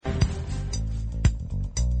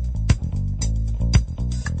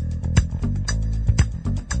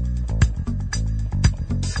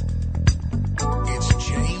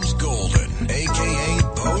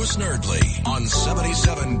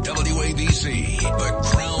77 WABC, the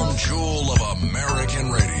crown jewel of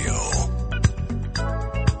American radio.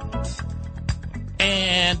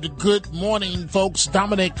 And good morning, folks.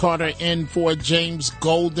 Dominic Carter in for James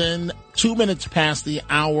Golden. 2 minutes past the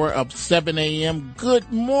hour of 7 a.m.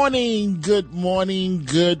 Good morning, good morning,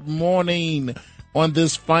 good morning. On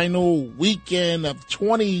this final weekend of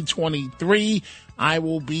 2023, I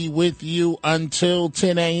will be with you until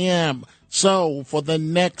 10 a.m. So for the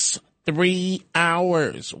next 3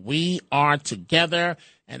 hours, we are together,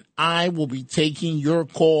 and I will be taking your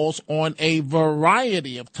calls on a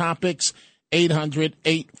variety of topics.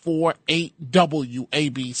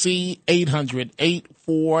 800-848-WABC,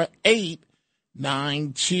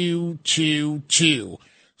 800-848-9222.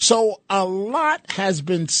 So a lot has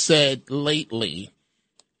been said lately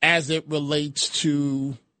as it relates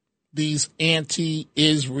to these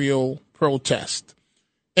anti-Israel protests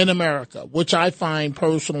in America, which I find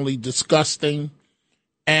personally disgusting.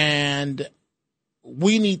 And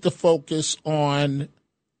we need to focus on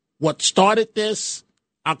what started this.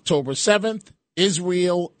 October 7th,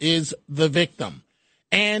 Israel is the victim.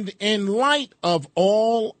 And in light of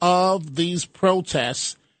all of these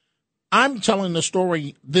protests, I'm telling the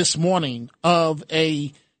story this morning of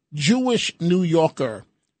a Jewish New Yorker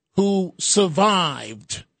who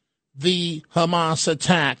survived the Hamas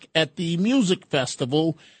attack at the music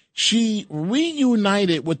festival. She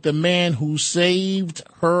reunited with the man who saved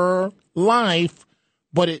her life,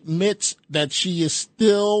 but admits that she is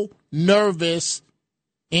still nervous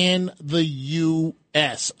in the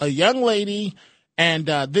U.S. A young lady, and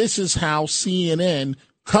this is how CNN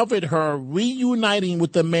covered her reuniting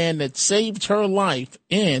with the man that saved her life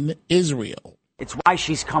in Israel. It's why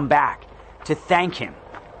she's come back, to thank him.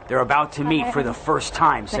 They're about to meet for the first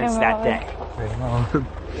time since that day.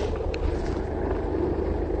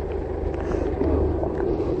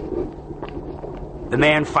 The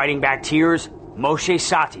man fighting back tears, Moshe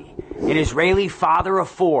Sati, an Israeli father of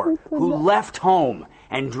four who left home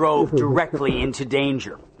and drove directly into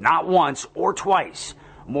danger. Not once or twice,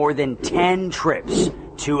 more than 10 trips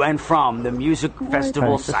to and from the music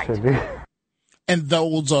festival site. And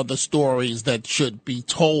those are the stories that should be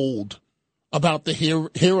told about the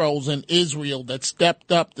heroes in Israel that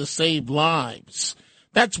stepped up to save lives.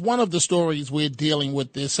 That's one of the stories we're dealing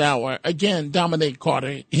with this hour. Again, Dominic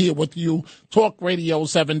Carter here with you. Talk Radio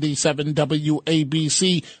 77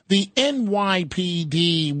 WABC. The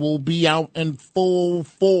NYPD will be out in full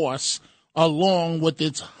force along with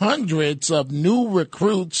its hundreds of new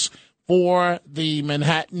recruits for the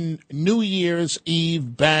Manhattan New Year's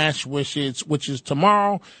Eve bash, which is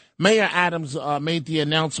tomorrow. Mayor Adams made the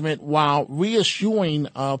announcement while reassuring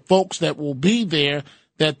folks that will be there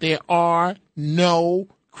that there are no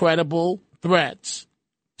credible threats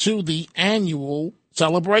to the annual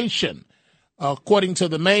celebration. According to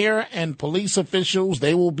the mayor and police officials,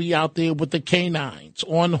 they will be out there with the canines,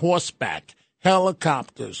 on horseback,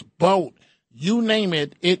 helicopters, boat, you name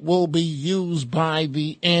it, it will be used by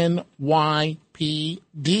the NYPD.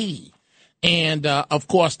 And, of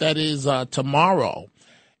course, that is tomorrow.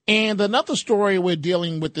 And another story we're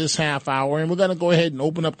dealing with this half hour, and we're going to go ahead and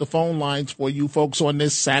open up the phone lines for you folks on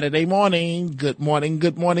this Saturday morning. Good morning,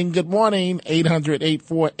 good morning, good morning.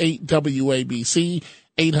 800-848-WABC,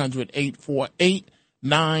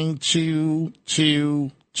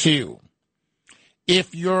 800-848-9222.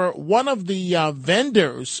 If you're one of the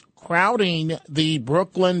vendors crowding the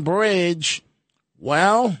Brooklyn Bridge,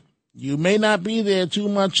 well, you may not be there too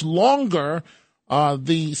much longer.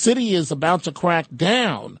 The city is about to crack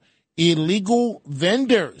down. Illegal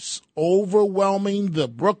vendors overwhelming the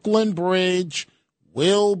Brooklyn Bridge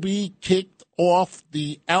will be kicked off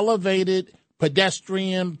the elevated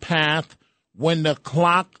pedestrian path when the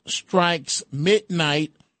clock strikes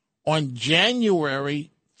midnight on January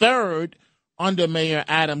 3rd under Mayor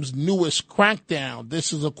Adams' newest crackdown.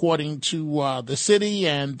 This is according to the city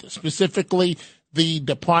and specifically the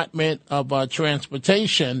Department of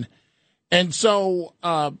Transportation. And so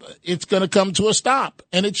it's going to come to a stop,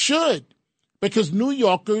 and it should, because New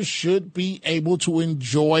Yorkers should be able to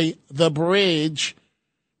enjoy the bridge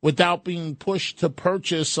without being pushed to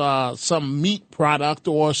purchase some meat product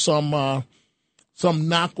or some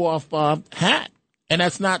knockoff hat. And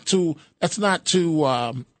that's not to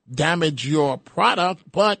damage your product,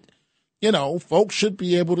 but folks should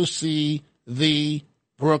be able to see the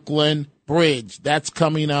Brooklyn Bridge. That's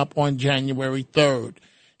coming up on January 3rd.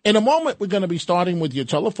 In a moment, we're going to be starting with your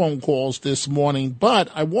telephone calls this morning, but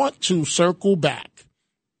I want to circle back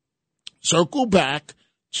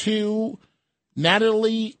to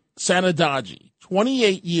Natalie Sanadaji,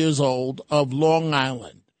 28 years old, of Long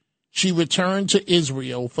Island. She returned to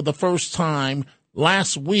Israel for the first time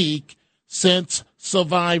last week since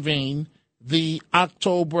surviving the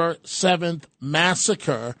October 7th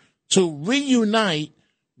massacre to reunite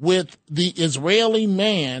with the Israeli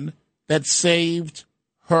man that saved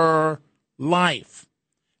her life.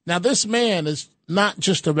 Now, this man is not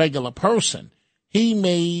just a regular person. He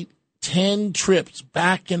made 10 trips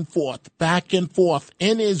back and forth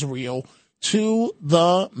in Israel to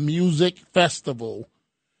the music festival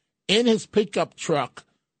in his pickup truck,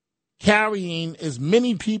 carrying as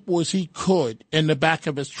many people as he could in the back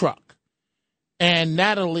of his truck. And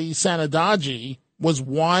Natalie Sanadaji was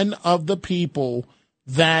one of the people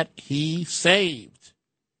that he saved.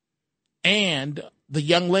 And the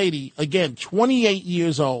young lady, again, 28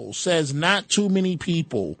 years old, says not too many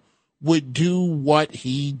people would do what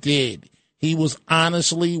he did. He was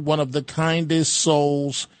honestly one of the kindest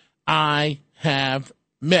souls I have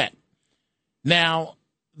met. Now,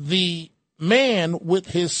 the man with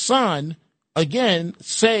his son, again,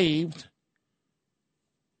 saved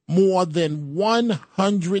more than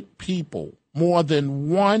 100 people,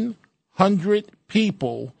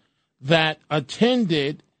 that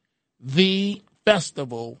attended the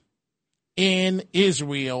festival in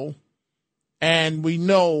Israel. And we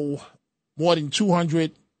know more than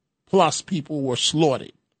 200 plus people were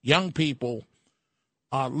slaughtered. Young people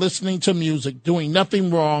listening to music, doing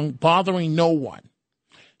nothing wrong, bothering no one.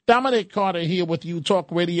 Dominic Carter here with you,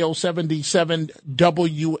 Talk Radio 77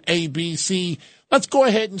 WABC. Let's go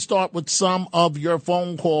ahead and start with some of your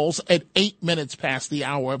phone calls at 8 minutes past the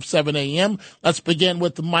hour of 7 a.m. Let's begin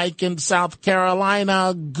with Mike in South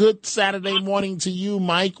Carolina. Good Saturday morning to you,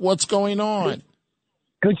 Mike. What's going on?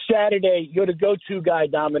 Good Saturday. You're the go-to guy,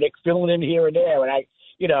 Dominic, filling in here and there. And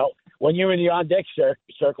when you're in the on-deck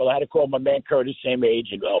circle, I had to call my man Curtis, same age,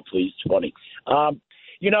 and, oh, please, it's funny.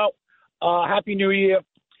 Happy New Year,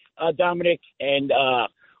 Dominic. And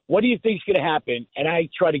what do you think is going to happen? And I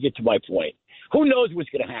try to get to my point. Who knows what's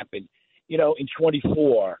going to happen, in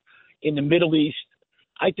 24 in the Middle East?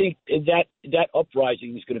 I think that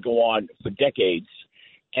uprising is going to go on for decades.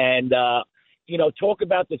 And, talk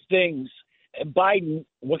about the things. And Biden,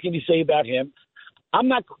 what can you say about him? I'm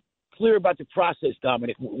not clear about the process,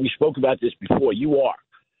 Dominic. We spoke about this before. You are,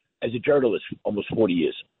 as a journalist, almost 40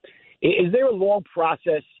 years. Is there a long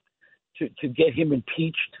process to get him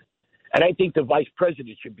impeached? And I think the vice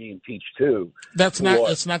president should be impeached too.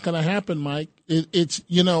 It's not going to happen, Mike. It's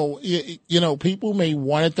people may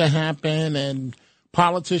want it to happen, and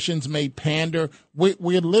politicians may pander.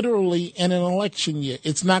 We're literally in an election year.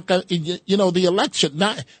 It's not going. The election,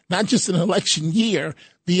 not just an election year.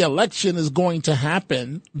 The election is going to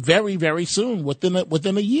happen very, very soon,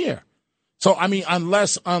 within a year. So I mean,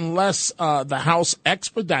 unless the House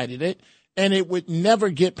expedited it, and it would never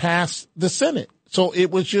get past the Senate. So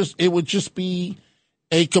it would just be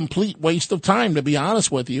a complete waste of time, to be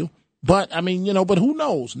honest with you. But I mean, but who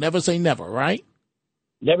knows? Never say never, right?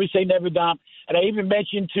 Never say never, Dom. And I even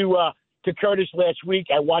mentioned to Curtis last week,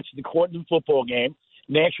 I watched the Cortland football game,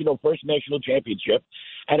 first national championship,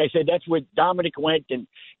 and I said that's where Dominic went and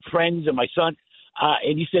friends and my son.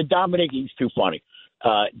 And he said, Dominic, he's too funny.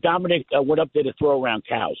 Dominic went up there to toss around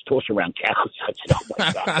cows. I said, oh,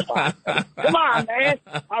 my God, come on, man.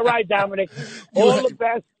 All right, Dominic, all the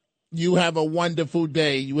best. You have a wonderful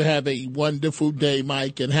day. You have a wonderful day,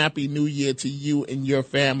 Mike, and Happy New Year to you and your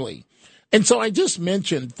family. And so I just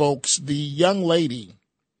mentioned, folks, the young lady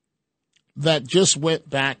that just went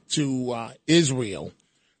back to Israel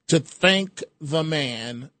to thank the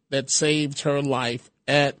man that saved her life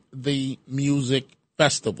at the music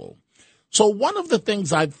festival. So one of the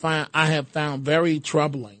things I have found very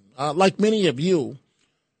troubling, like many of you,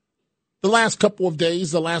 the last couple of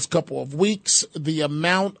days, the last couple of weeks, the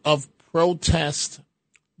amount of protests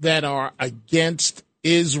that are against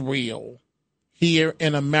Israel here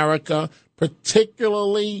in America,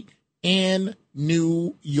 particularly in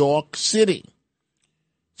New York City.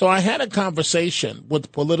 So I had a conversation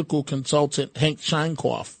with political consultant Hank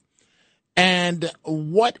Scheinkoff, and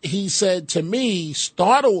what he said to me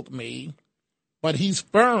startled me, but he's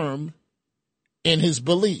firm in his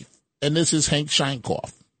belief. And this is Hank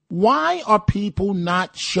Scheinkoff. Why are people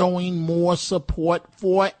not showing more support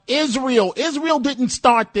for Israel? Israel didn't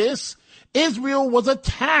start this. Israel was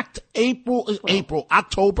attacked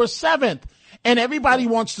October 7th. And everybody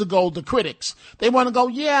wants to go, the critics. They want to go,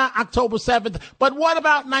 yeah, October 7th. But what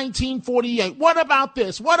about 1948? What about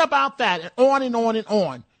this? What about that? And on and on and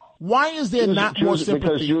on. Why is there not more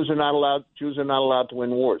sympathy? Because Jews are not allowed to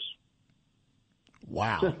win wars.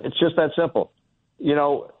 Wow. It's just that simple.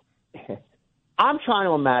 I'm trying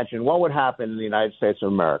to imagine what would happen in the United States of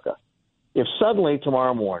America if suddenly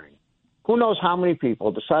tomorrow morning Who knows how many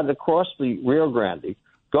people decided to cross the Rio Grande,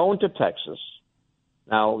 go into Texas.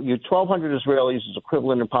 Now, 1,200 Israelis is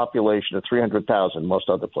equivalent in population of 300,000 most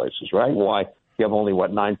other places, right? Why? You have only,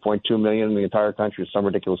 9.2 million in the entire country, some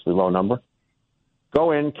ridiculously low number.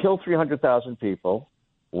 Go in, kill 300,000 people,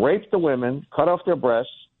 rape the women, cut off their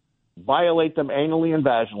breasts, violate them anally and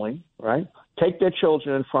vaginally, right? Take their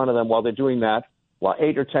children in front of them while they're doing that, while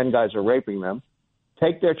 8 or 10 guys are raping them.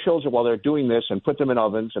 Take their children while they're doing this and put them in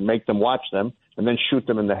ovens and make them watch them and then shoot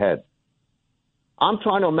them in the head. I'm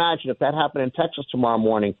trying to imagine if that happened in Texas tomorrow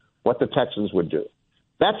morning, what the Texans would do.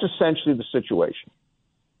 That's essentially the situation.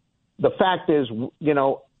 The fact is,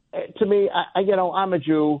 to me, I'm a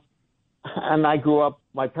Jew, and I grew up.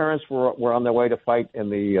 My parents were on their way to fight in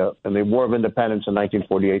the War of Independence in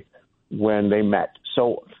 1948 when they met.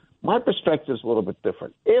 So my perspective is a little bit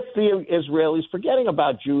different. If the Israelis, forgetting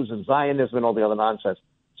about Jews and Zionism and all the other nonsense,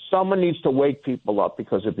 someone needs to wake people up,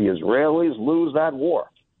 because if the Israelis lose that war,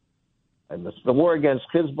 and it's the war against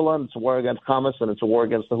Hezbollah, and it's a war against Hamas, and it's a war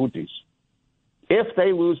against the Houthis. If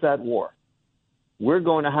they lose that war, we're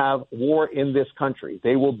going to have war in this country.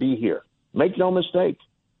 They will be here. Make no mistake.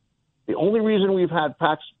 The only reason we've had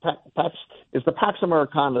Pax is the Pax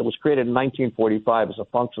Americana that was created in 1945 as a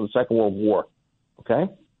function of the Second World War. Okay?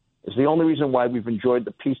 It's the only reason why we've enjoyed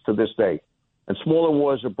the peace to this day. And smaller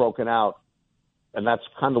wars are broken out, and that's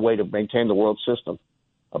kind of the way to maintain the world system,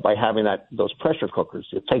 by having those pressure cookers.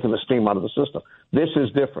 You're taking the steam out of the system. This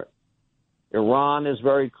is different. Iran is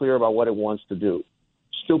very clear about what it wants to do.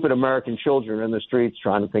 Stupid American children are in the streets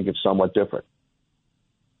trying to think it's somewhat different.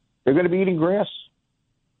 They're going to be eating grass.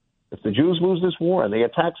 If the Jews lose this war and the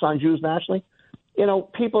attacks on Jews nationally,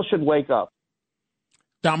 people should wake up.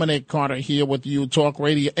 Dominic Carter here with you, Talk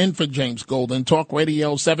Radio, and for James Golden, Talk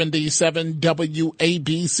Radio 77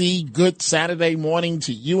 WABC. Good Saturday morning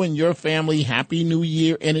to you and your family. Happy New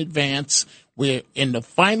Year in advance. We're in the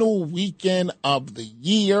final weekend of the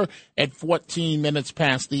year at 14 minutes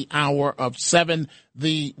past the hour of 7.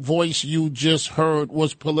 The voice you just heard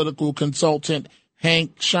was political consultant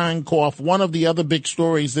Hank Scheinkoff. One of the other big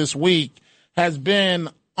stories this week has been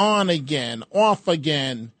on again, off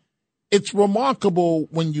again. It's remarkable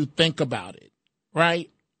when you think about it, right?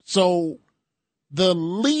 So the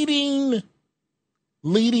leading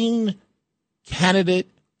candidate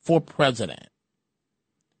for president,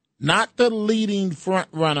 not the leading front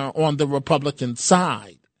runner on the Republican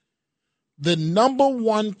side, the number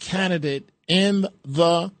one candidate in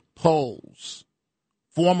the polls,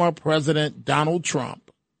 former President Donald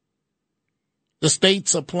Trump. The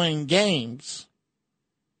states are playing games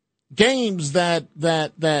that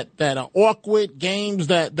are awkward, games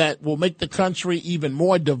that will make the country even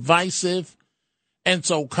more divisive. And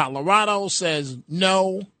so Colorado says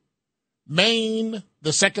no. Maine,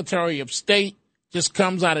 the Secretary of State, just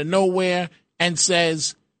comes out of nowhere and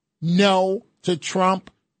says no to Trump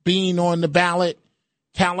being on the ballot.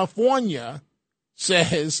 California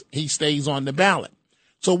says he stays on the ballot.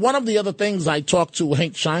 So one of the other things I talked to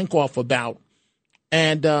Hank Scheinkoff about,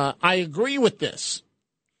 and I agree with this,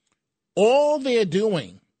 all they're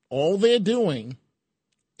doing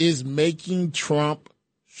is making Trump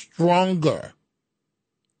stronger.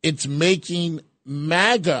 It's making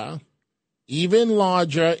MAGA even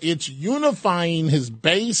larger. It's unifying his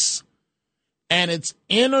base, and it's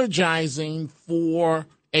energizing for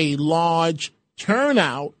a large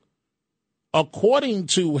turnout, according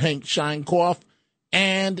to Hank Scheinkoff.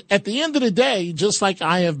 And at the end of the day, just like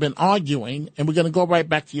I have been arguing, and we're going to go right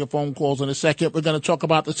back to your phone calls in a second, we're going to talk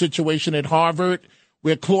about the situation at Harvard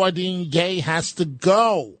where Claudine Gay has to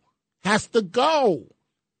go. But,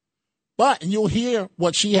 and you'll hear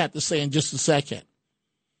what she had to say in just a second.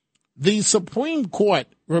 The Supreme Court,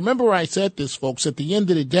 remember I said this, folks, at the end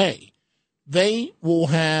of the day, they will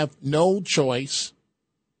have no choice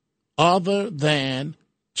other than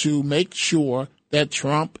to make sure that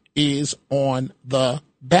Trump is on the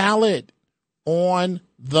ballot.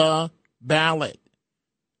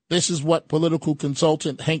 This is what political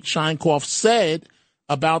consultant Hank Scheinkoff said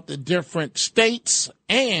about the different states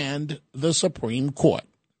and the Supreme Court.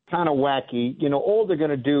 Kind of wacky. All they're going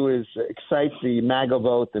to do is excite the MAGA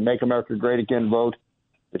vote, the Make America Great Again vote,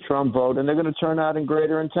 the Trump vote, and they're going to turn out in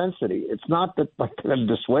greater intensity. It's not that they're going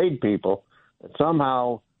to dissuade people.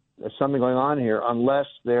 Somehow there's something going on here unless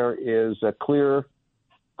there is a clear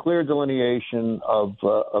delineation of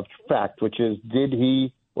fact, which is, did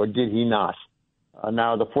he or did he not?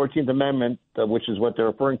 Now, the 14th Amendment, which is what they're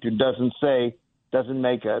referring to, doesn't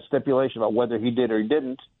make a stipulation about whether he did or he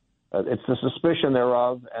didn't. It's the suspicion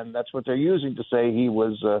thereof, and that's what they're using to say he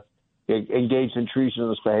was engaged in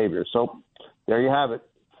treasonous behavior. So there you have it.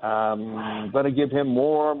 going to give him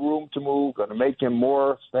more room to move, going to make him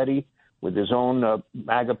more steady with his own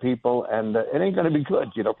MAGA people, and it ain't going to be good,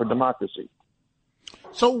 for democracy.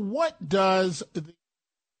 So what does do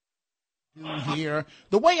here?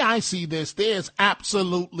 The way I see this, there's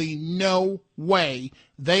absolutely no way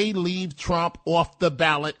they leave Trump off the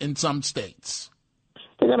ballot in some states.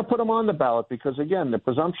 They're going to put him on the ballot because, again, the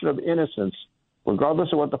presumption of innocence, regardless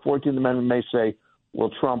of what the 14th Amendment may say,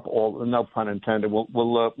 will trump all, no pun intended,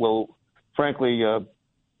 will frankly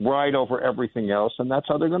ride over everything else, and that's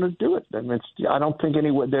how they're going to do it. I mean, I don't think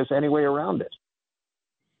there's any way around it.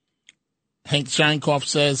 Hank Scheinkoff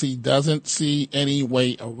says he doesn't see any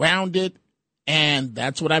way around it, and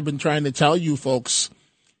that's what I've been trying to tell you folks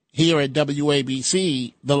here at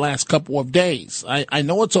WABC the last couple of days. I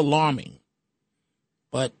know it's alarming,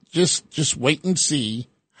 but just wait and see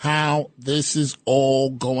how this is all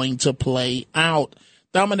going to play out.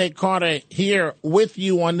 Dominic Carter here with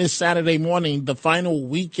you on this Saturday morning, the final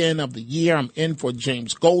weekend of the year. I'm in for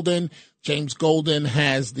James Golden. James Golden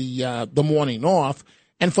has the morning off.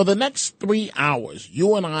 And for the next 3 hours,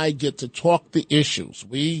 you and I get to talk the issues.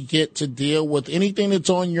 We get to deal with anything that's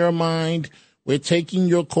on your mind. We're taking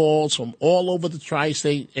your calls from all over the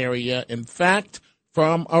tri-state area. In fact,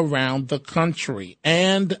 from around the country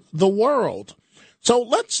and the world. So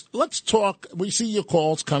let's talk. We see your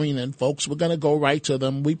calls coming in, folks. We're going to go right to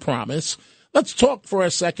them, we promise. Let's talk for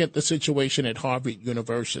a second the situation at Harvard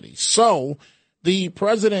University. So the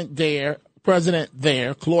president there,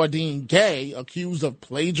 Claudine Gay, accused of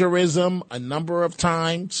plagiarism a number of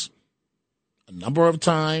times.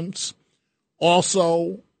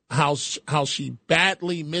 Also, how she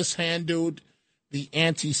badly mishandled the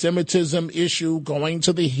anti-Semitism issue, going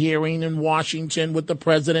to the hearing in Washington with the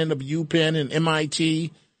president of UPenn and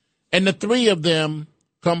MIT. And the three of them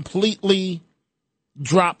completely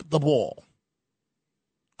dropped the ball.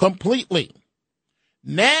 Completely.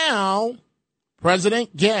 Now,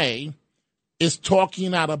 President Gay is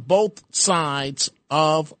talking out of both sides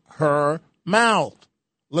of her mouth.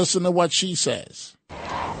 Listen to what she says.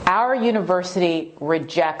 Our university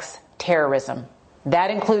rejects terrorism.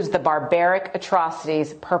 That includes the barbaric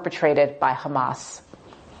atrocities perpetrated by Hamas.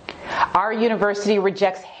 Our university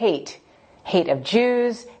rejects hate of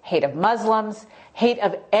Jews, hate of Muslims, hate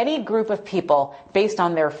of any group of people based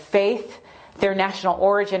on their faith, their national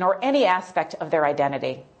origin, or any aspect of their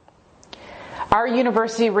identity. Our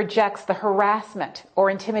university rejects the harassment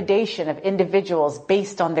or intimidation of individuals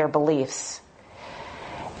based on their beliefs.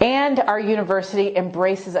 And our university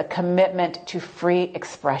embraces a commitment to free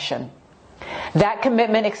expression. That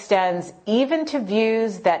commitment extends even to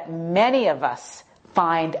views that many of us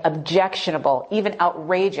find objectionable, even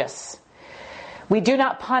outrageous. We do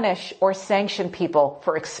not punish or sanction people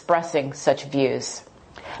for expressing such views.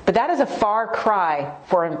 But that is a far cry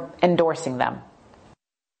for endorsing them.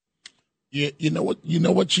 You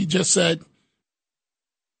know what she just said?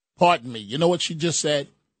 Pardon me. You know what she just said?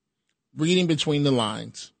 Reading between the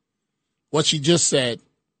lines. What she just said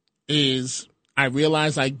is, I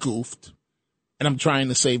realize I goofed, and I'm trying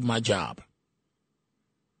to save my job.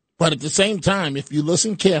 But at the same time, if you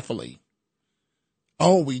listen carefully,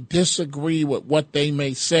 we disagree with what they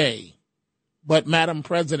may say. But, Madam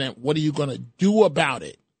President, what are you going to do about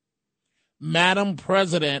it? Madam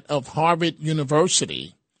President of Harvard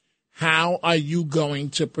University, how are you going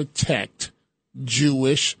to protect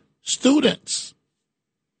Jewish students?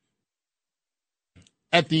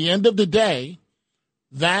 At the end of the day,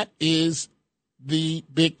 that is the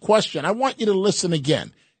big question. I want you to listen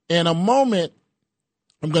again. In a moment,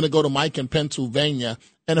 I'm going to go to Mike in Pennsylvania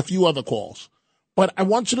and a few other calls. But I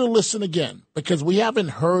want you to listen again because we haven't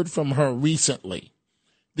heard from her recently.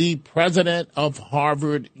 The president of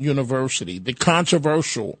Harvard University, the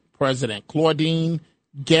controversial president, Claudine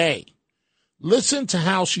Gay. Listen to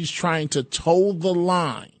how she's trying to toe the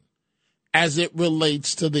line as it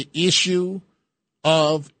relates to the issue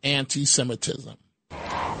of anti-Semitism.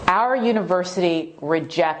 Our university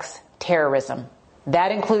rejects terrorism.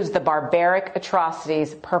 That includes the barbaric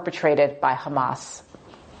atrocities perpetrated by Hamas.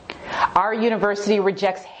 Our university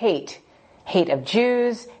rejects hate of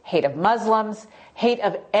Jews, hate of Muslims, hate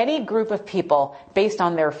of any group of people based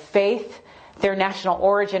on their faith, their national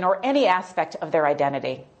origin, or any aspect of their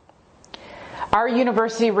identity. Our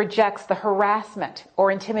university rejects the harassment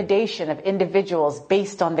or intimidation of individuals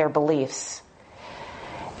based on their beliefs.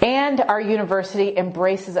 And our university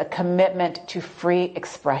embraces a commitment to free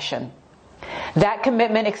expression. That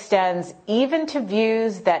commitment extends even to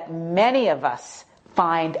views that many of us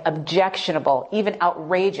find objectionable, even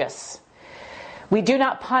outrageous. We do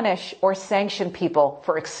not punish or sanction people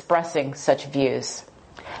for expressing such views.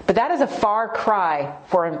 But that is a far cry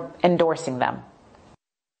for endorsing them.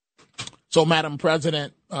 So, Madam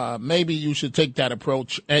President, maybe you should take that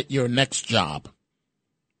approach at your next job,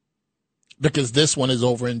 because this one is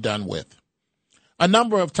over and done with. A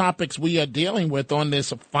number of topics we are dealing with on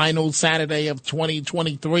this final Saturday of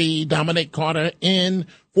 2023. Dominic Carter in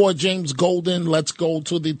for James Golden. Let's go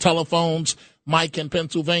to the telephones. Mike in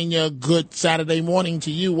Pennsylvania, good Saturday morning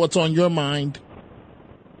to you. What's on your mind?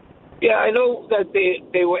 Yeah, I know that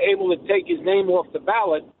they were able to take his name off the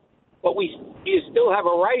ballot, but you still have a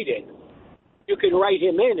write-in. You can write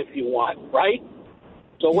him in if you want, right?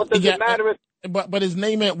 So what does it matter if... But his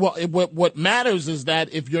name, what matters is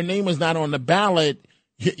that if your name is not on the ballot,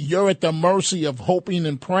 you're at the mercy of hoping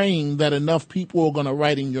and praying that enough people are going to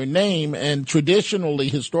write in your name. And traditionally,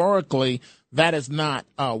 historically, that has not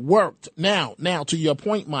worked. Now, to your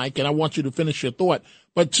point, Mike, and I want you to finish your thought,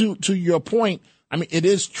 but to your point, I mean, it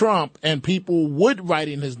is Trump, and people would write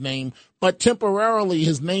in his name, but temporarily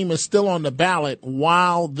his name is still on the ballot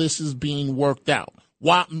while this is being worked out.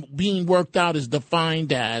 While being worked out is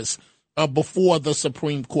defined as before the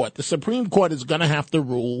Supreme Court. The Supreme Court is going to have to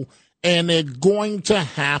rule, and they're going to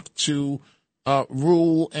have to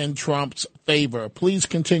rule in Trump's favor. Please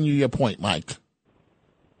continue your point, Mike.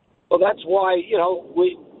 Well, that's why,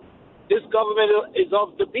 this government is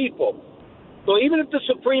of the people. So even if the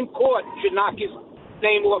Supreme Court should knock his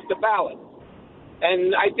name off the ballot,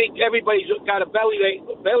 and I think everybody's got a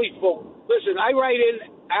belly full. Listen, I write in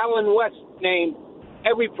Alan West's name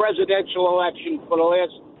every presidential election for the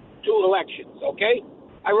last 2 elections, okay?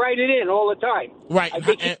 I write it in all the time. Right,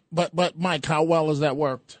 but Mike, how well has that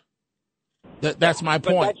worked? That's my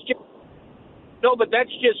point. But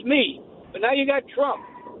that's just me. But now you got Trump,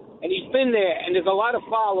 and he's been there, and there's a lot of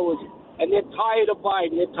followers, and they're tired of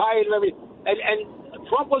Biden. They're tired of everything. And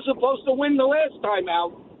Trump was supposed to win the last time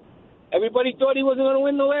out. Everybody thought he wasn't going to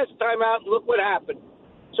win the last time out, and look what happened.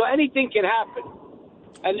 So anything can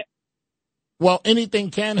happen. Well, anything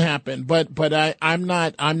can happen, but I'm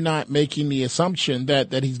not making the assumption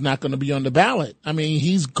that he's not going to be on the ballot. I mean,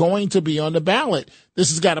 he's going to be on the ballot. This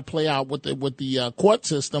has got to play out with the court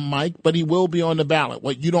system, Mike, but he will be on the ballot.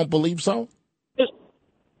 What, you don't believe so?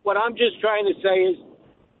 What I'm just trying to say is,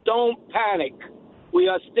 don't panic. We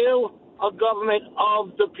are still a government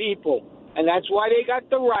of the people, and that's why they got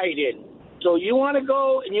the write-in. So you want to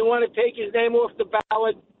go and you want to take his name off the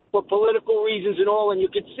ballot for political reasons and all, and you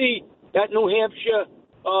can see that New Hampshire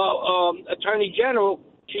Attorney General,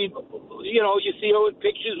 you see her with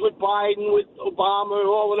pictures with Biden, with Obama, and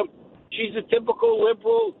all of them. She's a typical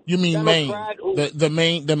liberal. You mean Democrat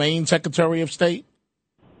Maine? The Maine Secretary of State?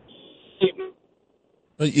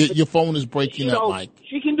 Your phone is breaking up, Mike.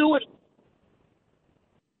 She can do it.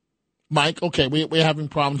 Mike, okay, we're having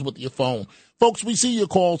problems with your phone. Folks, we see your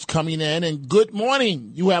calls coming in, and good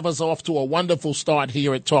morning. You have us off to a wonderful start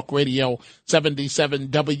here at Talk Radio 77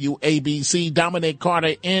 WABC. Dominic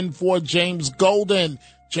Carter in for James Golden.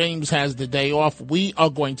 James has the day off. We are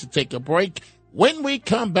going to take a break. When we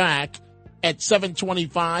come back at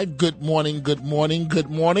 7:25, good morning, good morning,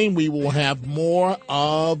 good morning. We will have more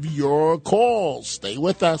of your calls. Stay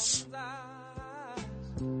with us.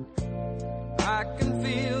 I can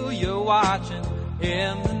feel you watching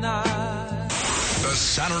in the night. The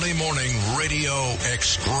Saturday morning radio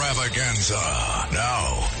extravaganza.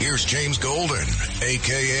 Now, here's James Golden,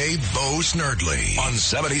 a.k.a. Bo Snerdley, on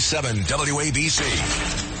 77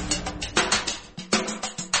 WABC.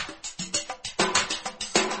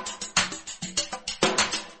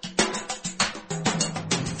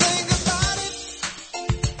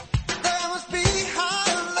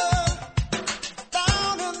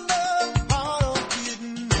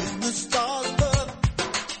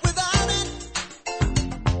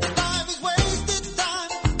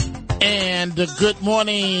 Good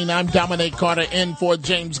morning. I'm Dominic Carter in for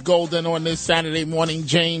James Golden on this Saturday morning.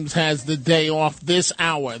 James has the day off this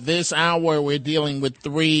hour. We're dealing with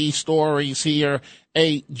 3 stories here.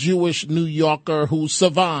 A Jewish New Yorker who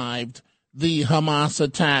survived the Hamas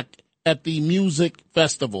attack at the music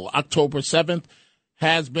festival October 7th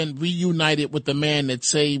has been reunited with the man that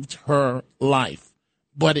saved her life,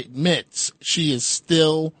 but admits she is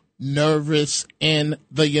still nervous in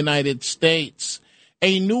the United States.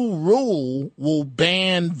 A new rule will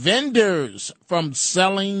ban vendors from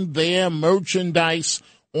selling their merchandise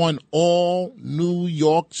on all New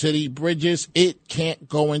York City bridges. It can't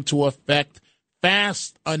go into effect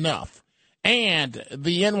fast enough. And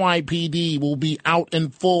the NYPD will be out in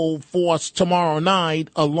full force tomorrow night,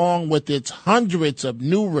 along with its hundreds of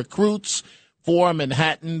new recruits for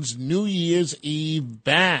Manhattan's New Year's Eve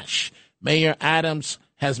bash. Mayor Adams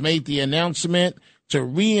has made the announcement to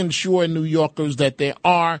reassure New Yorkers that there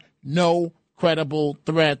are no credible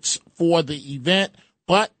threats for the event.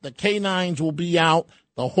 But the canines will be out,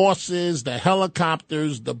 the horses, the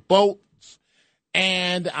helicopters, the boats.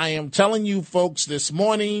 And I am telling you folks this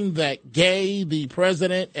morning that Gay, the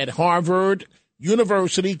president at Harvard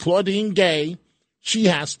University, Claudine Gay, she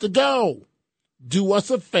has to go. Do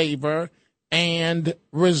us a favor and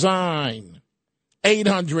resign.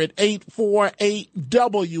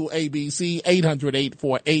 800-848-WABC,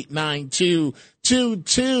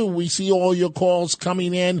 800-848-9222. We see all your calls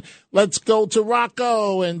coming in. Let's go to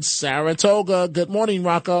Rocco in Saratoga. Good morning,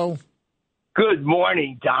 Rocco. Good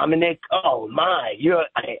morning, Dominic. Oh, my.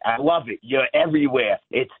 I love it. You're everywhere.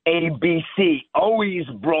 It's ABC, always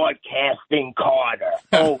broadcasting Carter.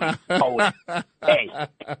 Always. Hey,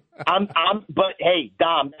 but hey,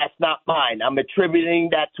 Dom, that's not mine. I'm attributing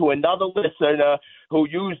that to another listener who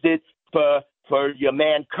used it for your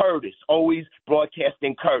man Curtis, always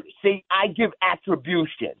broadcasting Curtis. See, I give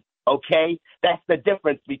attribution, okay? That's the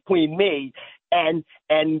difference between me and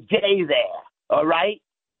Gay there, all right?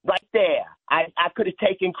 Right there. I could have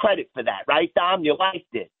taken credit for that, right, Dom? You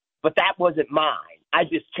liked it. But that wasn't mine. I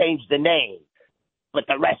just changed the name. But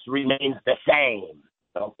the rest remains the same,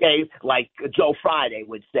 okay? Like Joe Friday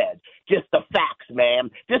would said. Just the facts,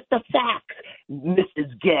 ma'am. Just the facts,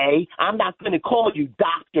 Mrs. Gay. I'm not going to call you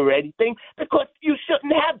doctor or anything because you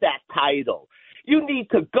shouldn't have that title. You need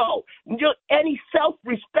to go. Any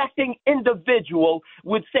self-respecting individual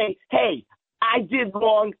would say, hey, I did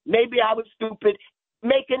wrong. Maybe I was stupid.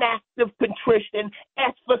 Make an act of contrition,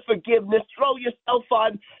 ask for forgiveness, throw yourself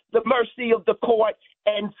on the mercy of the court,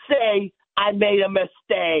 and say, I made a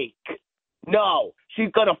mistake. No, she's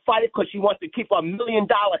going to fight it because she wants to keep a $1 million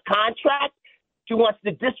contract. She wants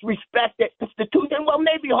to disrespect the institution. Well,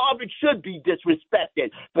 maybe Harvard should be disrespected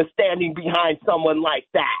for standing behind someone like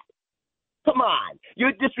that. Come on.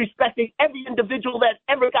 You're disrespecting every individual that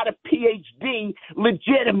ever got a PhD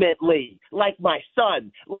legitimately, like my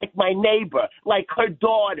son, like my neighbor, like her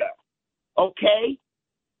daughter, okay?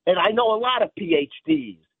 And I know a lot of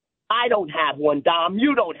PhDs. I don't have one, Dom.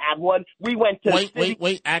 You don't have one. We went to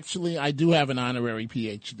Wait. Actually, I do have an honorary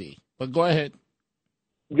PhD, but go ahead.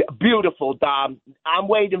 Beautiful, Dom. I'm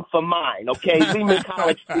waiting for mine, okay? Lehman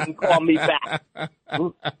College didn't call me back.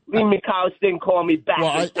 Lehman College didn't call me back.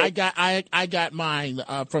 Well, I got mine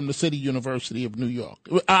from the City University of New York.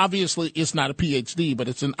 Obviously, it's not a PhD, but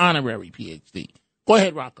it's an honorary PhD. Go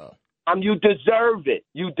ahead, Rocco. You deserve it.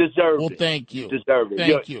 You deserve it. Well, thank you. You deserve it.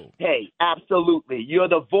 Thank you. Hey, absolutely. You're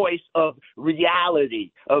the voice of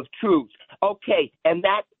reality, of truth. Okay, and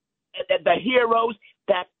that the heroes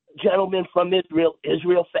that gentleman from Israel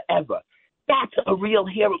forever. That's a real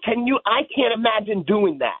hero. I can't imagine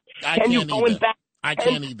doing that. I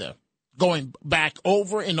can't either. Going back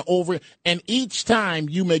over and over, and each time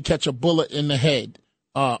you may catch a bullet in the head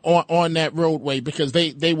on that roadway because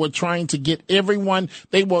they were trying to get everyone.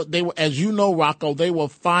 They were, as you know, Rocco, they were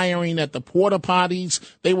firing at the porta potties.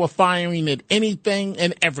 They were firing at anything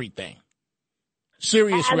and everything.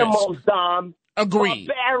 Serious animals, risk. Dom. Agreed.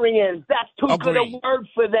 Barbarians. That's too good a word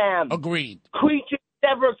for them. Agreed. Creatures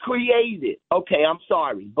never created. Okay, I'm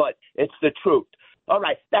sorry, but it's the truth. All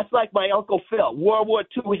right, that's like my Uncle Phil, World War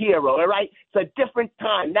II hero, all right? It's a different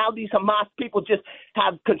time. Now these Hamas people just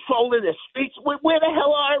have control of the streets. Where the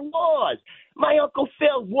hell are our laws? My Uncle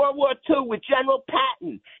Phil, World War II with General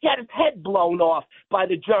Patton. He had his head blown off by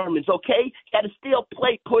the Germans, okay? He had a steel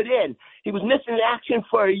plate put in. He was missing in action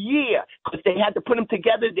for a year because they had to put him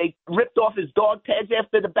together. They ripped off his dog tags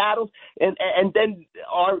after the battles, and then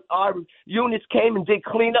our units came and did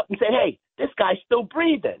cleanup and said, hey, this guy's still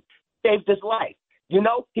breathing. Saved his life. You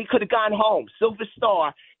know, he could have gone home. Silver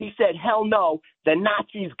Star, he said, hell no, the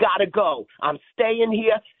Nazis got to go. I'm staying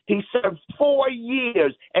here. He served 4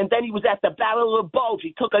 years, and then he was at the Battle of the Bulge.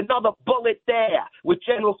 He took another bullet there with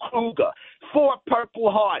General Kruger. 4 Purple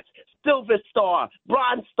Hearts, Silver Star,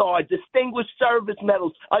 Bronze Star, Distinguished Service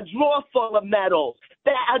Medals, a drawer full of medals.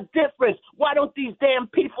 There's a difference. Why don't these damn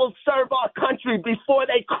people serve our country before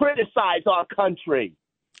they criticize our country?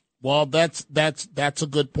 Well, that's a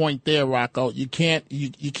good point there, Rocco. You can't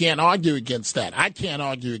argue against that. I can't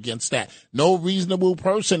argue against that. No reasonable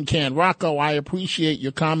person can. Rocco, I appreciate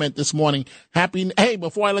your comment this morning. Hey,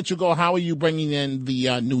 before I let you go, how are you bringing in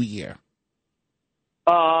the new year?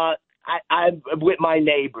 I'm with my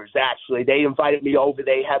neighbors, actually. They invited me over.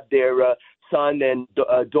 They have their son and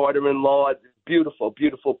daughter-in-law. Beautiful,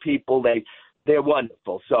 beautiful people. They're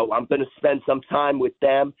wonderful. So I'm going to spend some time with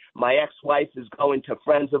them. My ex-wife is going to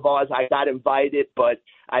friends of ours. I got invited, but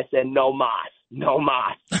I said, no mas. no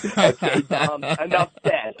mas. Okay, Dom, enough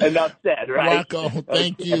said, right? Rocco,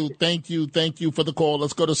 thank you for the call.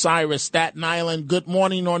 Let's go to Cyrus, Staten Island. Good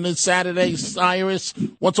morning on this Saturday, Cyrus.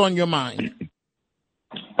 What's on your mind?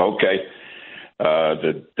 Okay. As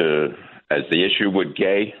the issue with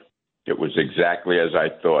Gay, it was exactly as I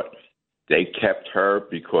thought. They kept her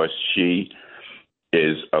because she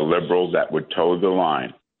is a liberal that would toe the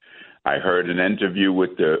line. I heard an interview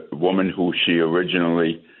with the woman who she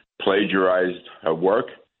originally plagiarized her work,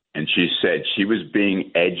 and she said she was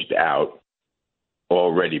being edged out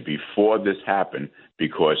already before this happened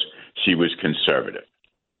because she was conservative.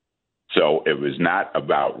 So it was not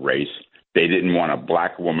about race. They didn't want a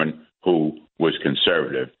black woman who was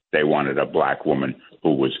conservative. They wanted a black woman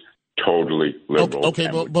who was totally liberal. Okay,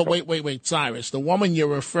 but wait, Cyrus. The woman you're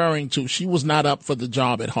referring to, she was not up for the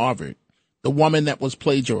job at Harvard. The woman that was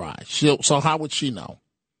plagiarized. So how would she know?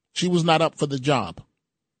 She was not up for the job.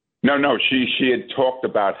 No. She had talked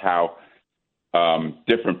about how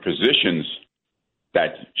different positions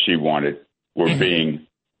that she wanted were being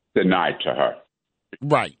denied to her.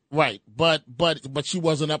 Right. But she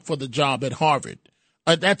wasn't up for the job at Harvard.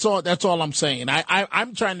 That's all I'm saying.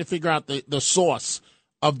 I'm trying to figure out the source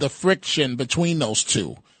of the friction between those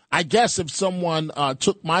two. I guess if someone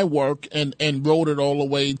took my work and wrote it all the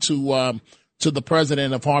way to the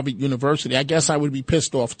president of Harvard University, I guess I would be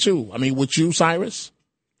pissed off too. I mean, would you, Cyrus?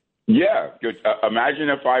 Yeah. Imagine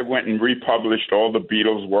if I went and republished all the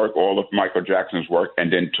Beatles' work, all of Michael Jackson's work,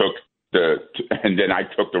 and then I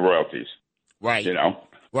took the royalties. Right.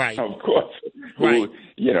 Right. Of course. Right.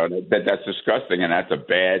 That's disgusting, and that's a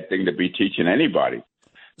bad thing to be teaching anybody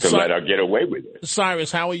to let her get away with it.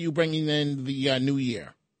 Cyrus, how are you bringing in the new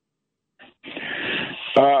year?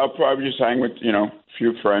 I'll probably just hang with, a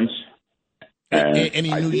few friends. Any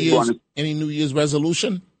New Year's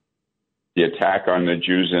resolution? The attack on the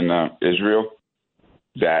Jews in Israel.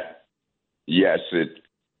 That, yes,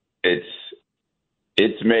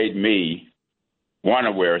 it's made me want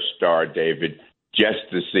to wear a star, David, just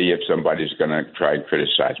to see if somebody's going to try and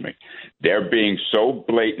criticize me. They're being so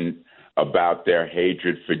blatant about their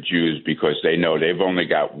hatred for Jews because they know they've only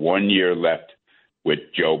got 1 year left with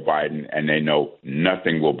Joe Biden, and they know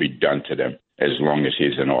nothing will be done to them as long as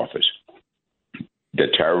he's in office. The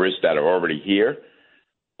terrorists that are already here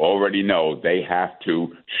already know they have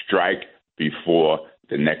to strike before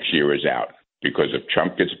the next year is out, because if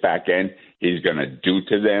Trump gets back in, he's going to do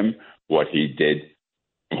to them what he did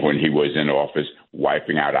when he was in office,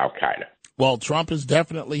 wiping out al-Qaeda. Well, Trump is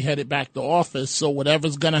definitely headed back to office, so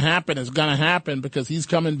whatever's going to happen is going to happen because he's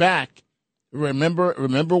coming back. Remember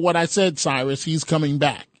what I said, Cyrus. He's coming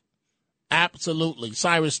back. Absolutely.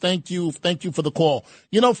 Cyrus, thank you. Thank you for the call.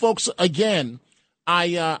 Folks, again,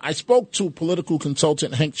 I spoke to political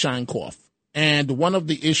consultant Hank Scheinkoff, and one of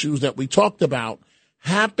the issues that we talked about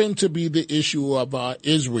happened to be the issue of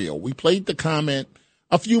Israel. We played the comment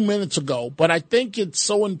a few minutes ago, but I think it's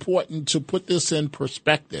so important to put this in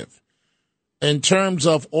perspective in terms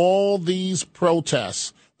of all these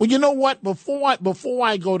protests. Well, you know what? Before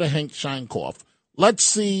I go to Hank Scheinkoff, let's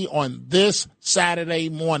see on this Saturday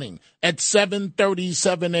morning at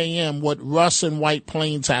 7:37 a.m. what Russ in White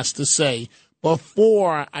Plains has to say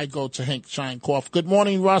before I go to Hank Scheinkoff. Good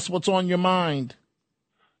morning, Russ. What's on your mind?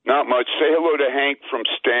 Not much. Say hello to Hank from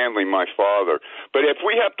Stanley, my father. But if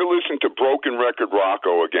we have to listen to Broken Record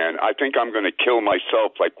Rocco again, I think I'm going to kill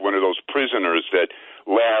myself like one of those prisoners that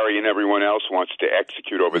Larry and everyone else wants to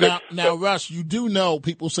execute over there. Now, Russ, you do know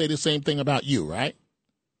people say the same thing about you, right?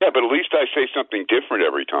 Yeah, but at least I say something different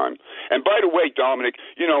every time. And by the way, Dominic,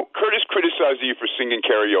 Curtis criticized you for singing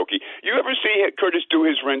karaoke. You ever see Curtis do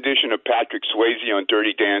his rendition of Patrick Swayze on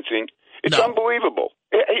Dirty Dancing? It's unbelievable.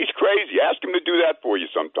 He's crazy. Ask him to do that for you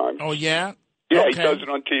sometime. Oh, yeah? Yeah, okay. He does it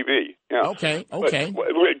on TV. Yeah. Okay. But,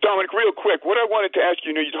 Dominic, real quick, what I wanted to ask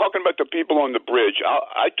you, you're talking about the people on the bridge.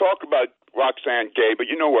 I talk about Roxanne Gay, but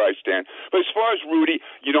you know where I stand. But as far as Rudy,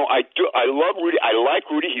 I love Rudy. I like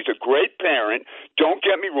Rudy. He's a great parent. Don't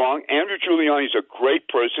get me wrong. Andrew Giuliani's a great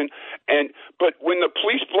person. But when the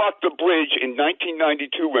police blocked the bridge in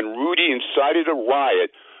 1992 when Rudy incited a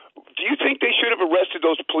riot, do you think they should have arrested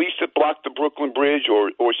those police that blocked the Brooklyn Bridge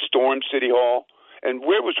or stormed City Hall? And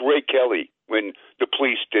where was Ray Kelly when the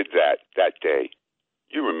police did that day?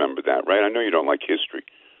 You remember that, right? I know you don't like history.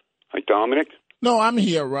 Hi, Dominic? No, I'm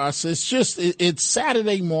here, Russ. It's just, it's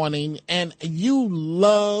Saturday morning, and you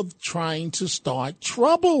love trying to start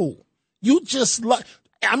trouble. You just love,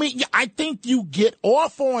 I think you get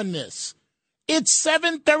off on this. It's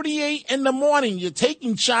 7:38 in the morning. You're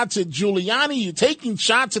taking shots at Giuliani. You're taking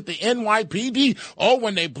shots at the NYPD. Oh,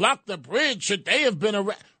 when they blocked the bridge, should they have been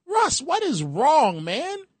arrested? Russ, what is wrong,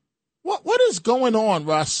 man? What is going on,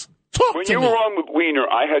 Russ? Talk when to you me. were on with Wiener,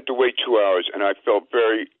 I had to wait 2 hours, and I felt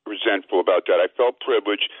very resentful about that. I felt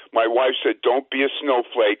privileged. My wife said, "Don't be a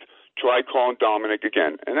snowflake. Try calling Dominic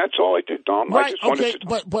again," and that's all I did, Dom. Right? I just wanted to.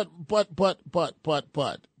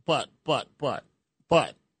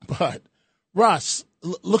 But, Russ,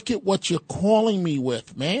 look at what you're calling me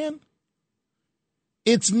with, man.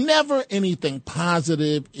 It's never anything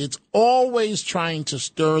positive. It's always trying to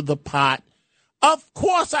stir the pot. Of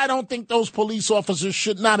course, I don't think those police officers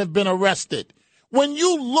should not have been arrested. When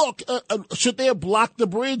you look, should they have blocked the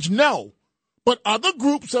bridge? No. But other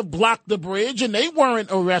groups have blocked the bridge and they weren't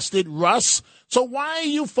arrested, Russ. So why are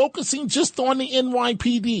you focusing just on the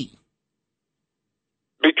NYPD?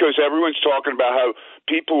 Because everyone's talking about how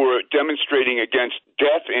people were demonstrating against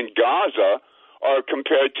death in Gaza are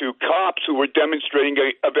compared to cops who were demonstrating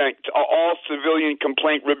against all-civilian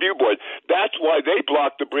complaint review board. That's why they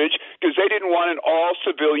blocked the bridge, because they didn't want an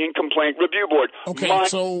all-civilian complaint review board. Okay,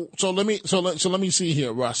 so let me see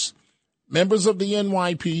here, Russ. Members of the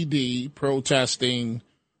NYPD protesting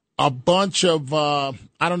a bunch of I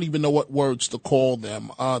don't even know what words to call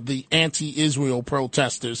them. The anti-Israel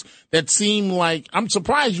protesters that seem like, I'm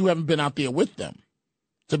surprised you haven't been out there with them,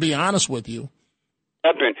 to be honest with you.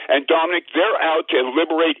 And Dominic, they're out to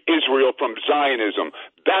liberate Israel from Zionism.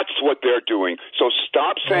 That's what they're doing. So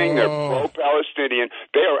stop saying they're pro-Palestinian.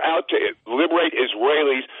 They are out to liberate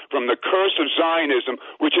Israelis from the curse of Zionism,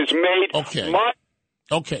 which has made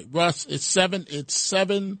Okay, Russ, it's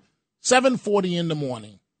 7:40 in the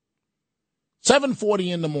morning.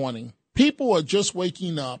 7:40 in the morning. People are just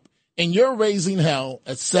waking up, and you're raising hell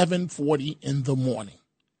at 7:40 in the morning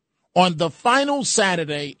on the final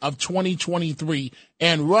Saturday of 2023.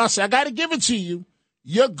 And Russ, I got to give it to you.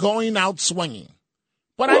 You're going out swinging.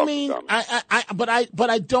 But I mean,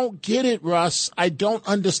 I don't get it, Russ. I don't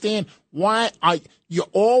understand why you're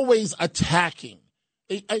always attacking.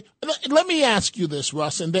 Let me ask you this,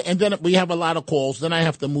 Russ, and then we have a lot of calls. Then I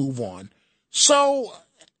have to move on. So,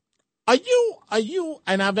 are you?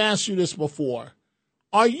 And I've asked you this before.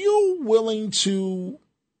 Are you willing to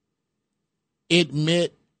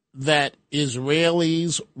admit that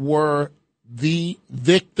Israelis were the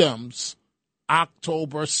victims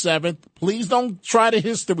October 7th? Please don't try the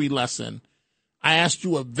history lesson. I asked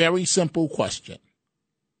you a very simple question.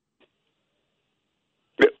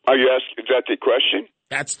 Are you asking? Is that the question?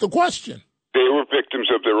 That's the question. They were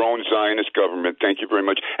victims of their own Zionist government. Thank you very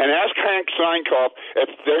much. And ask Hank Seinkoff if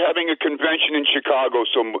they're having a convention in Chicago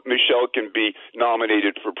so Michelle can be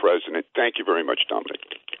nominated for president. Thank you very much, Dominic.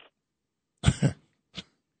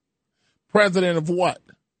 President of what?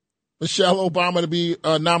 Michelle Obama to be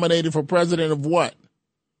nominated for president of what?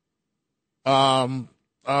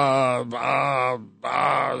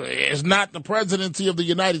 It's not the presidency of the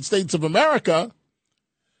United States of America.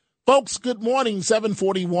 Folks, good morning.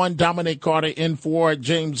 741, Dominic Carter in for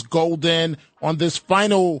James Golden on this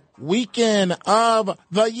final weekend of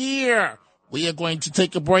the year. We are going to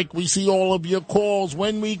take a break. We see all of your calls.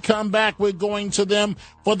 When we come back, we're going to them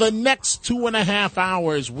for the next 2.5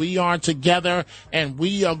 hours. We are together, and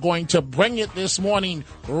we are going to bring it this morning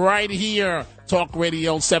right here. Talk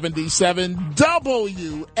Radio 77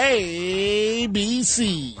 WABC.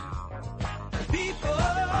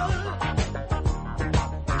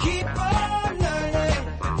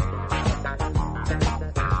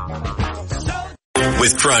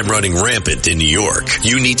 With crime running rampant in New York,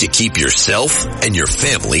 you need to keep yourself and your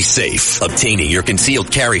family safe. Obtaining your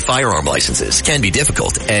concealed carry firearm licenses can be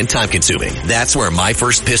difficult and time-consuming. That's where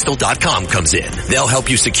MyFirstPistol.com comes in. They'll help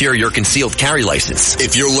you secure your concealed carry license.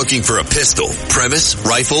 If you're looking for a pistol, premise,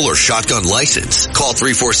 rifle, or shotgun license, call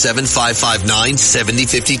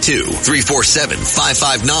 347-559-7052.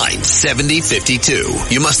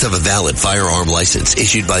 347-559-7052. You must have a valid firearm license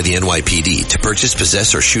issued by the NYPD to purchase,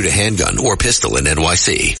 possess, or shoot a handgun or pistol in NYC.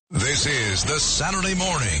 This is the Saturday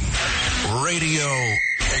morning radio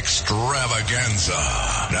extravaganza.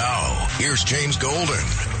 Now, here's James Golden,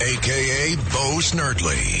 a.k.a. Bo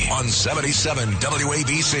Snerdley, on 77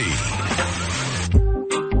 WABC.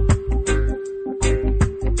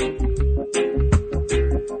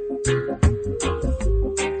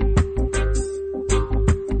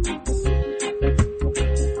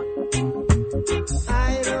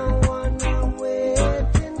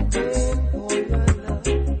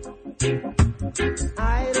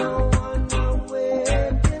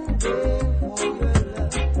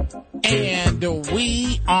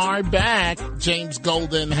 Back. James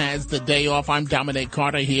Golden has the day off. I'm Dominic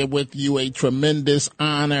Carter here with you. A tremendous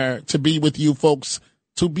honor to be with you folks,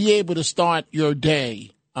 to be able to start your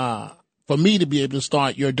day. For me to be able to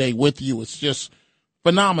start your day with you, it's just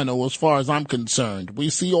phenomenal as far as I'm concerned. We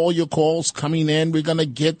see all your calls coming in. We're going to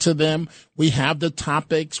get to them. We have the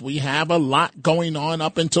topics. We have a lot going on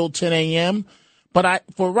up until 10 a.m. But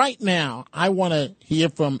for right now, I want to hear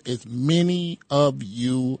from as many of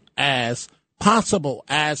you as possible.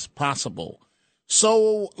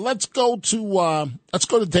 So let's go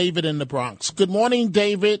to David in the Bronx. Good morning,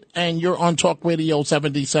 David, and you're on Talk Radio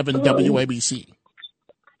 77 WABC.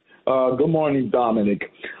 Good morning,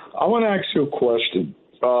 Dominic. I want to ask you a question.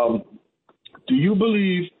 Do you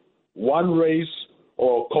believe one race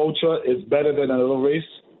or culture is better than another race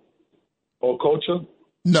or culture?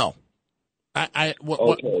 No.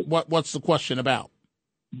 What's the question about?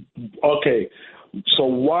 Okay. So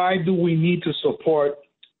why do we need to support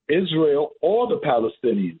Israel or the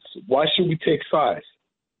Palestinians? Why should we take sides?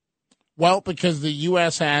 Well, because the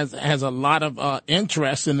U.S. has a lot of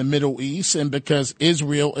interest in the Middle East, and because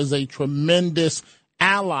Israel is a tremendous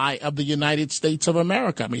ally of the United States of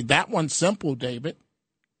America. I mean, that one's simple, David.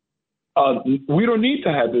 We don't need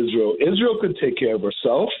to have Israel. Israel could take care of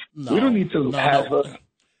herself. We don't need to have her.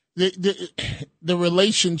 The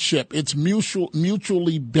relationship, it's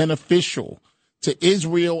mutually beneficial to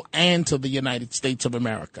Israel and to the United States of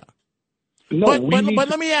America. But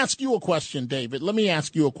let me ask you a question, David. Let me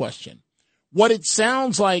ask you a question. What it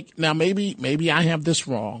sounds like, now maybe I have this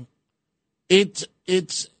wrong. It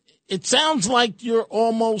sounds like you're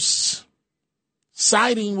almost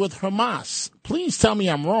siding with Hamas. Please tell me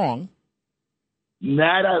I'm wrong.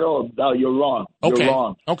 Not at all. No, you're wrong. Okay. You're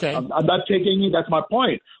wrong. Okay. I'm not taking you. That's my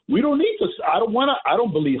point. We don't need to. I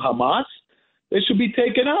don't believe Hamas. They should be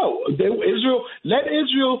taken out. Let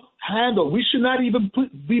Israel handle. We should not even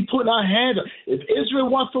be putting our hand on. If Israel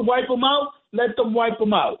wants to wipe them out, let them wipe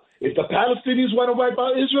them out. If the Palestinians want to wipe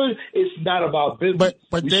out Israel, it's not about business.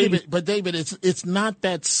 But David, it's not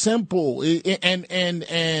that simple.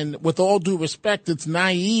 And with all due respect, it's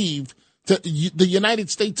naive. The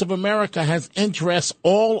United States of America has interests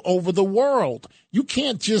all over the world. You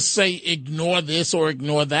can't just say ignore this or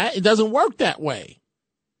ignore that. It doesn't work that way.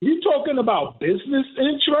 You're talking about business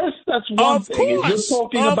interests. That's one thing. If you're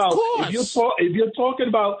talking about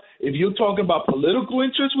political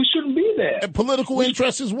interests, we shouldn't be there. And political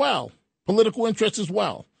interests as well. But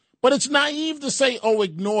it's naive to say,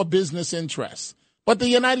 ignore business interests. But the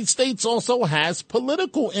United States also has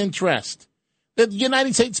political interest. The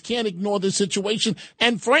United States can't ignore this situation.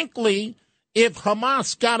 And frankly, if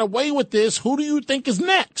Hamas got away with this, who do you think is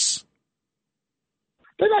next?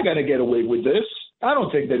 They're not going to get away with this. I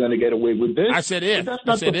don't think they're going to get away with this. I said if. That's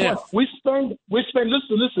not the point. We spend.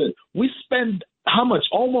 Listen. We spend how much?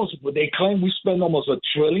 They claim we spend almost $1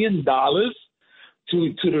 trillion to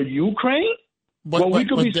the Ukraine.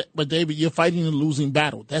 But David, you're fighting a losing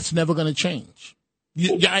battle. That's never going to change.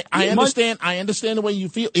 I understand. I understand the way you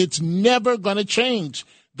feel. It's never going to change.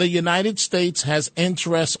 The United States has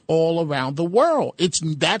interests all around the world.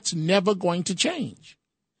 That's never going to change.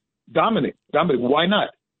 Dominic, why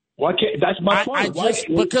not? Why can't? That's my point.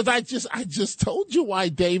 Because I just told you why,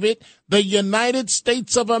 David. The United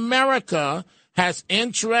States of America has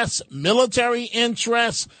interests, military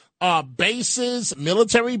interests,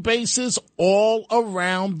 military bases all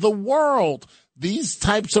around the world. These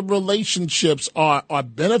types of relationships are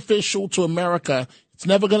beneficial to America. It's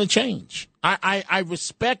never going to change. I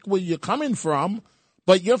respect where you're coming from,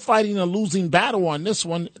 but you're fighting a losing battle on this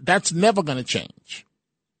one. That's never going to change.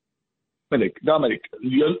 Dominic,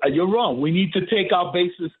 you're wrong. We need to take our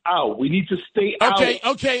bases out. We need to stay out.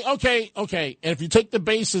 Okay. And if you take the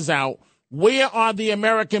bases out, where are the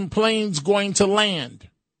American planes going to land?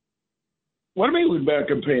 What do you mean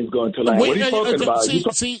American planes going to land? What are you talking about?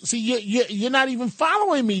 You're not even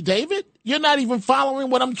following me, David. You're not even following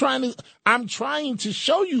what I'm trying to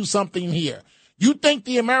show you something here. You think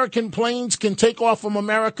the American planes can take off from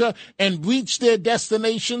America and reach their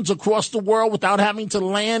destinations across the world without having to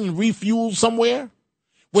land and refuel somewhere?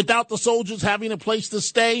 Without the soldiers having a place to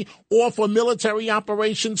stay, or for military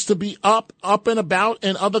operations to be up and about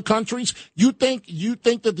in other countries? You think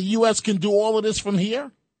that the U.S. can do all of this from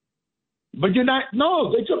here? But you're not.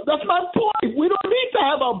 No, that's my point. We don't need to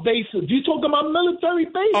have our bases. You're talking about military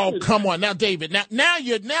bases. Oh, come on, now, David. Now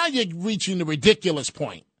you're reaching the ridiculous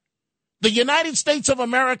point. The United States of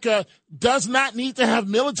America does not need to have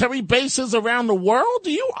military bases around the world.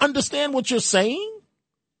 Do you understand what you're saying?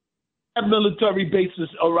 Have military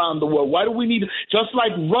bases around the world. Why do we need? Just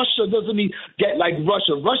like Russia doesn't need get like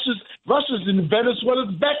Russia. Russia's in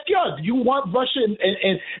Venezuela's backyard. Do you want Russia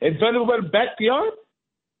in Venezuela's backyard?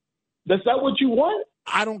 Is that what you want?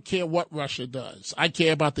 I don't care what Russia does. I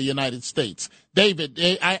care about the United States. David,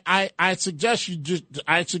 I suggest you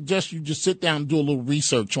just sit down and do a little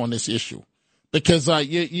research on this issue, because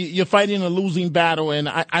you're fighting a losing battle, and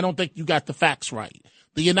I don't think you got the facts right.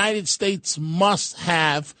 The United States must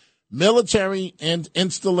have military and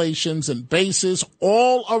installations and bases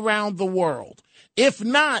all around the world. If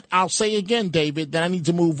not, I'll say again, David, that I need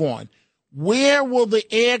to move on. Where will the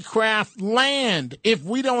aircraft land if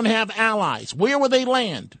we don't have allies? Where will they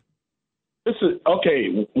land? Listen,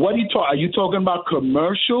 okay, what are you talking about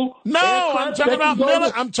commercial? No, I'm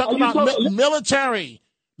talking about military.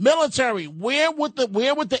 Military. Where would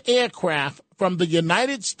the aircraft from the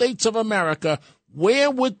United States of America, where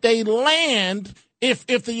would they land if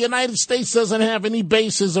the United States doesn't have any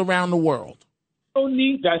bases around the world?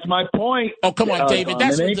 That's my point. Oh, come on, David.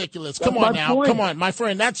 That's ridiculous. Come on now. Point. Come on, my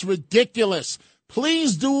friend. That's ridiculous.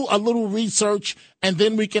 Please do a little research, and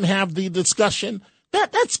then we can have the discussion.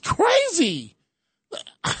 That's crazy.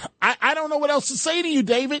 I don't know what else to say to you,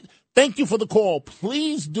 David. Thank you for the call.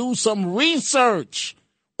 Please do some research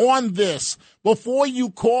on this before you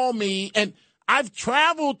call me. And I've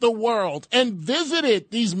traveled the world and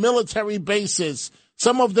visited these military bases,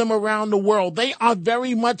 some of them around the world. They are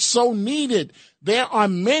very much so needed. There are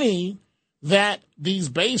many these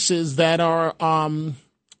bases that are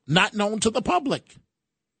not known to the public.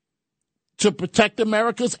 To protect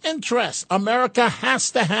America's interests, America has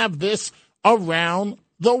to have this around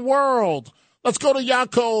the world. Let's go to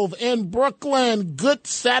Yaakov in Brooklyn. Good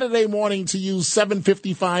Saturday morning to you,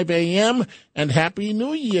 7:55 a.m. And Happy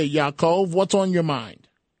New Year, Yaakov. What's on your mind?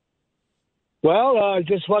 Well, I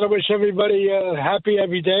just want to wish everybody happy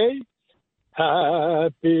every day.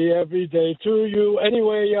 Happy every day to you.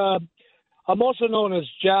 Anyway, I'm also known as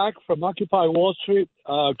Jack from Occupy Wall Street.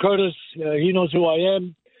 Curtis, he knows who I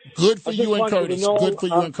am. Good for you and Curtis. Good for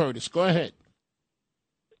you and Curtis. Go ahead.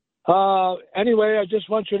 Anyway, I just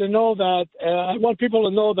want you to know that I want people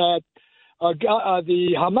to know that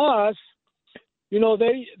the Hamas,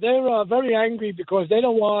 they're very angry because they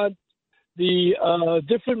don't want the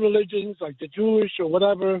different religions like the Jewish or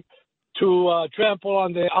whatever to trample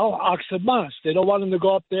on the Al-Aqsa Mosque. They don't want them to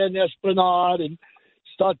go up there in the Esplanade and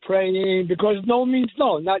start praying because no means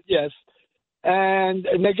no, not yes. And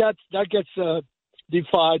that gets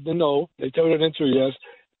defied the no. They turn it into yes.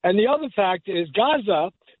 And the other fact is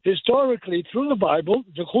Gaza, historically, through the Bible,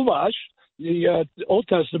 the Chumash, the Old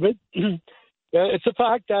Testament, it's a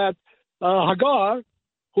fact that Hagar,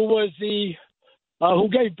 who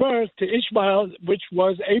gave birth to Ishmael, which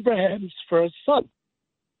was Abraham's first son,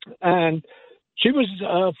 and she was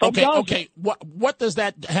from Gaza. Okay. What does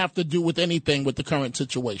that have to do with anything with the current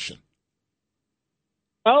situation?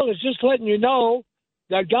 Well, it's just letting you know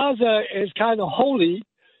that Gaza is kind of holy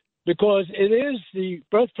because it is the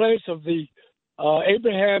birthplace of the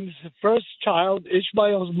Abraham's first child,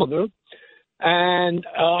 Ishmael's mother. And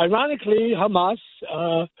ironically, Hamas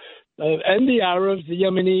and the Arabs, the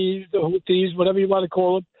Yemenis, the Houthis, whatever you want to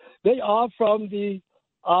call them, they are from the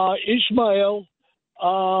Ishmael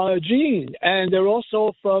gene. And they're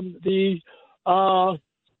also from the,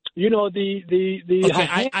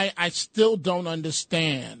 Okay, I still don't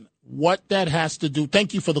understand what that has to do.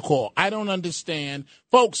 Thank you for the call. I don't understand.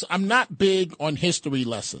 Folks, I'm not big on history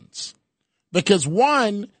lessons. Because,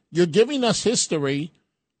 one, you're giving us history,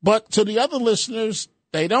 but to the other listeners,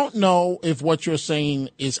 they don't know if what you're saying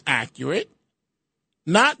is accurate.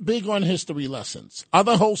 Not big on history lessons.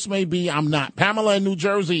 Other hosts may be, I'm not. Pamela in New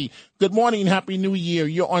Jersey, good morning, Happy New Year.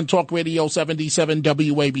 You're on Talk Radio 77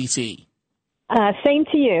 WABC. Same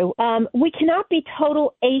to you. We cannot be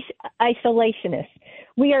total isolationists.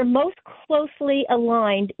 We are most closely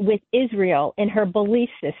aligned with Israel in her belief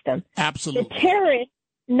system. Absolutely. The terrorists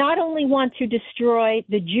not only want to destroy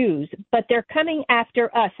the Jews, but they're coming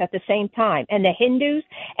after us at the same time. And the Hindus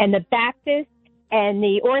and the Baptists and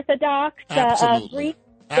the Orthodox Greeks,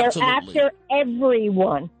 they're after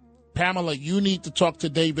everyone. Pamela, you need to talk to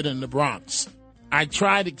David in the Bronx. I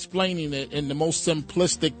tried explaining it in the most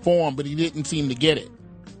simplistic form, but he didn't seem to get it.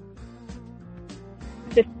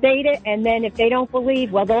 To state it, and then if they don't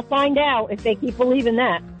believe, well, they'll find out if they keep believing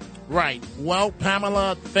that. Right. Well,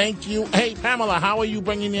 Pamela, thank you. Hey, Pamela, how are you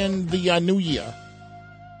bringing in the new year?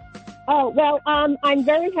 Oh, well, I'm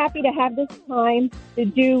very happy to have this time to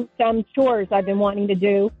do some chores I've been wanting to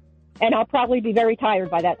do, and I'll probably be very tired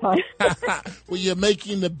by that time. Well, you're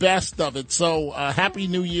making the best of it. So Happy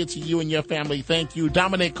New Year to you and your family. Thank you.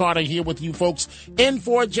 Dominic Carter here with you folks in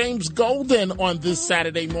for James Golden on this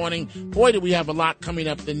Saturday morning. Boy, do we have a lot coming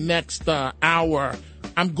up the next hour.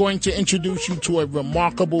 I'm going to introduce you to a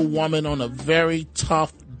remarkable woman on a very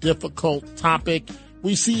tough, difficult topic.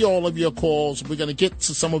 We see all of your calls. We're going to get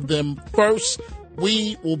to some of them first.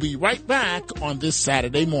 We will be right back on this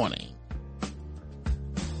Saturday morning.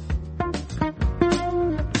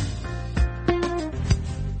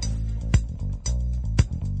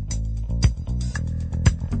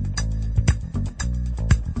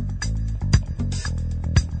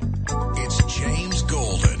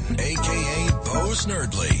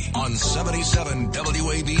 Snerdley on 77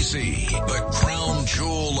 WABC, the crown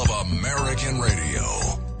jewel of American radio.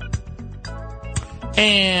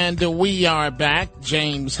 And we are back.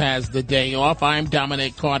 James has the day off. I'm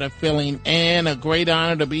Dominic Carter filling in. A great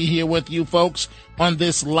honor to be here with you folks on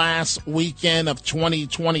this last weekend of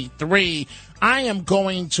 2023. I am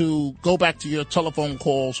going to go back to your telephone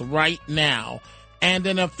calls right now. And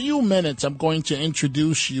in a few minutes, I'm going to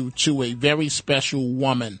introduce you to a very special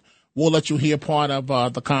woman. We'll let you hear part of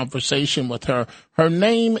the conversation with her. Her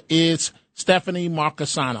name is Stephanie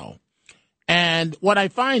Marcasano. And what I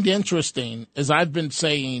find interesting is I've been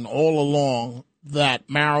saying all along that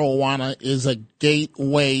marijuana is a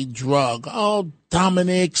gateway drug. Oh,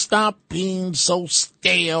 Dominic, stop being so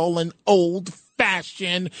stale and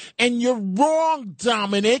old-fashioned. And you're wrong,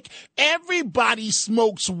 Dominic. Everybody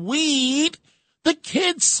smokes weed. The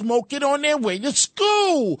kids smoke it on their way to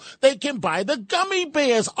school. They can buy the gummy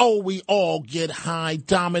bears. Oh, we all get high,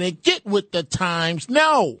 Dominic. Get with the times.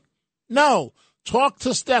 No. Talk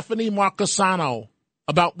to Stephanie Marcasano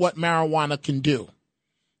about what marijuana can do.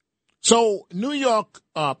 So New York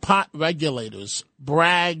pot regulators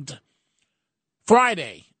bragged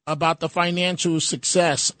Friday about the financial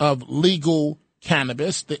success of legal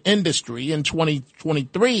cannabis, the industry, in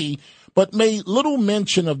 2023, but made little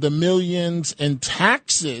mention of the millions in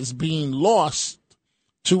taxes being lost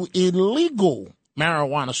to illegal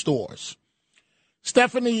marijuana stores.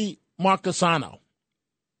 Stephanie Marcasano,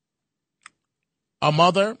 a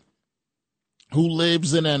mother who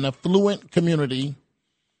lives in an affluent community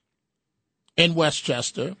in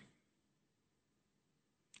Westchester,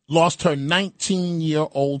 lost her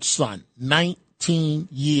 19-year-old son, 19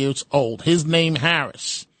 years old, his name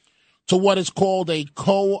Harris, to what is called a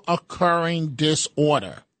co-occurring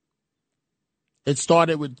disorder. It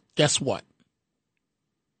started with, guess what?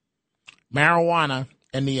 Marijuana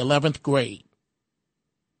in the 11th grade.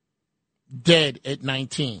 Dead at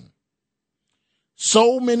 19.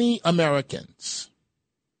 So many Americans,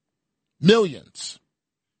 millions,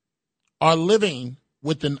 are living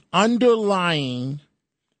with an underlying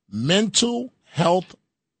mental health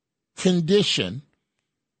condition.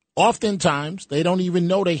 Oftentimes, they don't even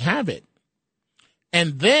know they have it.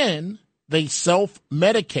 And then they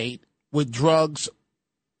self-medicate with drugs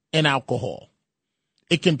and alcohol.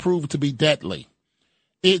 It can prove to be deadly.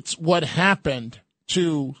 It's what happened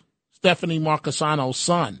to Stephanie Marcasano's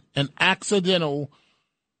son, an accidental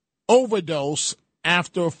overdose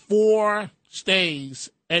after 4 stays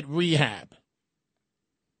at rehab.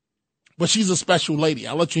 But she's a special lady.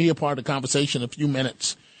 I'll let you hear part of the conversation in a few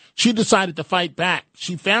minutes. She decided to fight back.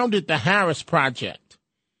 She founded the Harris Project,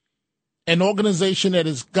 an organization that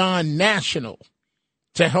has gone national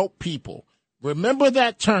to help people. Remember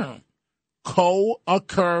that term,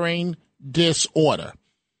 co-occurring disorder.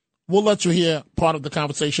 We'll let you hear part of the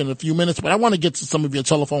conversation in a few minutes, but I want to get to some of your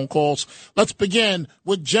telephone calls. Let's begin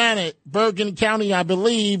with Janet, Bergen County, I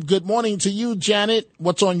believe. Good morning to you, Janet.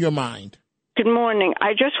 What's on your mind? Good morning.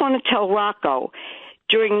 I just want to tell Rocco,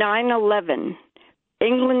 during 9/11,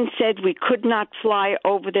 England said we could not fly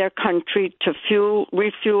over their country to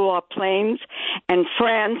refuel our planes, and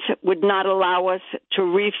France would not allow us to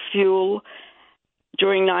refuel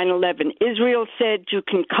during 9/11. Israel said you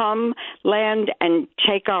can come, land, and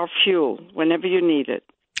take our fuel whenever you need it.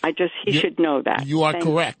 He should know that. You are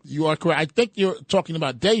correct. You are correct. I think you're talking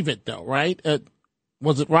about David, though, right?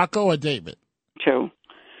 Was it Rocco or David? True.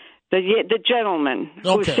 The gentleman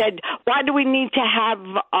who said, why do we need to have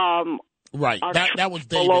right. That was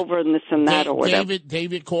David. All over and this and that or whatever.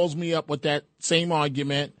 David calls me up with that same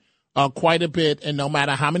argument quite a bit, and no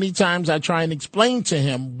matter how many times I try and explain to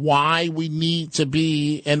him why we need to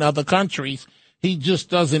be in other countries, he just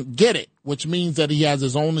doesn't get it, which means that he has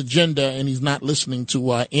his own agenda and he's not listening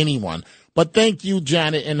to anyone. But thank you,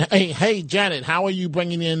 Janet. And hey, Janet, how are you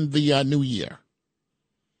bringing in the new year?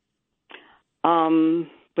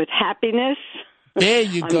 With happiness. There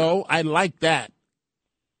you go. I like that.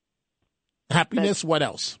 Happiness. What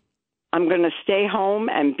else? I'm going to stay home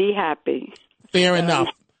and be happy. Fair enough.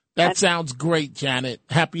 That sounds great, Janet.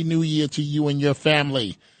 Happy New Year to you and your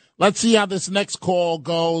family. Let's see how this next call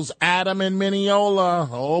goes. Adam in Mineola.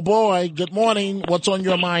 Oh, boy. Good morning. What's on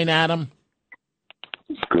your mind, Adam?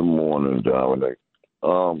 Good morning, Dominic.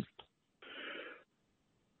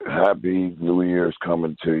 Happy New Year's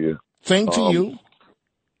coming to you. Same to you.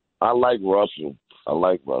 I like Russell.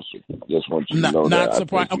 Just want you to know that. Not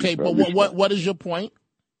surprised. Okay, but what is your point?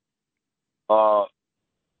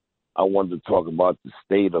 I wanted to talk about the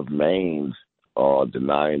state of Maine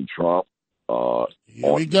denying Trump.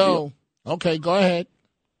 Here we go. Okay, go ahead.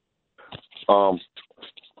 I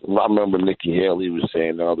remember Nikki Haley was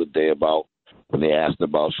saying the other day about when they asked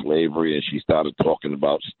about slavery and she started talking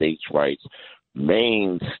about states' rights.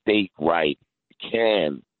 Maine state right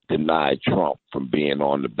can deny Trump from being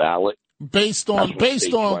on the ballot. Based on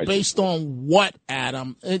what,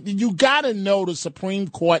 Adam? You got to know the Supreme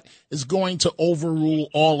Court is going to overrule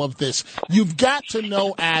all of this. You've got to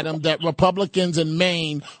know, Adam, that Republicans in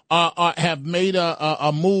Maine have made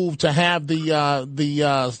a move to have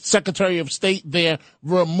the Secretary of State there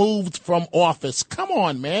removed from office. Come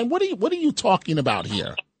on, man. What are you talking about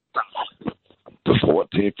here? The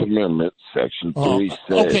 14th Amendment, Section 3 says.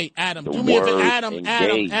 Okay, Adam, do me a favor.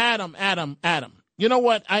 Adam. You know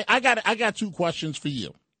what? I got two questions for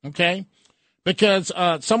you, okay? Because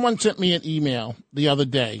someone sent me an email the other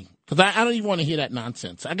day, because I don't even want to hear that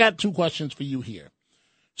nonsense. I got two questions for you here.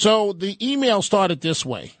 So the email started this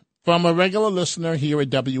way, from a regular listener here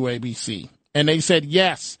at WABC. And they said,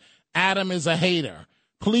 yes, Adam is a hater.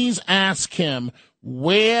 Please ask him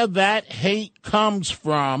where that hate comes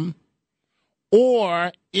from,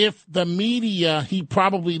 or if the media he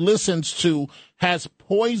probably listens to has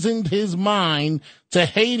poisoned his mind to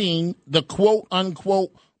hating the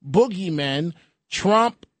quote-unquote boogeymen,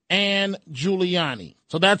 Trump and Giuliani.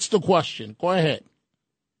 So that's the question. Go ahead.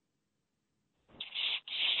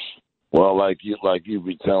 Well, like you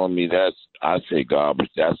be telling me, I say garbage.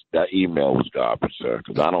 That email was garbage, sir,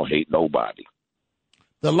 because I don't hate nobody.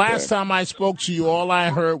 The last time I spoke to you, all I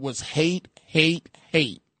heard was hate, hate,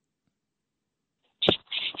 hate.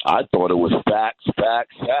 I thought it was facts,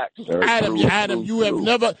 sir. Adam, you have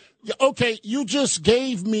never. Okay, you just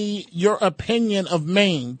gave me your opinion of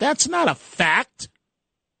Maine. That's not a fact.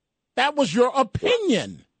 That was your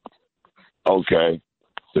opinion. Okay.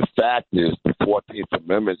 The fact is the 14th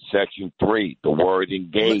Amendment, Section 3, the word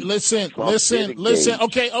engage. Listen.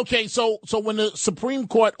 Okay. So when the Supreme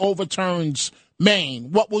Court overturns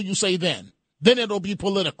Maine, what will you say then? Then it'll be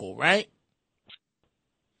political, right?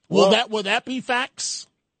 Will that be facts?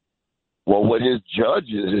 Well, with his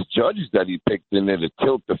judges that he picked in there to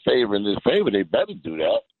tilt the favor in his favor, they better do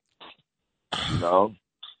that. You know?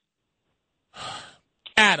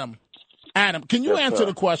 Adam, can you answer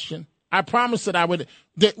the question? I promised that I would.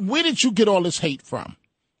 Where did you get all this hate from?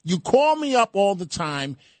 You call me up all the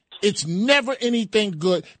time. It's never anything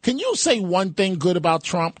good. Can you say one thing good about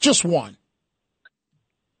Trump? Just one.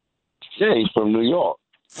 Yeah, he's from New York.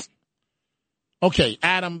 Okay,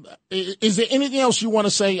 Adam, is there anything else you want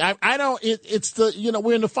to say? I don't, it's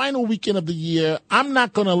we're in the final weekend of the year. I'm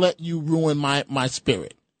not going to let you ruin my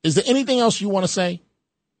spirit. Is there anything else you want to say?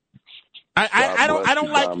 God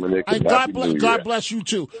bless you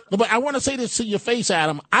too. But I want to say this to your face,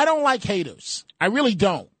 Adam. I don't like haters. I really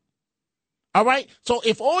don't. All right. So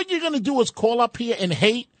if all you're going to do is call up here and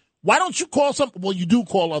hate, why don't you call well, you do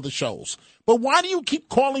call other shows, but why do you keep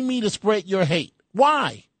calling me to spread your hate?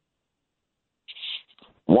 Why?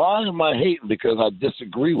 Why am I hating? Because I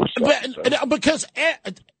disagree with something. Because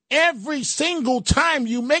every single time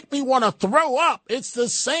you make me want to throw up. It's the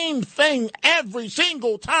same thing every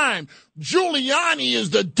single time. Giuliani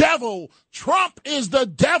is the devil. Trump is the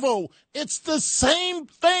devil. It's the same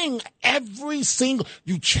thing every single.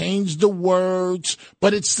 You change the words,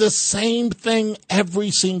 but it's the same thing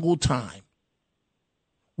every single time.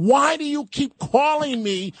 Why do you keep calling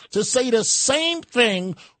me to say the same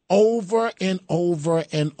thing over and over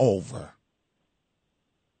and over?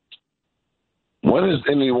 When is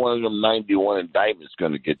any one of them 91 indictments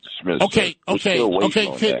going to get dismissed? Okay.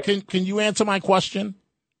 Can you answer my question?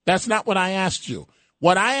 That's not what I asked you.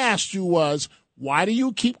 What I asked you was, why do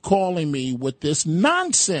you keep calling me with this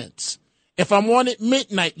nonsense? If I'm on at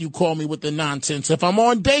midnight, you call me with the nonsense. If I'm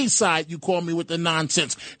on Dayside, you call me with the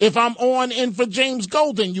nonsense. If I'm on in for James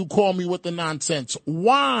Golden, you call me with the nonsense.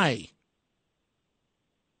 Why?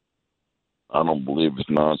 I don't believe it's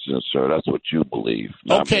nonsense, sir. That's what you believe.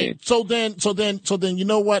 Okay, so then, you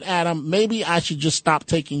know what, Adam? Maybe I should just stop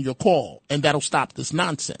taking your call, and that'll stop this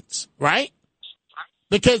nonsense, right?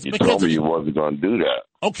 Because you told me you wasn't going to do that.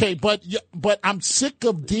 Okay, but I'm sick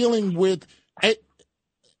of dealing with.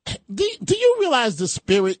 Do you realize the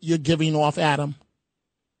spirit you're giving off, Adam?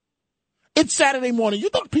 It's Saturday morning. You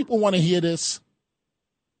think people want to hear this?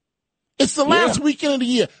 It's the last weekend of the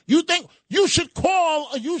year. You think you should call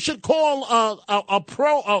a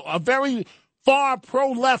very far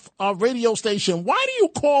pro-left radio station. Why do you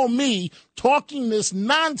call me talking this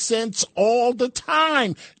nonsense all the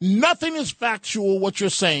time? Nothing is factual what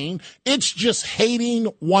you're saying. It's just hating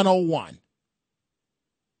 101.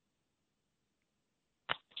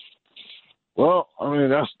 Well, I mean,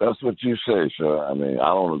 that's what you say, sir. I mean,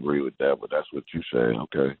 I don't agree with that, but that's what you say.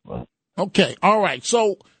 Okay. Well. Okay. All right.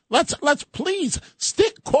 So let's please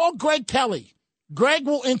call Greg Kelly. Greg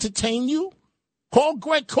will entertain you. Call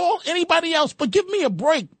Greg, call anybody else, but give me a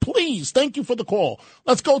break, please. Thank you for the call.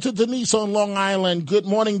 Let's go to Denise on Long Island. Good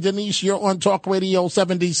morning, Denise. You're on Talk Radio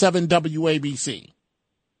 77 WABC.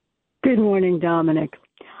 Good morning, Dominic.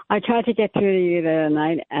 I tried to get through to you the other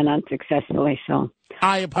night, and unsuccessfully so.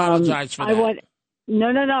 I apologize for that.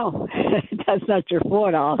 No. That's not your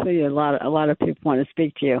fault. I'll tell you, a lot of people want to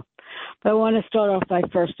speak to you. But I want to start off by,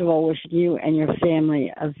 first of all, wishing you and your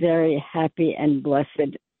family a very happy and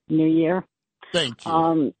blessed New Year. Thank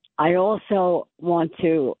you. I also want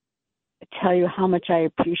to tell you how much I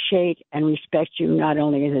appreciate and respect you, not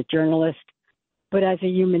only as a journalist, but as a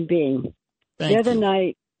human being. The other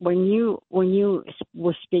night, when you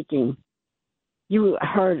were speaking, you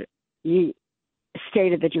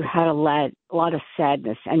stated that you had a lot of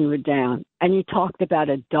sadness and you were down, and you talked about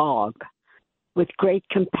a dog with great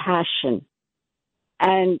compassion.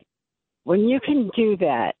 And when you can do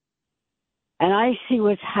that, and I see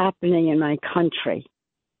what's happening in my country,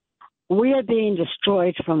 we are being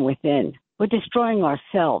destroyed from within. We're destroying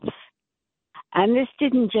ourselves. And this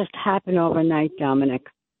didn't just happen overnight, Dominic.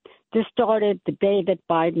 This started the day that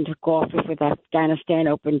Biden took office with Afghanistan,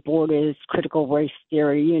 open borders, critical race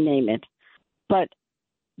theory, you name it. But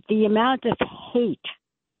the amount of hate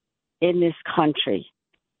in this country,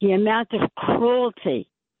 the amount of cruelty,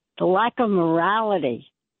 the lack of morality,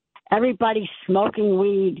 everybody smoking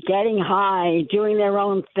weed, getting high, doing their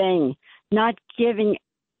own thing, not caring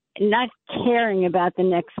about the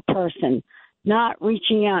next person, not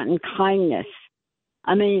reaching out in kindness.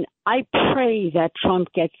 I mean, I pray that Trump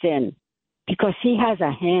gets in because he has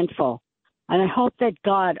a handful, and I hope that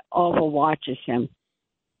God overwatches him.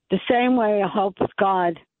 The same way I hope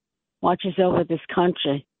God watches over this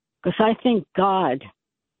country, because I think God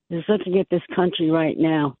is looking at this country right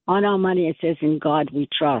now. On our money, it says, "In God we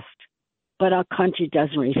trust." But our country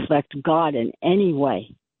doesn't reflect God in any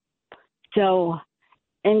way. So,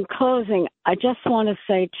 in closing, I just want to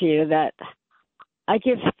say to you that I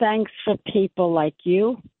give thanks for people like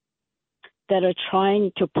you that are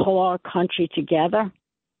trying to pull our country together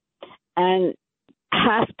and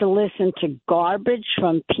have to listen to garbage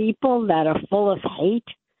from people that are full of hate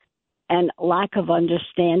and lack of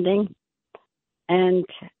understanding. And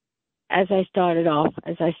as I started off,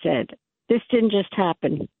 as I said, this didn't just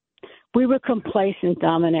happen. We were complacent,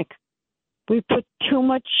 Dominic. We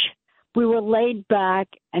were laid back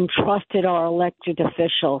and trusted our elected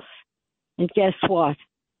officials. And guess what?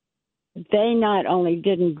 They not only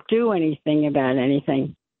didn't do anything about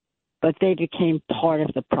anything, but they became part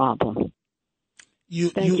of the problem.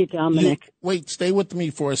 Thank you, Dominic. Wait, stay with me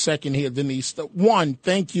for a second here, Denise. One,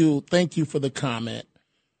 thank you for the comment.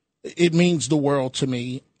 It means the world to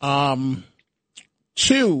me.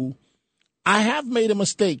 Two, I have made a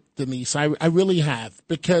mistake, Denise. I really have,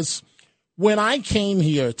 because when I came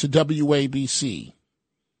here to WABC,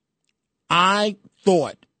 I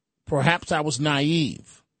thought, perhaps I was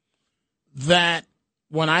naive, that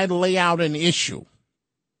when I lay out an issue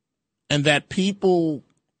and that people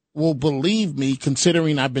will believe me,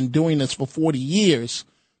 considering I've been doing this for 40 years,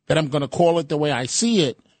 that I'm going to call it the way I see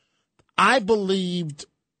it. I believed,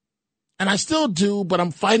 and I still do, but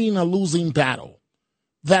I'm fighting a losing battle,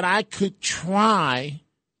 that I could try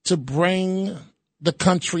to bring the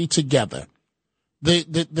country together,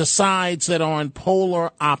 the sides that are on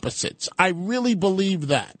polar opposites. I really believe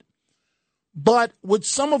that. But with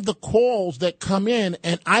some of the calls that come in,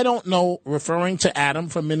 and I don't know, referring to Adam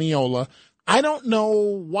from Mineola, I don't know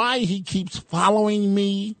why he keeps following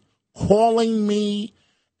me, calling me,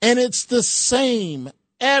 and it's the same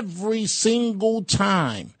every single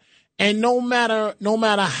time. And no matter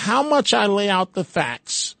how much I lay out the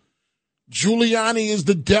facts, Giuliani is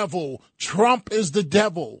the devil, Trump is the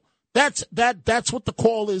devil. That's what the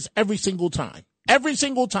call is every single time. Every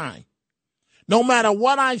single time. No matter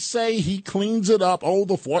what I say, he cleans it up. Oh,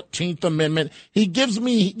 the 14th Amendment. He gives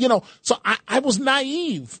me, so I was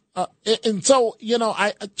naive. And so,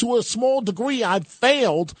 to a small degree, I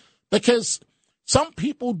failed because some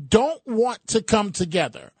people don't want to come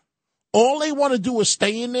together. All they want to do is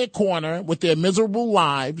stay in their corner with their miserable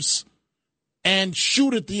lives and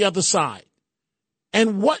shoot at the other side.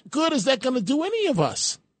 And what good is that going to do any of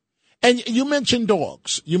us? And you mentioned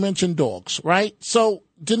dogs. Right? So,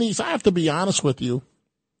 Denise, I have to be honest with you.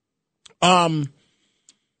 I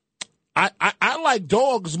like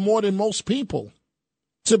dogs more than most people,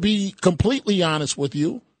 to be completely honest with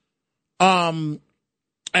you. And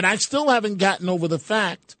I still haven't gotten over the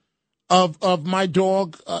fact of my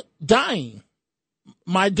dog dying,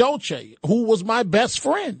 my Dolce, who was my best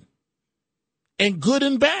friend, and good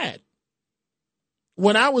and bad.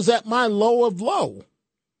 When I was at my low of low,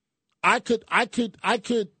 I could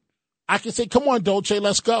I can say, come on, Dolce,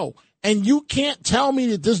 let's go. And you can't tell me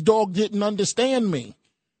that this dog didn't understand me,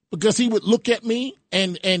 because he would look at me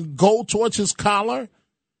and go towards his collar,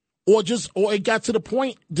 or it got to the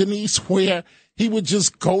point, Denise, where he would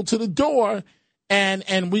just go to the door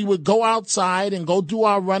and we would go outside and go do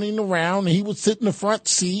our running around. And he would sit in the front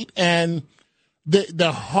seat. And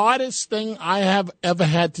the hardest thing I have ever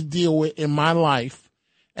had to deal with in my life,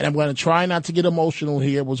 and I'm going to try not to get emotional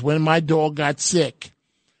here, was when my dog got sick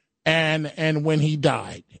and when he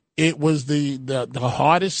died. It was the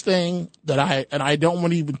hardest thing that I don't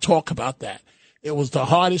want to even talk about that. It was the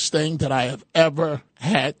hardest thing that I have ever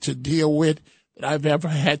had to deal with, that I've ever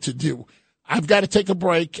had to do. I've got to take a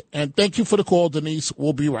break, and thank you for the call, Denise.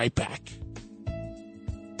 We'll be right back.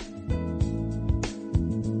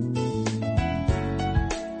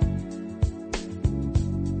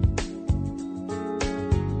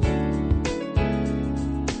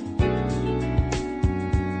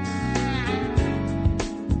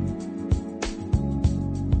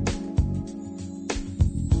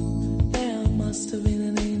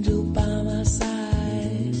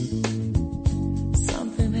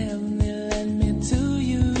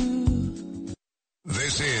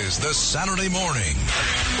 The Saturday morning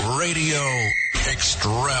radio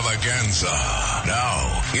extravaganza.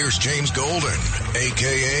 Now, here's James Golden,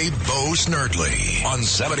 a.k.a. Bo Snerdley, on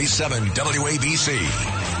 77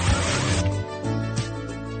 WABC.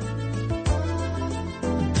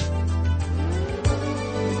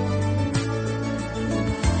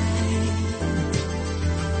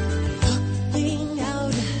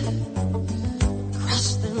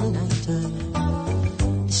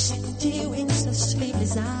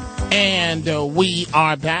 And we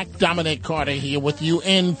are back. Dominic Carter here with you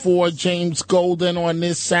in for James Golden on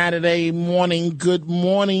this Saturday morning. Good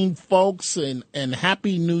morning, folks, and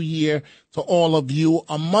Happy New Year to all of you.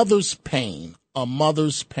 A mother's pain.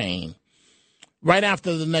 Right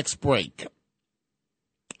after the next break,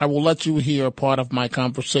 I will let you hear a part of my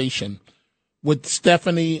conversation with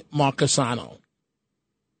Stephanie Marcasano.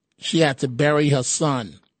 She had to bury her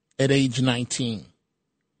son at age 19.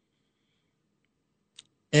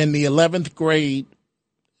 In the 11th grade,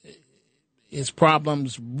 his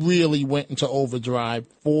problems really went into overdrive.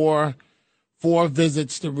 Four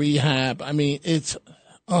visits to rehab. I mean, it's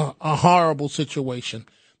a horrible situation.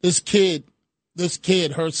 This kid,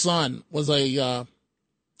 her son, was a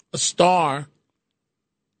star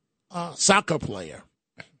soccer player.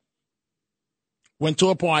 Went to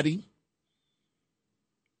a party,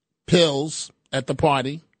 pills at the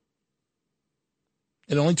party.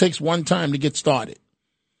 It only takes one time to get started.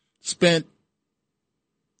 Spent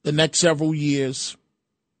the next several years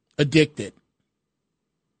addicted.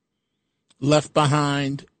 Left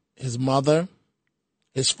behind his mother,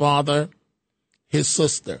 his father, his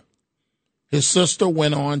sister. His sister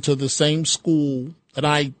went on to the same school that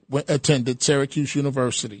I attended, Syracuse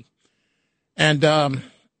University, and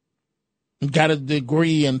got a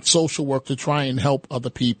degree in social work to try and help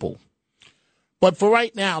other people. But for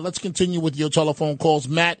right now, let's continue with your telephone calls.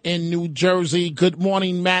 Matt in New Jersey. Good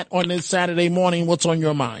morning, Matt, on this Saturday morning. What's on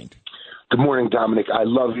your mind? Good morning, Dominic. I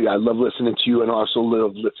love you. I love listening to you and also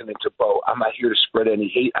love listening to Bo. I'm not here to spread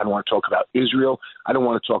any hate. I don't want to talk about Israel. I don't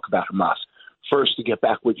want to talk about Hamas. First, to get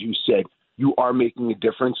back what you said, you are making a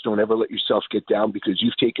difference. Don't ever let yourself get down, because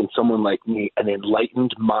you've taken someone like me and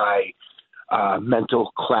enlightened my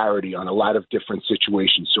mental clarity on a lot of different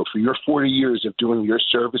situations. So for your 40 years of doing your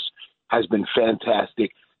service has been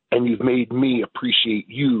fantastic, and you've made me appreciate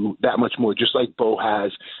you that much more, just like Bo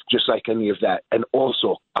has, just like any of that. And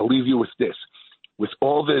also, I'll leave you with this. With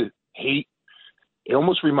all the hate, it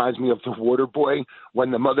almost reminds me of the water boy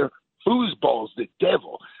when the mother foosballs the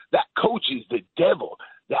devil. That coach is the devil.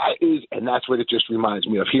 And that's what it just reminds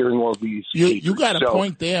me of, hearing all these. You got a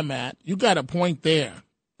point there, Matt. You got a point there,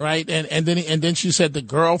 right? And then she said the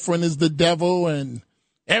girlfriend is the devil, and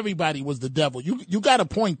everybody was the devil. You got a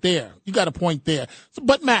point there.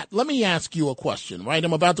 But, Matt, let me ask you a question, right?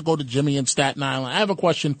 I'm about to go to Jimmy in Staten Island. I have a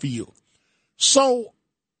question for you. So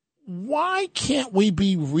why can't we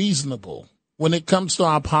be reasonable when it comes to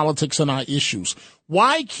our politics and our issues?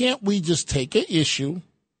 Why can't we just take an issue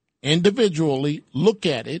individually, look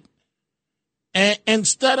at it, and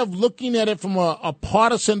instead of looking at it from a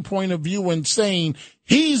partisan point of view and saying,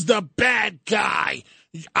 he's the bad guy,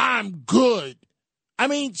 I'm good. I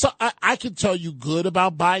mean, so I could tell you good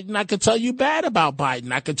about Biden. I could tell you bad about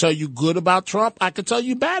Biden. I could tell you good about Trump. I could tell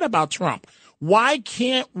you bad about Trump. Why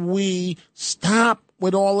can't we stop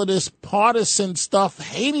with all of this partisan stuff,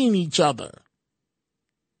 hating each other?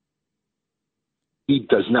 He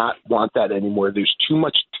does not want that anymore. There's too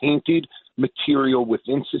much tainted material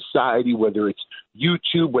within society, whether it's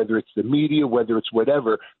YouTube, whether it's the media, whether it's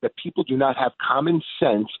whatever, that people do not have common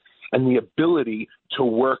sense and the ability to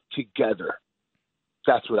work together.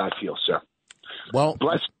 That's what I feel, sir. Well,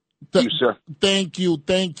 bless you, sir. Thank you,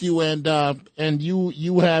 and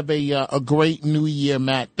you have a great New Year,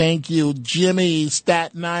 Matt. Thank you, Jimmy,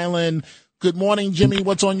 Staten Island. Good morning, Jimmy.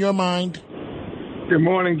 What's on your mind? Good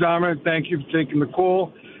morning, Dominic. Thank you for taking the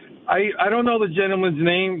call. I don't know the gentleman's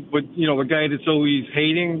name, but the guy that's always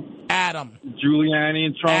hating Adam Giuliani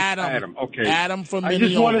and Trump. Adam. Okay. Adam from I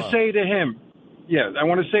just want to say to him,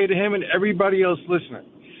 and everybody else listening.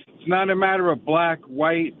 It's not a matter of black,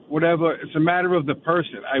 white, whatever. It's a matter of the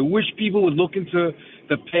person. I wish people would look into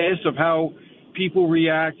the past of how people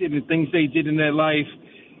reacted and things they did in their life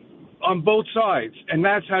on both sides. And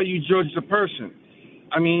that's how you judge the person.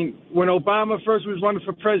 I mean, when Obama first was running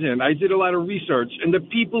for president, I did a lot of research. And the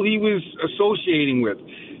people he was associating with,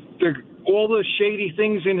 all the shady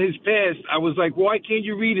things in his past, I was like, why can't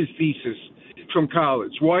you read his thesis from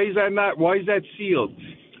college? Why is that sealed?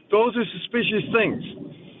 Those are suspicious things.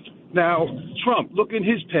 Now, Trump, look in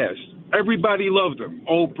his past. Everybody loved him.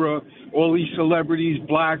 Oprah, all these celebrities,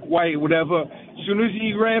 black, white, whatever. As soon as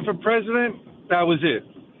he ran for president, that was it.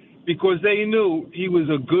 Because they knew he was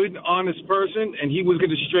a good, honest person, and he was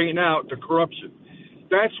going to straighten out the corruption.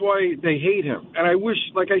 That's why they hate him. And I wish,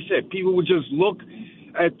 like I said, people would just look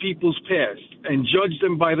at people's past and judge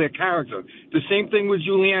them by their character. The same thing with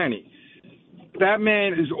Giuliani. That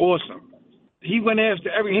man is awesome. He went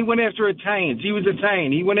after Italians. He was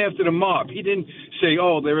Italian. He went after the mob. He didn't say,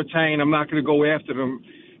 oh, they're Italian, I'm not going to go after them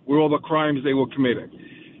with all the crimes they were committing.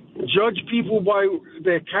 Judge people by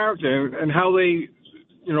their character and how they,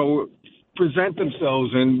 present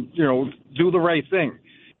themselves and, do the right thing.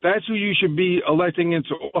 That's who you should be electing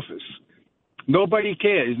into office. Nobody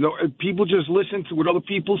cares. People just listen to what other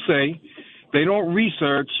people say. They don't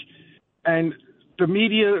research. And the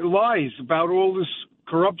media lies about all this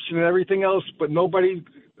corruption and everything else, but nobody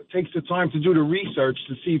takes the time to do the research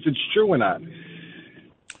to see if it's true or not.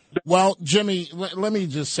 Well, Jimmy, let me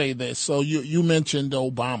just say this. So you mentioned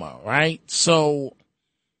Obama, right? So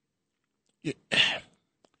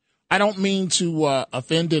I don't mean to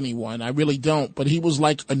offend anyone. I really don't. But he was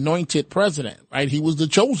like anointed president, right? He was the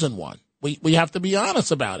chosen one. We have to be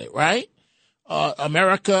honest about it, right?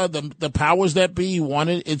 America, the powers that be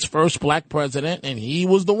wanted its first black president, and he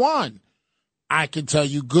was the one. I can tell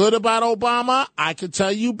you good about Obama. I can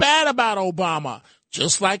tell you bad about Obama,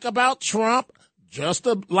 just like about Trump, just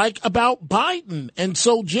like about Biden. And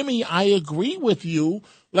so, Jimmy, I agree with you.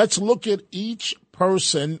 Let's look at each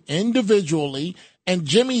person individually. And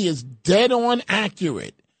Jimmy is dead on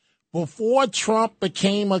accurate. Before Trump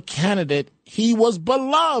became a candidate, he was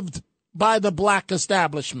beloved by the black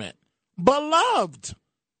establishment, beloved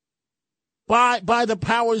by the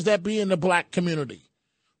powers that be in the black community.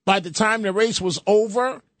 By the time the race was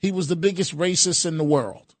over, he was the biggest racist in the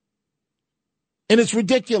world. And it's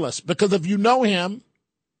ridiculous because if you know him,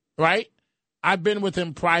 right? I've been with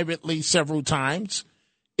him privately several times.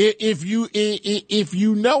 If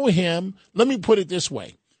you know him, let me put it this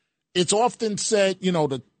way. It's often said,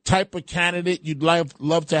 the type of candidate you'd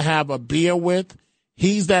love to have a beer with,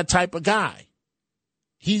 he's that type of guy.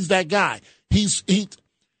 He's that guy. His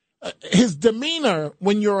demeanor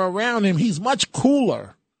when you're around him, he's much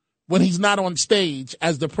cooler when he's not on stage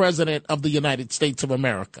as the president of the United States of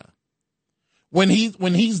America. When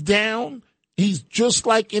he's down, he's just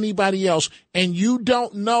like anybody else. And you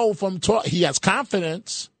don't know from talk. He has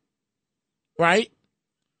confidence, right?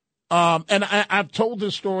 And I've told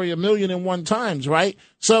this story 1,000,001 times, right?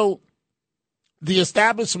 So the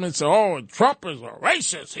establishment said, oh, Trump is a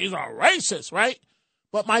racist. He's a racist, right?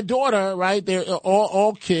 But my daughter, right, they're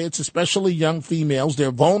all kids, especially young females.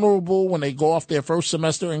 They're vulnerable when they go off their first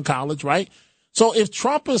semester in college, right? So if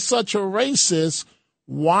Trump is such a racist,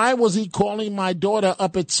 why was he calling my daughter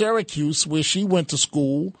up at Syracuse, where she went to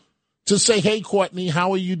school, to say, hey, Courtney,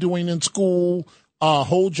 how are you doing in school?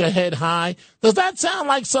 Hold your head high. Does that sound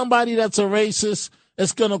like somebody that's a racist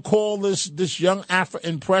that's going to call this young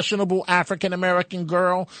impressionable African-American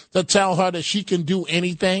girl to tell her that she can do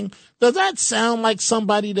anything? Does that sound like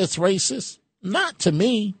somebody that's racist? Not to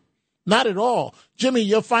me. Not at all. Jimmy,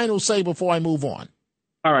 your final say before I move on.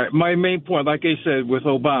 All right. My main point, like I said, with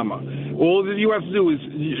Obama, all that you have to do is,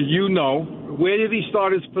 where did he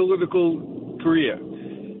start his political career?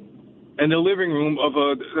 In the living room of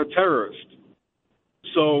a terrorist.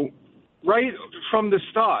 So right from the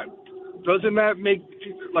start, doesn't that make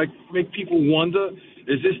people wonder,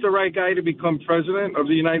 is this the right guy to become president of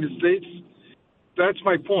the United States? That's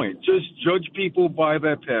my point. Just judge people by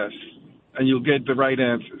their past, and you'll get the right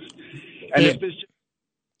answers. And if this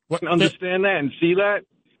can understand that and see that,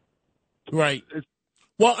 right.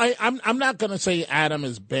 Well, I'm not going to say Adam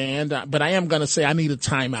is banned, but I am going to say I need a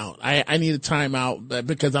timeout. I need a timeout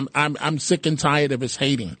because I'm sick and tired of his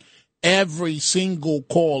hating. Every single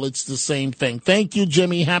call, it's the same thing. Thank you,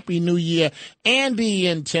 Jimmy. Happy New Year. Andy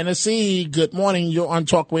in Tennessee, good morning. You're on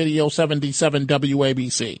Talk Radio 77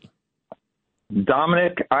 WABC.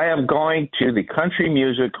 Dominic, I am going to the Country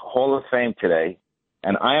Music Hall of Fame today,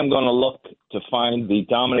 and I am going to look to find the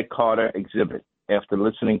Dominic Carter exhibit after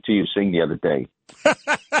listening to you sing the other day.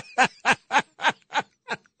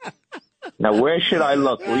 Now, where should I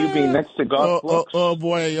look? Will you be next to Garth Brooks? Oh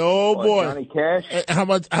boy! Oh boy! Johnny Cash?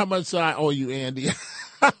 How much I owe you, Andy?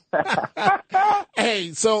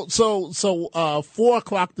 Hey, so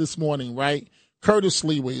 4:00 this morning, right? Curtis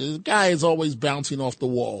Leeway, this guy is always bouncing off the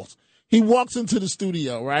walls. He walks into the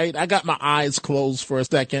studio, right? I got my eyes closed for a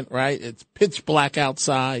second, right? It's pitch black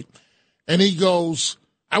outside, and he goes,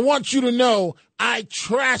 "I want you to know I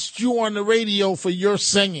trashed you on the radio for your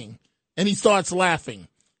singing," and he starts laughing.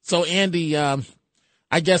 So, Andy,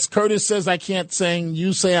 I guess Curtis says I can't sing.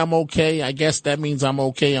 You say I'm okay. I guess that means I'm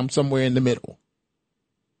okay. I'm somewhere in the middle.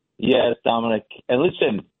 Yes, Dominic. And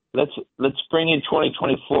listen, let's bring in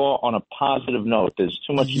 2024 on a positive note. There's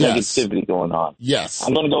too much negativity going on. Yes.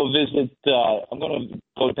 I'm going to go visit. I'm going to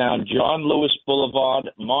go down John Lewis Boulevard,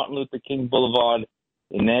 Martin Luther King Boulevard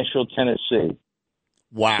in Nashville, Tennessee.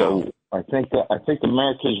 Wow. So I think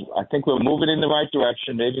we're moving in the right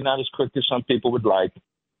direction. Maybe not as quick as some people would like.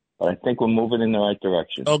 But I think we're moving in the right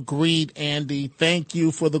direction. Agreed, Andy. Thank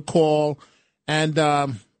you for the call. And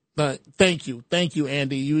thank you,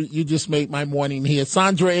 Andy. You just made my morning here.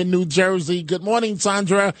 Sandra in New Jersey. Good morning,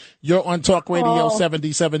 Sandra. You're on Talk Radio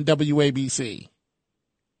 77 WABC.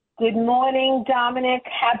 Good morning, Dominic.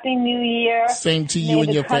 Happy New Year. Same to you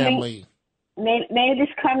and your family. May this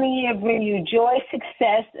coming year bring you joy,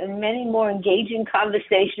 success, and many more engaging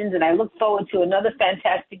conversations, and I look forward to another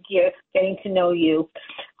fantastic year getting to know you.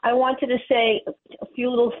 I wanted to say a few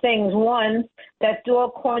little things. One, that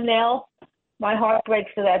dog Cornell, my heart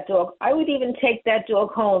breaks for that dog. I would even take that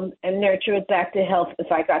dog home and nurture it back to health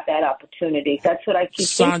if I got that opportunity. That's what I keep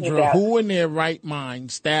thinking about. Sandra, who in their right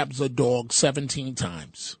mind stabs a dog 17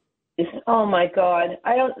 times? Oh, my God.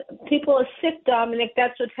 People are sick, Dominic.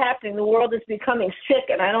 That's what's happening. The world is becoming sick,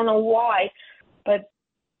 and I don't know why, but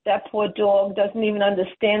that poor dog doesn't even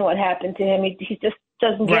understand what happened to him. He just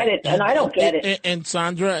doesn't get it, and I don't get it. And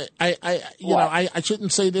Sandra, I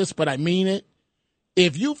shouldn't say this, but I mean it.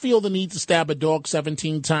 If you feel the need to stab a dog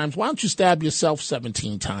 17 times, why don't you stab yourself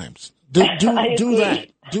 17 times? Do that.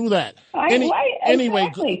 Do that.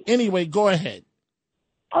 Anyway, go ahead.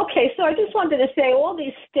 Okay, so I just wanted to say all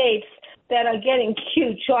these states that are getting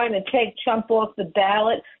cute trying to take Trump off the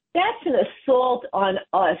ballot, that's an assault on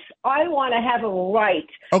us. I want to have a right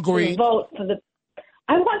to vote for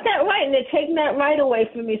I want that right, and they're taking that right away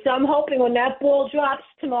from me. So I'm hoping when that ball drops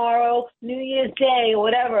tomorrow, New Year's Day or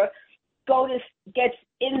whatever, SCOTUS gets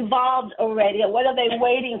involved already. What are they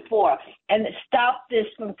waiting for? And stop this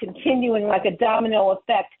from continuing like a domino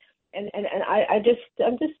effect. And I'm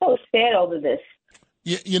just so sad over this.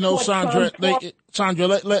 You know, Sandra.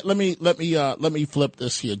 Let me flip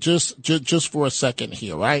this here, just for a second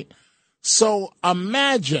here, right? So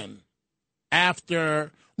imagine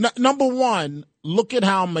after number one, look at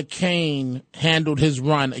how McCain handled his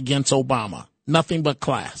run against Obama. Nothing but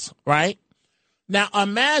class, right? Now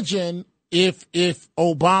imagine if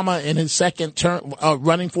Obama in his second term,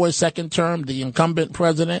 running for his second term, the incumbent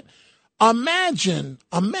president. Imagine,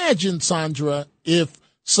 Sandra, if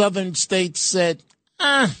Southern states said,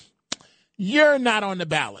 you're not on the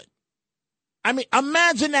ballot. I mean,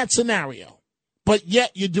 imagine that scenario, but yet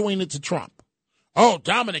you're doing it to Trump. Oh,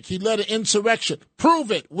 Dominic, he led an insurrection.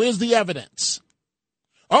 Prove it. Where's the evidence?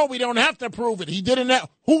 Oh, we don't have to prove it. He didn't.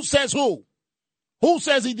 Who says who? Who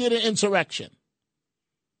says he did an insurrection?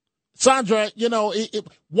 Sandra, you know,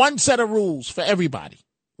 one set of rules for everybody.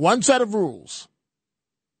 One set of rules.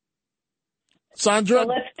 Sandra? So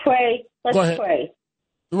let's pray. Let's pray.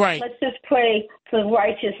 Right. Let's just pray for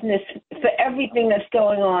righteousness, for everything that's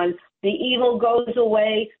going on. The evil goes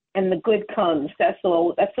away and the good comes. That's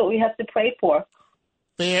all. That's what we have to pray for.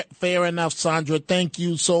 Fair enough, Sandra. Thank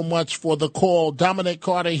you so much for the call. Dominic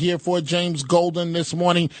Carter here for James Golden this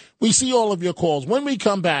morning. We see all of your calls. When we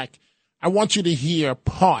come back, I want you to hear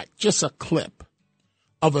just a clip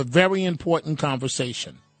of a very important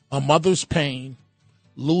conversation. A mother's pain,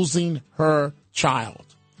 losing her child.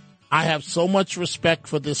 I have so much respect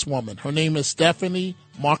for this woman. Her name is Stephanie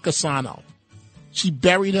Marcasano. She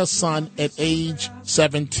buried her son at age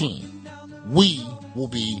 17. We will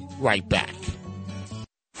be right back.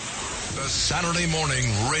 The Saturday morning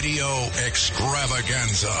radio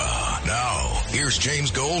extravaganza. Now, here's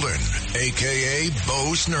James Golden, a.k.a.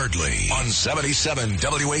 Bo Snerdley, on 77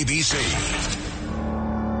 WABC.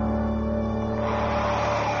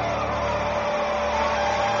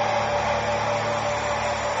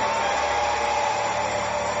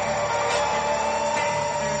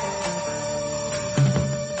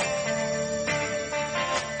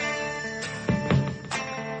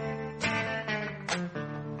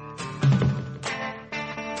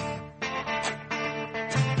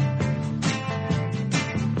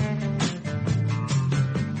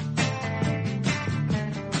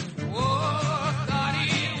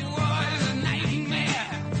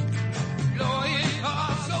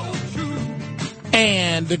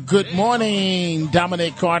 And good morning,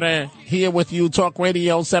 Dominic Carter here with you, Talk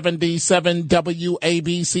Radio 77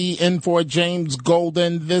 WABC, in for James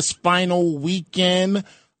Golden this final weekend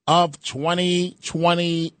of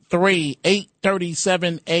 2023,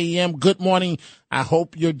 8:37 a.m. Good morning. I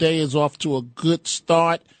hope your day is off to a good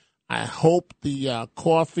start. I hope the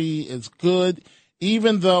coffee is good,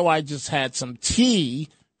 even though I just had some tea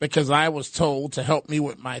because I was told to help me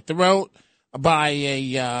with my throat by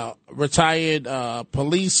a retired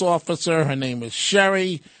police officer. Her name is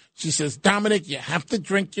Sherry. She says, Dominic, you have to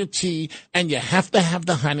drink your tea, and you have to have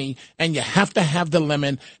the honey, and you have to have the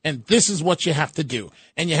lemon, and this is what you have to do.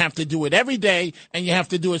 And you have to do it every day, and you have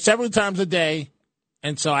to do it several times a day.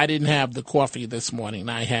 And so I didn't have the coffee this morning.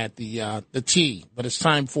 I had the tea, but it's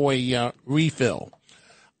time for a refill.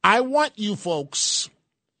 I want you folks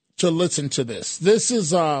to listen to this. This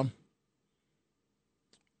is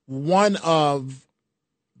one of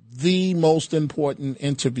the most important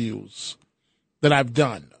interviews that I've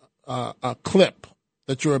done, a clip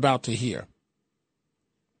that you're about to hear.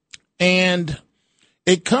 And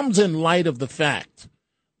it comes in light of the fact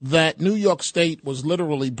that New York State was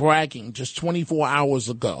literally bragging just 24 hours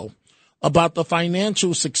ago about the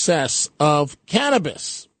financial success of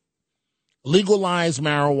cannabis, legalized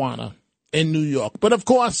marijuana in New York. But of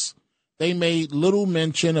course, they made little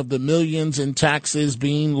mention of the millions in taxes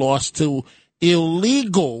being lost to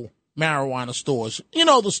illegal marijuana stores. You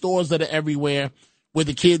know, the stores that are everywhere where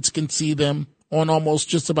the kids can see them on almost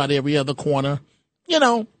just about every other corner, you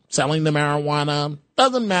know, selling the marijuana.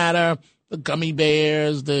 Doesn't matter. The gummy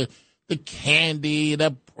bears, the candy,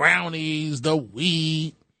 the brownies, the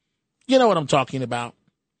weed. You know what I'm talking about.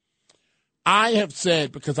 I have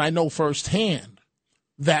said, because I know firsthand,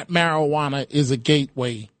 that marijuana is a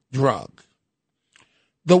gateway drug.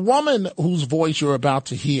 The woman whose voice you're about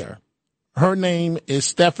to hear, her name is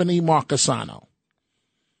Stephanie Marcasano,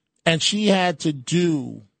 and she had to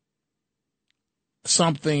do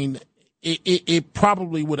something, it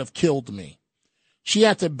probably would have killed me. She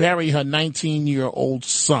had to bury her 19-year-old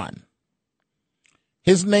son.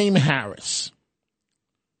 His name, Harris.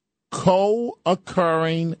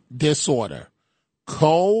 Co-occurring disorder.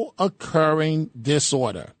 Co-occurring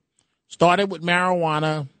disorder. Started with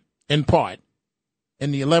marijuana in part.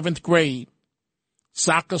 In the 11th grade,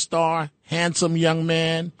 soccer star, handsome young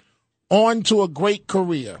man, on to a great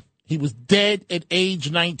career. He was dead at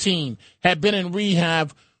age 19, had been in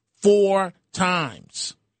rehab 4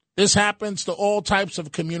 times. This happens to all types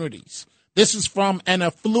of communities. This is from an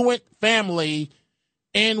affluent family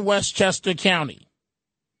in Westchester County.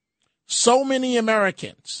 So many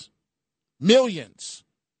Americans, millions,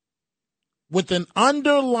 with an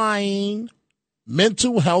underlying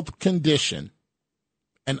mental health condition,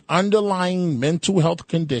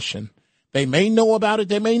 they may know about it,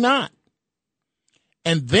 they may not.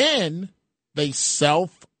 And then they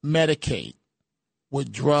self-medicate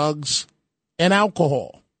with drugs and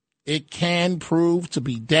alcohol. It can prove to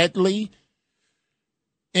be deadly.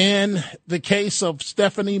 In the case of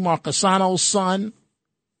Stephanie Marcasano's son,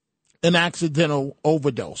 an accidental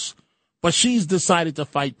overdose. But she's decided to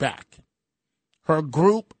fight back. Her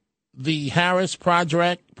group, the Harris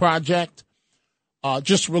Project,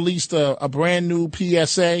 just released a brand new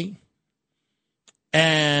PSA.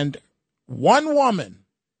 And one woman,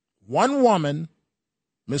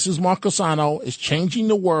 Mrs. Marcasano, is changing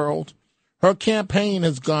the world. Her campaign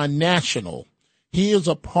has gone national. He is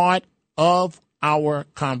a part of our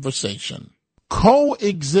conversation.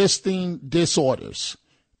 Coexisting disorders.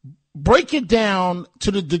 Break it down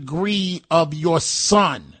to the degree of your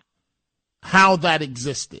son, how that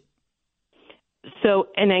existed. So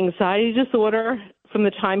an anxiety disorder from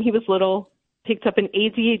the time he was little, picked up an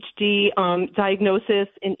ADHD diagnosis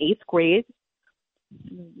in 8th grade.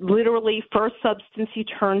 Literally, first substance he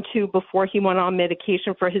turned to before he went on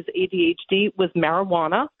medication for his ADHD was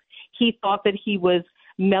marijuana. He thought that he was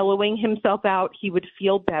mellowing himself out, he would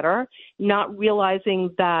feel better, not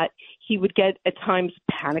realizing that He would get at times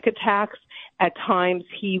panic attacks. At times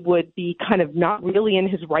he would be kind of not really in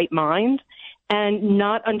his right mind and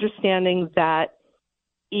not understanding that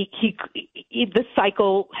the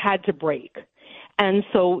cycle had to break. And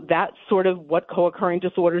so that's sort of what co-occurring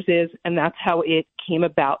disorders is, and that's how it came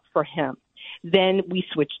about for him. Then we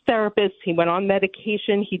switched therapists. He went on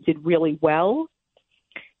medication. He did really well.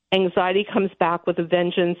 Anxiety comes back with a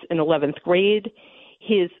vengeance in 11th grade.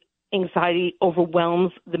 His anxiety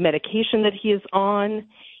overwhelms the medication that he is on.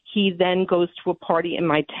 He then goes to a party in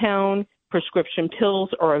my town. Prescription pills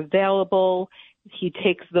are available. He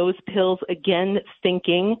takes those pills again,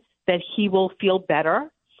 thinking that he will feel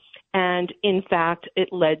better. And in fact, it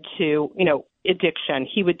led to, addiction.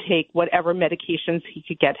 He would take whatever medications he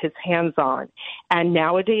could get his hands on. And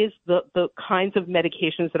nowadays, the kinds of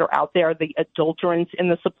medications that are out there, the adulterants in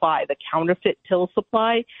the supply, the counterfeit pill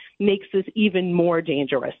supply, makes this even more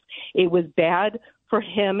dangerous. It was bad for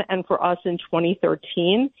him and for us in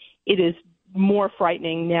 2013. It is more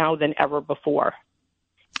frightening now than ever before.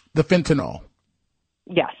 The fentanyl.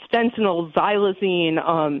 Yes, fentanyl,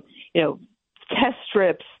 xylazine, test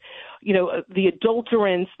strips, the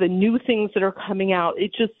adulterants, the new things that are coming out.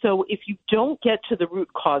 It's just so if you don't get to the root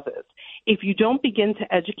causes, if you don't begin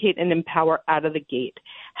to educate and empower out of the gate,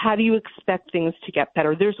 how do you expect things to get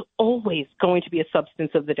better? There's always going to be a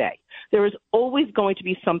substance of the day. There is always going to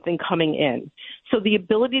be something coming in. So the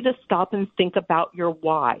ability to stop and think about your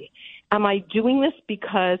why. Am I doing this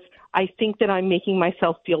because I think that I'm making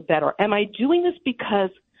myself feel better? Am I doing this because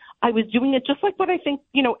I was doing it just like what I think,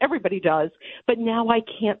 everybody does, but now I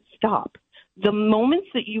can't stop? The moments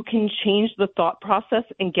that you can change the thought process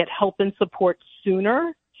and get help and support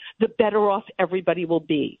sooner, the better off everybody will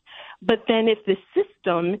be. But then if the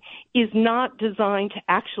system is not designed to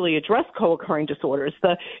actually address co-occurring disorders,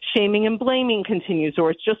 the shaming and blaming continues,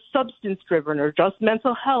 or it's just substance-driven or just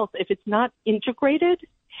mental health, if it's not integrated,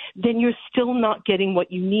 then you're still not getting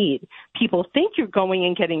what you need. People think you're going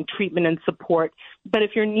and getting treatment and support, but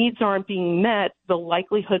if your needs aren't being met, the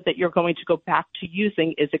likelihood that you're going to go back to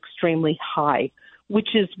using is extremely high,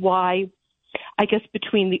 which is why I guess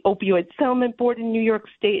between the Opioid Settlement Board in New York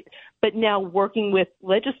State, but now working with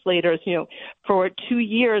legislators, for 2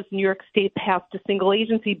 years, New York State passed a single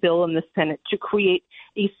agency bill in the Senate to create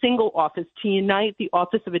a single office to unite the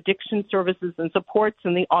Office of Addiction Services and Supports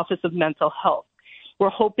and the Office of Mental Health. We're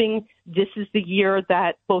hoping this is the year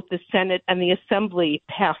that both the Senate and the Assembly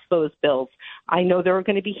pass those bills. I know there are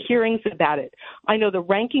going to be hearings about it. I know the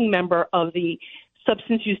ranking member of the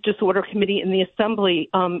Substance Use Disorder Committee in the Assembly,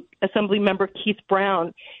 Assembly Member Keith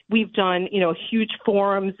Brown, we've done, huge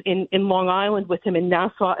forums in Long Island with him in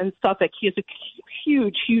Nassau and Suffolk. He is a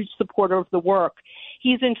huge, huge supporter of the work.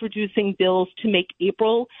 He's introducing bills to make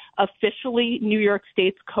April officially New York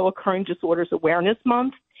State's Co-Occurring Disorders Awareness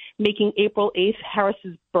Month, making April 8th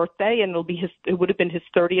Harris's birthday, and it would have been his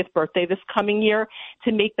 30th birthday this coming year,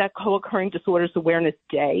 to make that Co-Occurring Disorders Awareness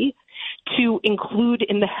Day, to include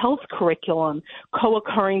in the health curriculum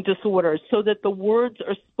co-occurring disorders so that the words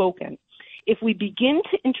are spoken. If we begin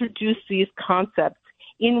to introduce these concepts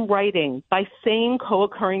in writing by saying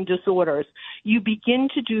co-occurring disorders, you begin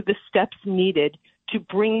to do the steps needed to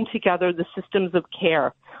bring together the systems of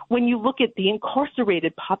care. When you look at the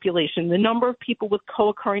incarcerated population, the number of people with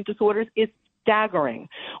co-occurring disorders is staggering.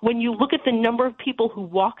 When you look at the number of people who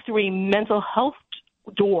walk through a mental health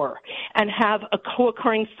door and have a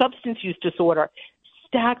co-occurring substance use disorder,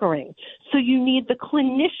 staggering. So you need the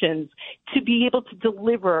clinicians to be able to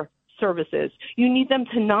deliver services. You need them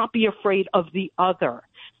to not be afraid of the other.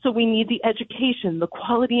 So we need the education, the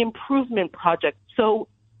quality improvement project. So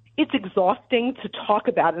it's exhausting to talk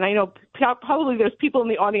about. And I know probably there's people in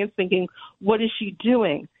the audience thinking, what is she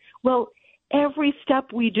doing? Well, every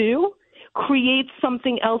step we do creates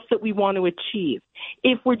something else that we want to achieve.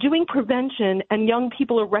 If we're doing prevention and young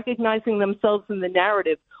people are recognizing themselves in the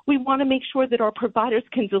narrative, we want to make sure that our providers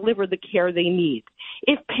can deliver the care they need.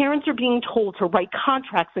 If parents are being told to write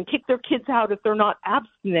contracts and kick their kids out if they're not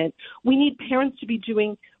abstinent, we need parents to be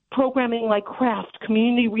doing programming like CRAFT,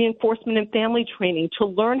 community reinforcement and family training, to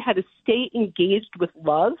learn how to stay engaged with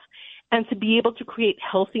love and to be able to create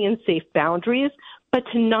healthy and safe boundaries, but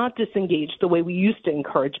to not disengage the way we used to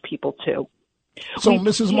encourage people to. So,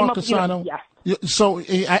 Mrs. Marcassano, yes. So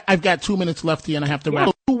I've got 2 minutes left here and I have to wrap.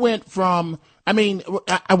 Yeah. You went from,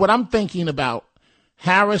 what I'm thinking about,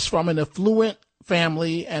 Harris from an affluent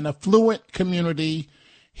family and affluent community,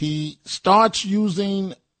 he starts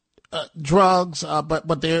using drugs,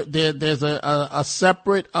 but there's a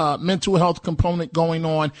separate mental health component going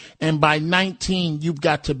on, and by 19 you've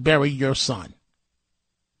got to bury your son.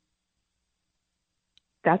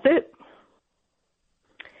 That's it.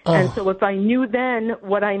 And so if I knew then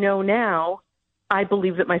what I know now, I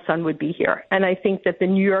believe that my son would be here. And I think that the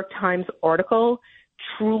New York Times article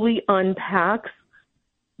truly unpacks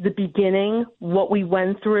the beginning, what we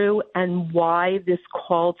went through, and why this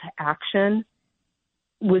call to action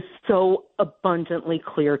was so abundantly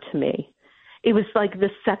clear to me. It was like the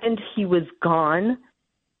second he was gone,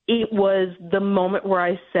 it was the moment where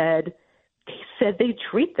I said, they said they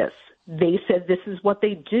treat this. They said this is what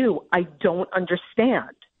they do. I don't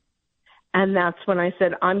understand. And that's when I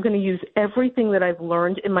said, I'm going to use everything that I've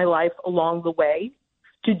learned in my life along the way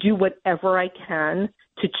to do whatever I can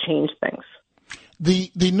to change things.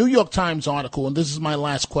 The New York Times article, and this is my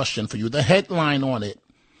last question for you, the headline on it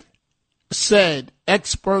said,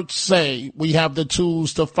 experts say we have the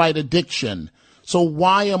tools to fight addiction. So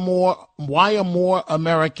why are more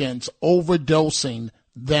Americans overdosing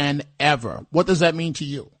than ever? What does that mean to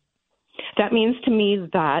you? That means to me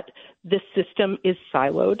that the system is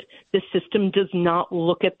siloed. The system does not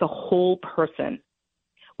look at the whole person.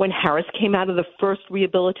 When Harris came out of the first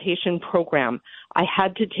rehabilitation program, I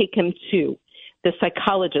had to take him to the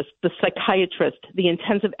psychologist, the psychiatrist, the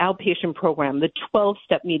intensive outpatient program, the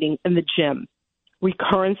 12-step meeting, and the gym.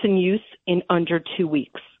 Recurrence and use in under 2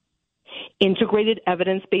 weeks. Integrated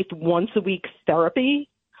evidence-based once-a-week therapy.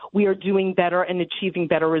 We are doing better and achieving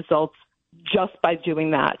better results just by doing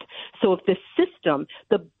that. So if the system,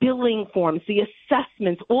 the billing forms, the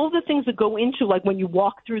assessments, all the things that go into, like when you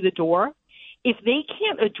walk through the door, if they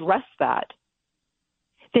can't address that,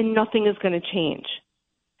 then nothing is going to change.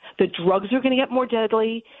 The drugs are going to get more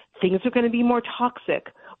deadly. Things are going to be more toxic.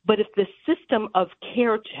 But if the system of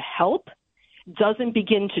care to help doesn't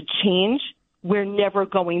begin to change, we're never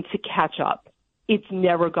going to catch up. It's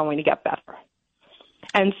never going to get better.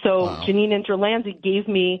 And so Janine Interlandi gave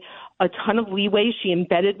me a ton of leeway. She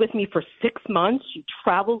embedded with me for 6 months. She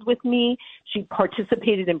traveled with me. She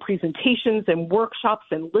participated in presentations and workshops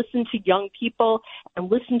and listened to young people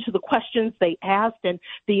and listened to the questions they asked and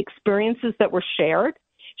the experiences that were shared.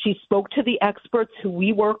 She spoke to the experts who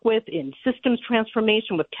we work with in systems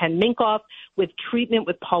transformation, with Ken Minkoff, with treatment,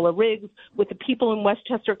 with Paula Riggs, with the people in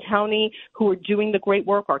Westchester County who are doing the great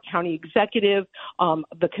work, our county executive,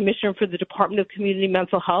 the commissioner for the Department of Community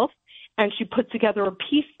Mental Health. And she put together a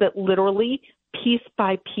piece that literally, piece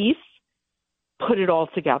by piece, put it all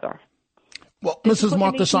together. Well, Mrs.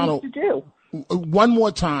 Marchesano, one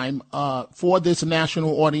more time, for this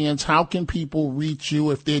national audience, how can people reach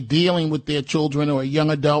you if they're dealing with their children or a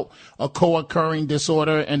young adult, a co-occurring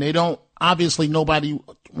disorder, and they don't, obviously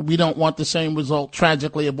we don't want the same result,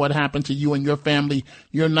 tragically, of what happened to you and your family.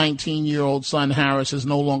 Your 19-year-old son, Harris, is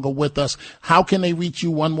no longer with us. How can they reach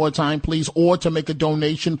you one more time, please, or to make a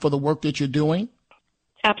donation for the work that you're doing?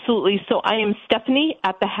 Absolutely. So I am Stephanie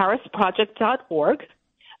at theharrisproject.org.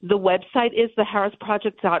 The website is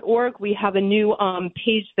theharrisproject.org. We have a new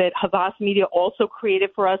page that Havas Media also created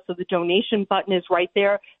for us, so the donation button is right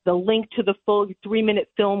there. The link to the full 3-minute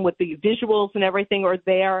film with the visuals and everything are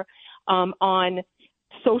there on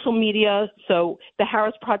social media. So the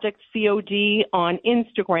Harris Project COD on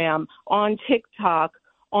Instagram, on TikTok,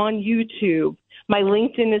 on YouTube. My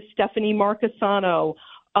LinkedIn is Stephanie Marchesano.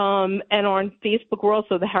 And on Facebook, we're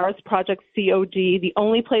also the Harris Project COD. The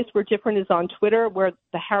only place we're different is on Twitter, where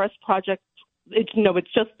the Harris Project, it's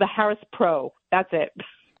just the Harris Pro. That's it.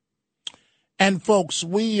 And folks,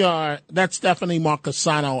 that's Stephanie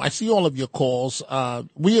Marchesano. I see all of your calls.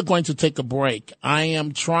 We are going to take a break. I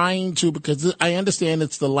am trying to, because I understand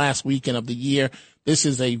it's the last weekend of the year. This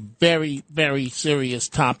is a very, very serious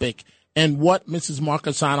topic. And what Mrs.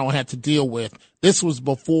 Marchesano had to deal with, this was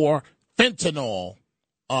before fentanyl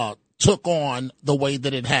took on the way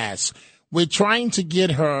that it has. We're trying to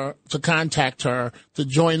get her to contact her to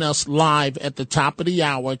join us live at the top of the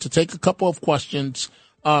hour to take a couple of questions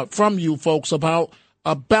from you folks about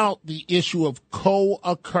the issue of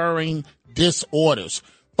co-occurring disorders.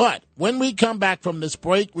 But when we come back from this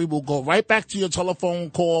break, we will go right back to your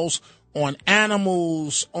telephone calls on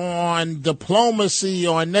animals, on diplomacy,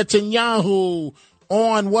 on Netanyahu,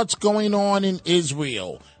 on what's going on in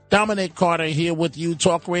Israel. Dominic Carter here with you,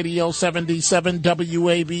 Talk Radio 77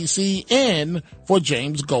 WABC, in for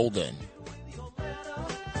James Golden.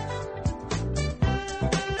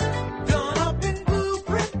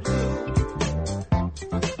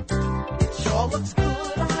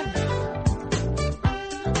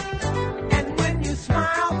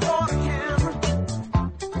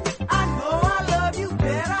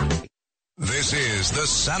 This is the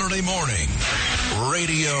Saturday morning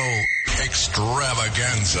radio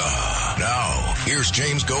extravaganza. Now, here's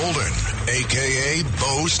James Golden, a.k.a.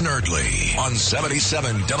 Bo Snerdley, on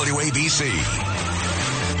 77 WABC.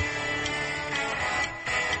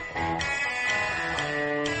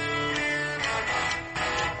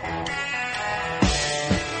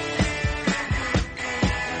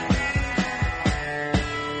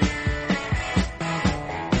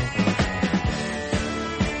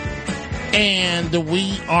 And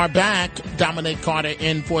we are back. Dominic Carter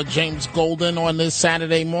in for James Golden on this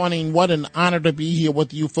Saturday morning. What an honor to be here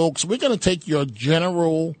with you folks. We're going to take your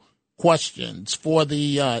general questions for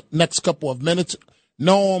the next couple of minutes.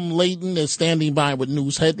 Noam Layton is standing by with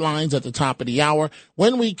news headlines at the top of the hour.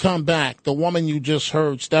 When we come back, the woman you just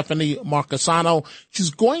heard, Stephanie Marcasano, she's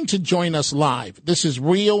going to join us live. This is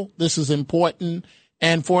real. This is important.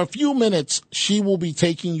 And for a few minutes, she will be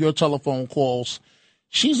taking your telephone calls.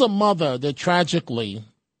 She's a mother that tragically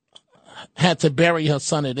had to bury her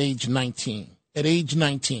son at age 19. At age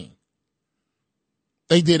 19.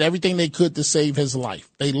 They did everything they could to save his life.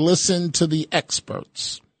 They listened to the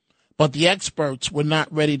experts. But the experts were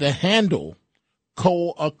not ready to handle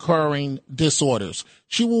co-occurring disorders.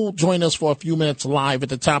 She will join us for a few minutes live at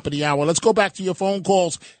the top of the hour. Let's go back to your phone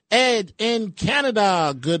calls. Ed in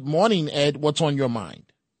Canada. Good morning, Ed. What's on your mind?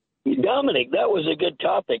 Dominic, that was a good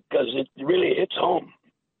topic because it really hits home.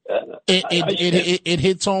 It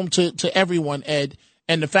hits home to everyone, Ed.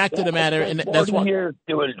 And the fact of the matter, and that's what 40 years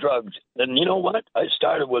doing drugs. And you know what? I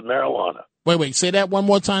started with marijuana. Wait, say that one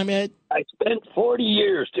more time, Ed. I spent 40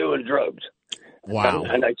 years doing drugs. Wow.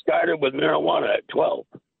 And I started with marijuana at 12.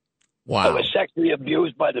 Wow. I was sexually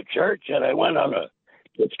abused by the church, and I went on a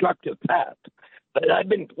destructive path. But I've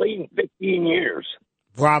been clean 15 years.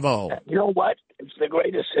 Bravo. And you know what? It's the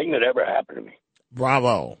greatest thing that ever happened to me.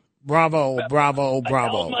 Bravo. I held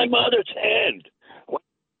my mother's hand.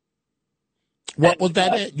 What was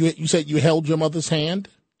that, Ed? You said you held your mother's hand?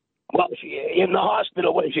 Well, she in the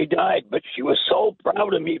hospital when she died, but she was so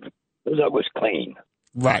proud of me because I was clean.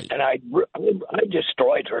 Right. And I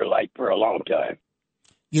destroyed her life for a long time.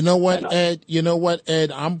 You know what,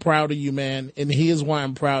 Ed? I'm proud of you, man. And here's why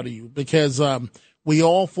I'm proud of you. Because we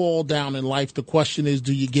all fall down in life. The question is,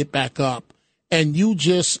 do you get back up? And you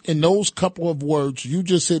just, in those couple of words, you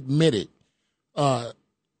just admitted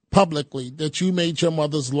publicly that you made your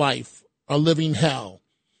mother's life a living hell.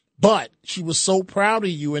 But she was so proud of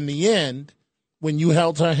you in the end when you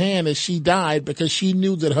held her hand as she died because she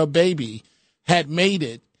knew that her baby had made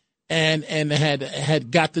it and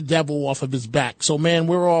had got the devil off of his back. So, man,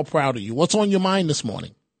 we're all proud of you. What's on your mind this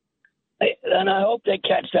morning? And I hope they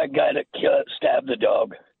catch that guy that stabbed the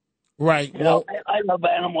dog. Right. You know, I love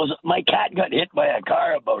animals. My cat got hit by a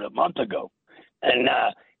car about a month ago, and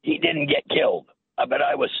he didn't get killed. But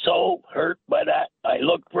I was so hurt by that. I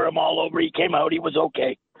looked for him all over. He came out. He was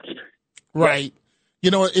okay. Right. You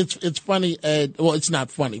know, it's funny, Ed. Well, it's not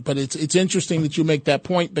funny, but it's interesting that you make that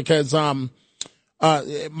point because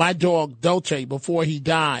my dog Dolce, before he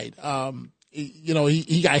died,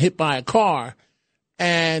 he got hit by a car,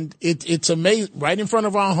 and it's amazing, right in front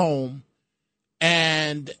of our home,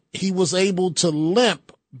 and he was able to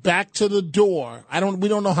limp back to the door. We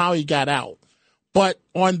don't know how he got out, but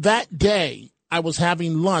on that day, I was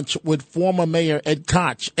having lunch with former Mayor Ed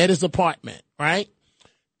Koch at his apartment, right?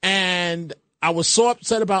 And I was so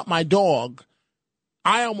upset about my dog,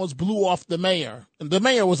 I almost blew off the mayor. And the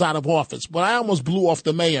mayor was out of office, but I almost blew off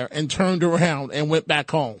the mayor and turned around and went back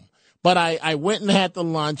home. But I went and had the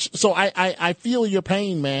lunch. So I feel your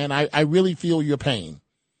pain, man. I really feel your pain.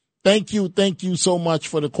 Thank you so much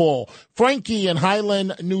for the call. Frankie in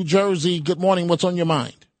Highland, New Jersey, good morning. What's on your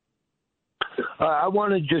mind? I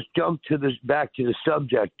want to just jump back to the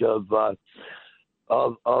subject of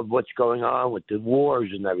what's going on with the wars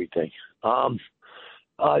and everything. I'm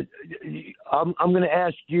going to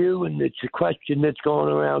ask you, and it's a question that's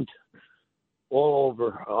going around all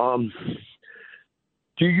over.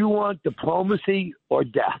 Do you want diplomacy or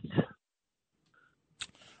death?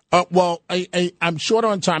 Well, I'm short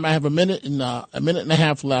on time. I have a minute and a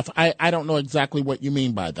half left. I don't know exactly what you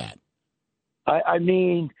mean by that. I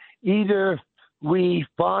mean, either we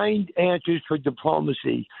find answers for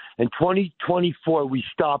diplomacy, in 2024 we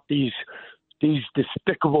stop these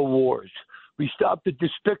despicable wars. We stop the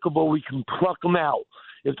despicable, we can pluck them out.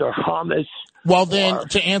 If they're Hamas. Well, then,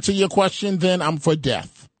 to answer your question, then I'm for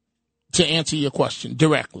death. To answer your question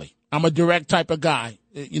directly. I'm a direct type of guy.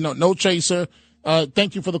 No chaser.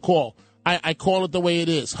 Thank you for the call. I call it the way it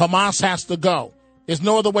is. Hamas has to go. There's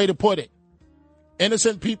no other way to put it.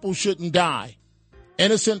 Innocent people shouldn't die.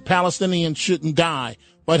 Innocent Palestinians shouldn't die.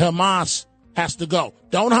 But Hamas has to go.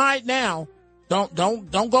 Don't hide now. Don't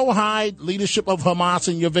go hide. Leadership of Hamas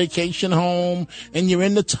in your vacation home, and you're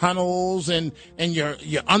in the tunnels, and you're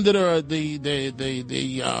under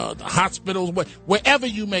the hospitals, wherever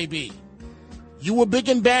you may be. You were big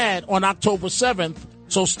and bad on October 7th,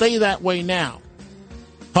 so stay that way now.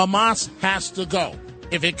 Hamas has to go.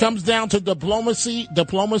 If it comes down to diplomacy,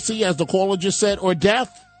 as the caller just said, or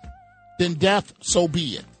death, then death, so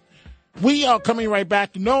be it. We are coming right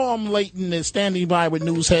back. Norm Layton is standing by with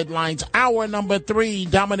news headlines. Hour number 3,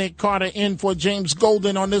 Dominic Carter in for James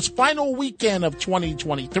Golden on this final weekend of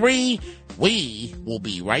 2023. We will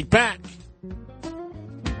be right back.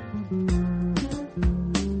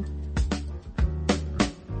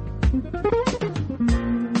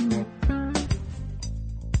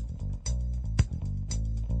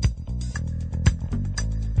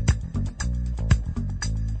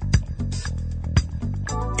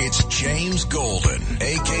 It's James Golden,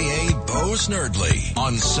 a.k.a. Bo Snerdley,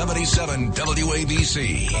 on 77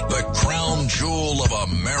 WABC, the crown jewel of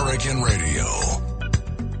American radio.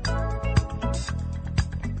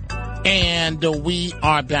 And we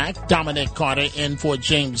are back. Dominic Carter in for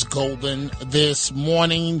James Golden this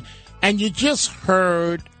morning. And you just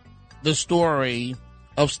heard the story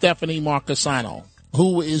of Stephanie Marcasano,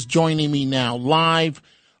 who is joining me now live,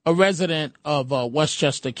 a resident of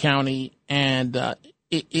Westchester County. And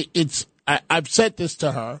I've said this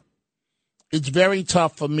to her. It's very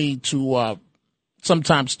tough for me to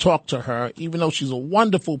sometimes talk to her, even though she's a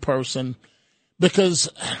wonderful person, because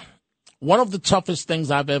one of the toughest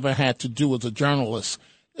things I've ever had to do as a journalist,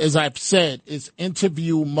 as I've said, is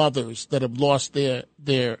interview mothers that have lost their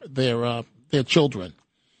children.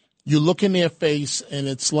 You look in their face, and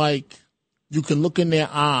it's like you can look in their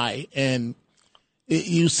eye, and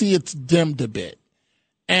you see it's dimmed a bit.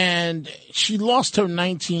 And she lost her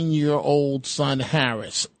 19-year-old son,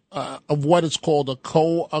 Harris, of what is called a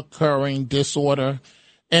co-occurring disorder.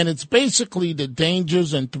 And it's basically the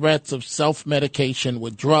dangers and threats of self-medication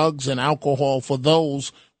with drugs and alcohol for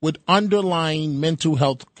those with underlying mental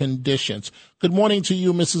health conditions. Good morning to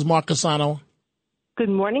you, Mrs. Marcasano. Good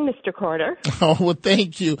morning, Mr. Carter. Oh, well,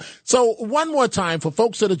 thank you. So one more time for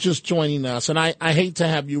folks that are just joining us, and I hate to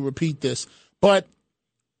have you repeat this, but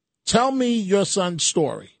tell me your son's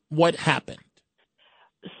story. What happened?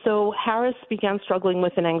 So Harris began struggling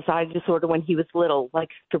with an anxiety disorder when he was little, like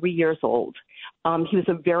 3 years old. He was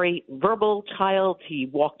a very verbal child. He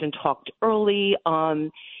walked and talked early.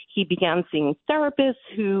 He began seeing therapists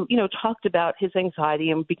who, talked about his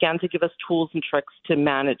anxiety and began to give us tools and tricks to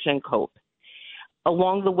manage and cope.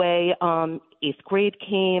 Along the way, 8th grade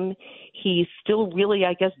came. He still really,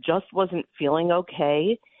 just wasn't feeling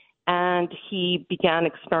okay. And he began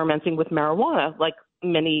experimenting with marijuana, like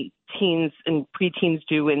many teens and preteens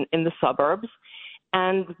do in the suburbs.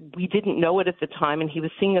 And we didn't know it at the time. And he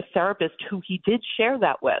was seeing a therapist who he did share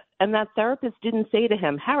that with. And that therapist didn't say to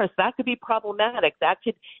him, Harris, that could be problematic. That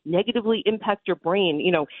could negatively impact your brain.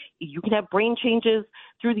 You can have brain changes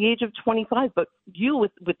through the age of 25, but you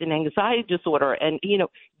with an anxiety disorder, and,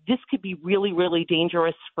 this could be really, really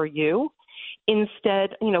dangerous for you. Instead,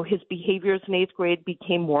 his behaviors in 8th grade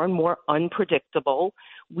became more and more unpredictable.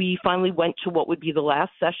 We finally went to what would be the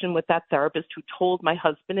last session with that therapist, who told my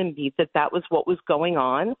husband and me that was what was going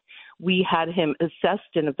on. We had him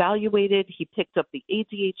assessed and evaluated. He picked up the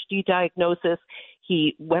ADHD diagnosis.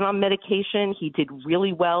 He went on medication. He did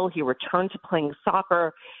really well. He returned to playing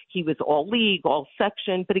soccer. He was all league, all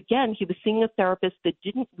section. But again, he was seeing a therapist that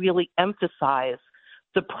didn't really emphasize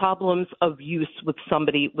the problems of use with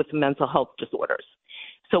somebody with mental health disorders.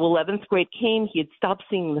 So 11th grade came, he had stopped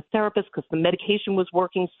seeing the therapist because the medication was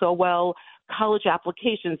working so well. College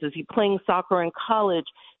applications, as he playing soccer in college,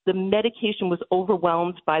 the medication was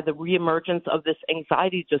overwhelmed by the reemergence of this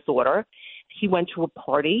anxiety disorder. He went to a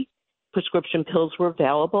party. Prescription pills were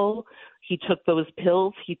available. He took those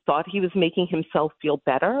pills. He thought he was making himself feel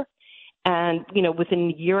better. And,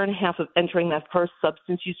 within a year and a half of entering that first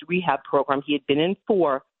substance use rehab program, he had been in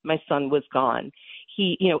 4, my son was gone.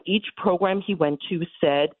 He, each program he went to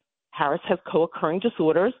said, Harris has co-occurring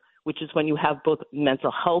disorders, which is when you have both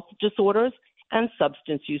mental health disorders and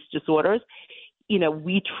substance use disorders.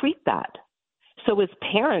 We treat that. So as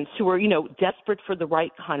parents who are, desperate for the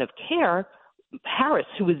right kind of care, Harris,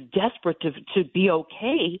 who was desperate to be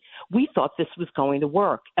okay, we thought this was going to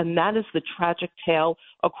work. And that is the tragic tale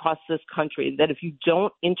across this country, that if you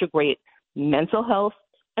don't integrate mental health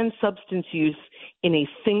and substance use in a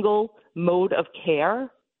single mode of care,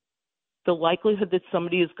 the likelihood that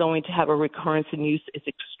somebody is going to have a recurrence in use is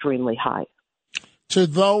extremely high. To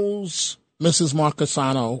those, Mrs.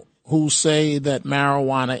 Marcasano, who say that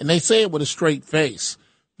marijuana, and they say it with a straight face,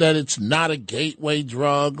 that it's not a gateway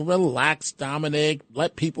drug, relax, Dominic,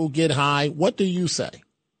 let people get high. What do you say?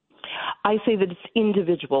 I say that it's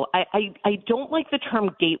individual. I don't like the term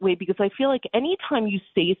gateway because I feel like anytime you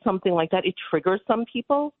say something like that, it triggers some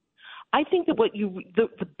people. I think that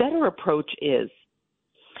the better approach is,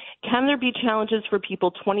 can there be challenges for people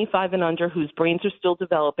 25 and under whose brains are still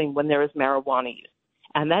developing when there is marijuana use?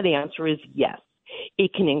 And that answer is yes.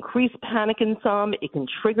 It can increase panic in some. It can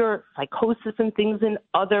trigger psychosis and things in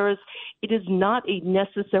others. It is not a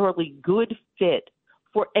necessarily good fit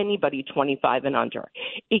for anybody 25 and under.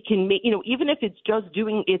 It can make, even if it's just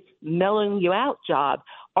doing its mellowing you out job,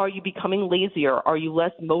 are you becoming lazier? Are you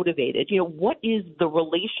less motivated? What is the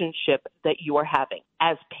relationship that you are having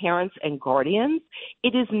as parents and guardians?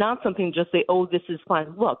 It is not something just say, oh, this is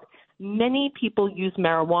fine. Look, many people use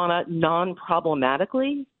marijuana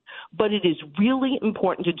non-problematically, but it is really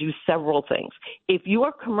important to do several things. If you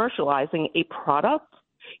are commercializing a product,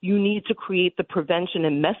 you need to create the prevention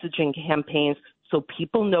and messaging campaigns so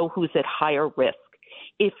people know who's at higher risk.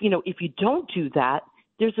 If you don't do that,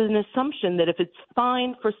 there's an assumption that if it's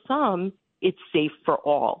fine for some, it's safe for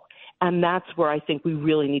all. And that's where I think we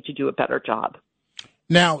really need to do a better job.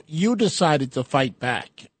 Now, you decided to fight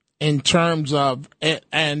back in terms of,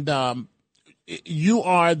 and you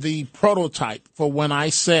are the prototype for when I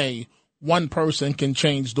say one person can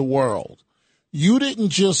change the world. You didn't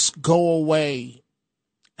just go away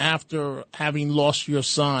after having lost your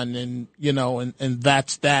son and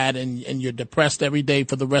that's that, and you're depressed every day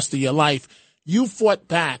for the rest of your life. You fought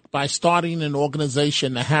back by starting an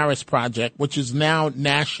organization, the Harris Project, which is now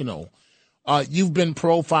national. You've been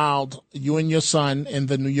profiled, you and your son, in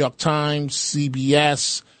the New York Times,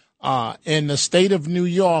 CBS. In the state of New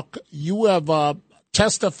York, you have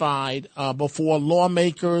testified before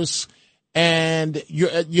lawmakers, and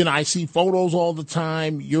I see photos all the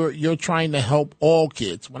time. You're trying to help all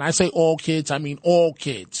kids. When I say all kids, I mean all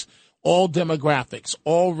kids, all demographics,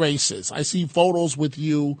 all races. I see photos with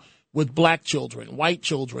you with black children, white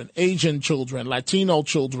children, Asian children, Latino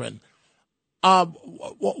children.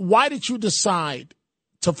 Why did you decide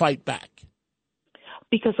to fight back?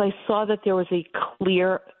 Because I saw that there was a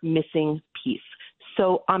clear missing piece.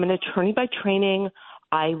 So I'm an attorney by training.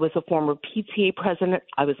 I was a former PTA president.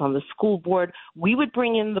 I was on the school board. We would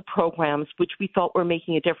bring in the programs which we thought were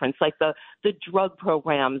making a difference, like the drug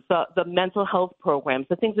programs, the mental health programs,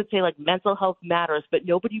 the things that say like mental health matters, but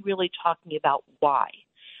nobody really talking about why.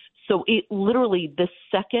 So it literally, the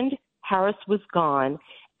second Harris was gone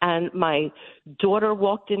and my daughter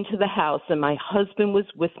walked into the house and my husband was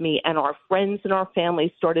with me and our friends and our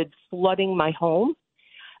family started flooding my home,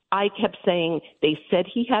 I kept saying, they said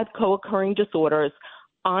he had co-occurring disorders.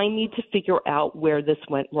 I need to figure out where this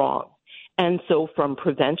went wrong. And so from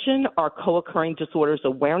prevention, our co-occurring disorders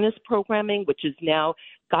awareness programming, which has now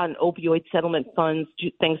gotten opioid settlement funds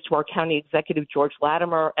thanks to our county executive, George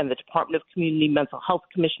Latimer, and the Department of Community Mental Health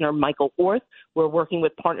Commissioner, Michael Orth. We're working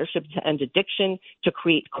with Partnership to End Addiction to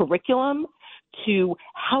create curriculum to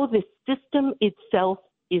how the system itself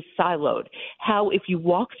is siloed. How if you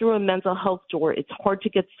walk through a mental health door, it's hard to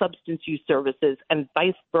get substance use services and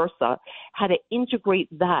vice versa, how to integrate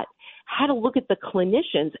that, how to look at the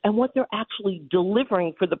clinicians and what they're actually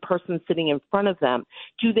delivering for the person sitting in front of them.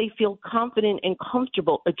 Do they feel confident and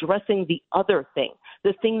comfortable addressing the other thing,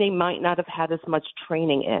 the thing they might not have had as much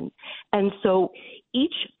training in? And so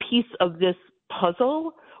each piece of this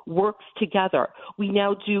puzzle works together. We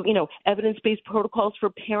now do, evidence-based protocols for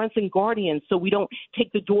parents and guardians so we don't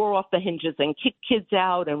take the door off the hinges and kick kids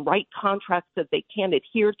out and write contracts that they can't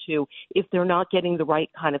adhere to if they're not getting the right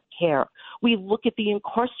kind of care. We look at the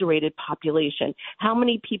incarcerated population. How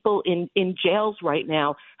many people in jails right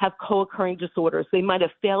now have co-occurring disorders? They might have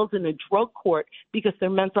failed in a drug court because their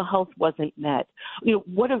mental health wasn't met.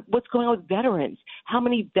 What's going on with veterans? How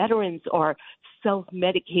many veterans are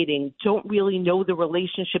self-medicating, don't really know the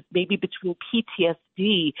relationship maybe between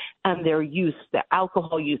PTSD and their use, the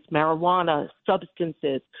alcohol use, marijuana,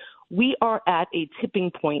 substances. We are at a tipping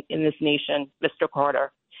point in this nation, Mr.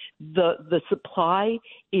 Carter. The supply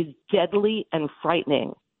is deadly and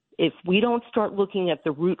frightening. If we don't start looking at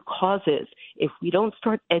the root causes, if we don't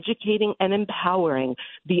start educating and empowering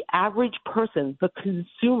the average person, the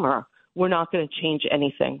consumer, we're not going to change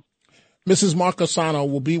anything. Mrs. Marcassano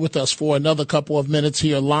will be with us for another couple of minutes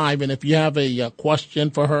here live. And if you have a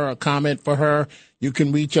question for her, a comment for her, you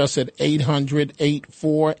can reach us at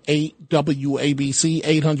 800-848-WABC,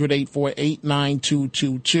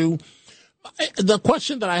 800-848-9222. The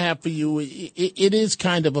question that I have for you, it is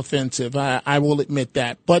kind of offensive. I will admit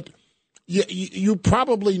that. But you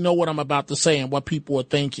probably know what I'm about to say and what people are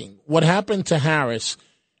thinking. What happened to Harris,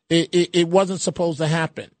 it wasn't supposed to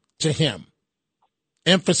happen to him.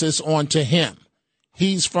 Emphasis on to him.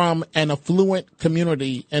 He's from an affluent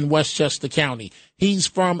community in Westchester County. He's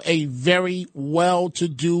from a very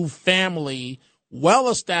well-to-do family,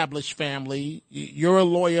 well-established family. You're a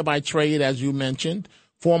lawyer by trade, as you mentioned,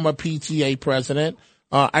 former PTA president.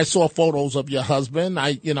 I saw photos of your husband.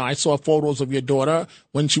 I saw photos of your daughter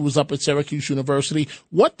when she was up at Syracuse University.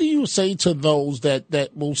 What do you say to those that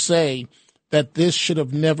will say that this should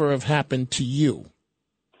have never have happened to you?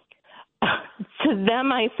 To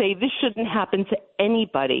them, I say this shouldn't happen to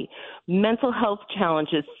anybody. Mental health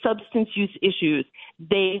challenges, substance use issues,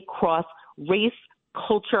 they cross race,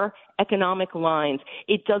 culture, economic lines.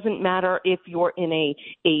 It doesn't matter if you're in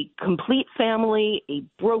a complete family, a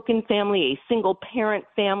broken family, a single parent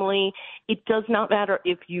family. It does not matter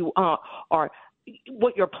if you are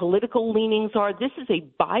what your political leanings are. This is a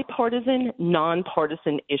bipartisan,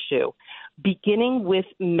 nonpartisan issue, beginning with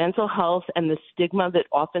mental health and the stigma that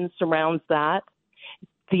often surrounds that,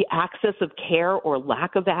 the access of care or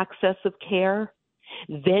lack of access of care.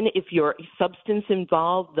 Then if you're substance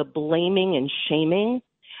involved, the blaming and shaming,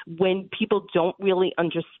 when people don't really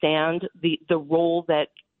understand the role that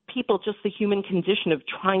people, just the human condition of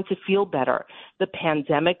trying to feel better. The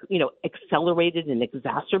pandemic, accelerated and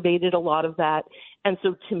exacerbated a lot of that. And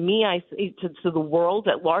so to me, I say to the world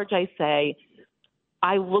at large, I say,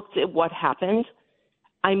 I looked at what happened.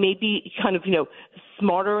 I may be kind of,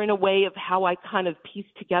 smarter in a way of how I kind of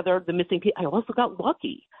pieced together the missing piece. I also got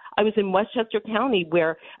lucky. I was in Westchester County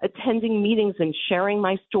where attending meetings and sharing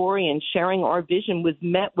my story and sharing our vision was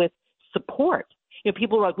met with support.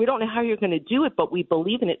 People are like, we don't know how you're going to do it, but we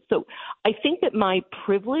believe in it. So I think that my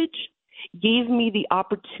privilege gave me the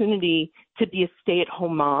opportunity to be a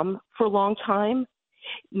stay-at-home mom for a long time.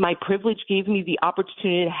 My privilege gave me the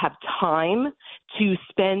opportunity to have time to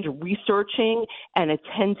spend researching and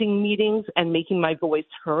attending meetings and making my voice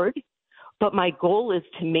heard. But my goal is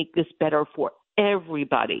to make this better for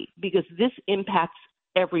everybody, because this impacts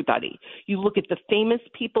everybody. You look at the famous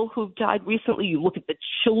people who've died recently. You look at the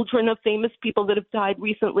children of famous people that have died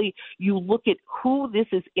recently. You look at who this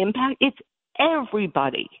is impact. It's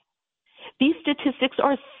everybody. These statistics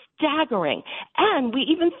are staggering. And we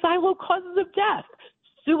even silo causes of death: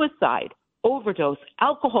 suicide, overdose,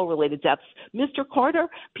 alcohol-related deaths. Mr. Carter,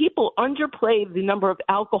 people underplay the number of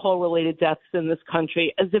alcohol-related deaths in this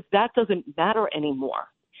country as if that doesn't matter anymore.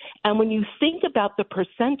 And when you think about the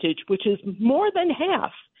percentage, which is more than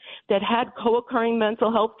half, that had co-occurring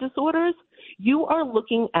mental health disorders, you are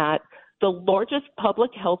looking at the largest public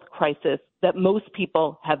health crisis that most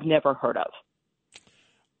people have never heard of.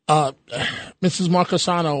 Mrs.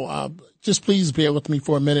 Marcassano, just please bear with me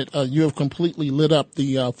for a minute. You have completely lit up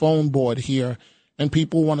the phone board here, and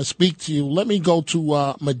people want to speak to you. Let me go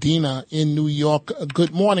to Medina in New York.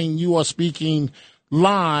 Good morning. You are speaking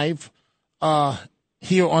live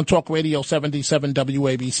here on Talk Radio 77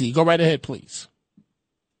 WABC. Go right ahead, please.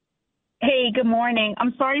 Hey, good morning.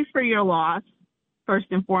 I'm sorry for your loss, first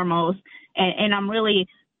and foremost, and I'm really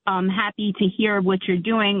happy to hear what you're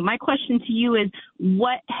doing. My question to you is,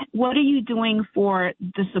 what are you doing for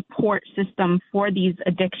the support system for these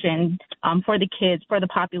addictions, for the kids, for the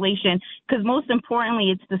population? Because most importantly,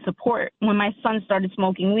 it's the support. When my son started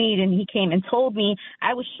smoking weed and he came and told me,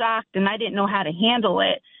 I was shocked and I didn't know how to handle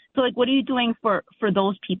it. So, what are you doing for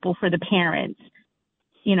those people, for the parents,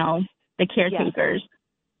 the caretakers? Yes.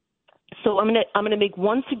 So I'm gonna make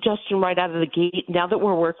one suggestion right out of the gate. Now that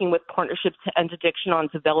we're working with Partnerships to End Addiction on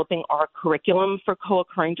developing our curriculum for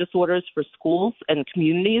co-occurring disorders for schools and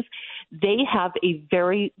communities, they have a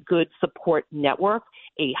very good support network,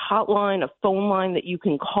 a hotline, a phone line that you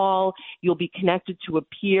can call. You'll be connected to a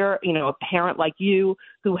peer, a parent like you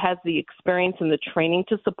who has the experience and the training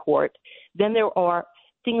to support. Then there are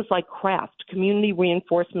things like CRAFT, Community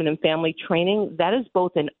Reinforcement and Family Training. That is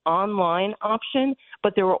both an online option,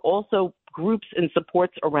 but there are also groups and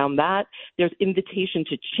supports around that. There's Invitation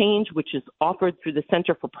to Change, which is offered through the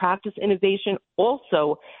Center for Practice Innovation,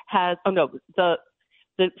 also has, the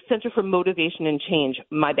Center for Motivation and Change,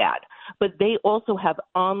 my bad. But they also have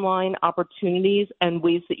online opportunities and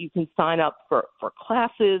ways that you can sign up for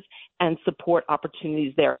classes and support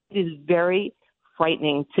opportunities there. It is very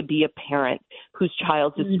frightening to be a parent whose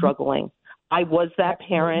child is struggling. I was that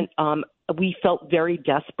parent. We felt very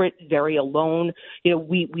desperate, very alone.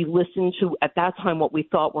 We listened to, at that time, what we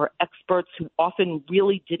thought were experts who often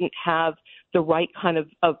really didn't have the right kind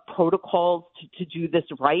of protocols to do this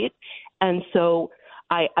right. And so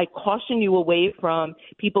I caution you away from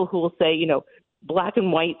people who will say, black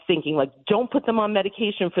and white thinking, like, don't put them on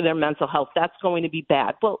medication for their mental health. That's going to be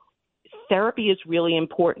bad. Well, therapy is really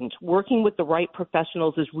important. Working with the right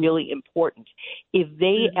professionals is really important. If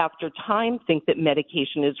they, after time, think that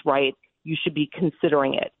medication is right, you should be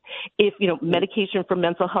considering it. If, medication for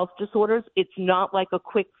mental health disorders, it's not like a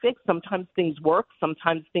quick fix. Sometimes things work,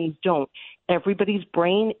 sometimes things don't. Everybody's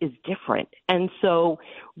brain is different. And so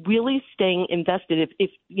really staying invested,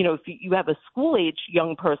 if you have a school-age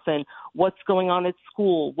young person, what's going on at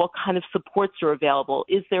school? What kind of supports are available?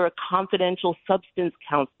 Is there a confidential substance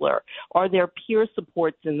counselor? Are there peer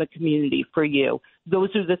supports in the community for you?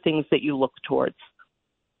 Those are the things that you look towards.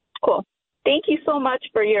 Cool. Thank you so much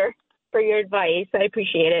for your advice. I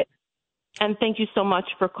appreciate it. And thank you so much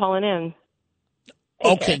for calling in.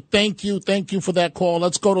 Okay, thank you. Thank you for that call.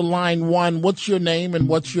 Let's go to line 1. What's your name and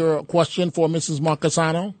what's your question for Mrs.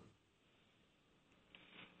 Marcassano?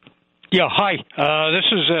 Yeah, hi. This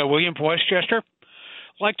is William from Westchester.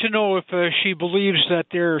 I'd like to know if she believes that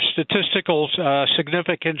there are statistical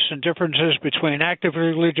significance and differences between active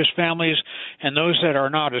religious families and those that are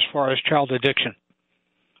not as far as child addiction.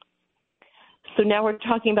 So now we're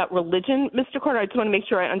talking about religion, Mr. Carter. I just want to make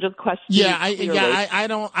sure I understand the question.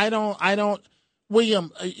 I don't.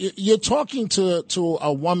 William, you're talking to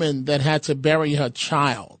a woman that had to bury her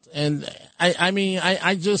child, and do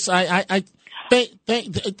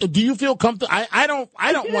you feel comfortable? I don't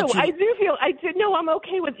want you. I do. No, I'm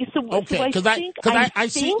okay with you. So, okay, because I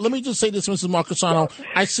see. Let me just say this, Mrs. Marcassano.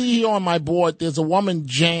 I see here on my board there's a woman,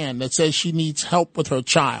 Jan, that says she needs help with her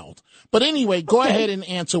child. But anyway, go ahead and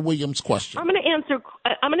answer William's question. I'm going to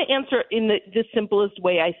answer in the simplest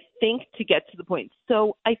way, I think, to get to the point.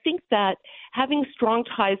 So I think that having strong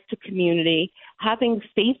ties to community, having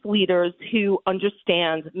faith leaders who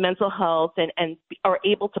understand mental health and are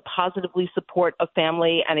able to positively support a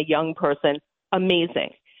family and a young person,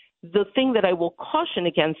 amazing. The thing that I will caution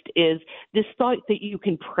against is this thought that you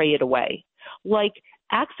can pray it away. Like,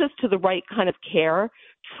 access to the right kind of care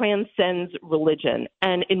transcends religion.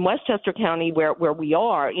 And in Westchester County, where we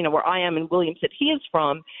are, where I am and William said he is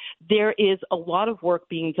from, there is a lot of work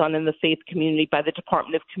being done in the faith community by the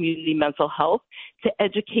Department of Community Mental Health to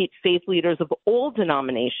educate faith leaders of all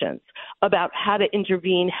denominations about how to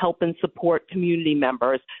intervene, help, and support community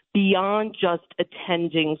members beyond just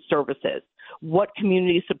attending services. What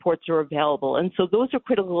community supports are available. And so those are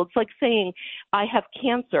critical. It's like saying, I have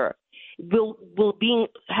cancer. Will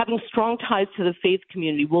having strong ties to the faith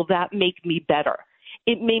community, will that make me better?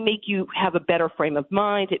 It may make you have a better frame of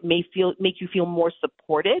mind. It may make you feel more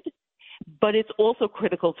supported, but it's also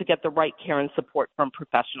critical to get the right care and support from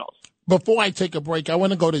professionals. Before I take a break, I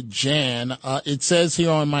want to go to Jan. It says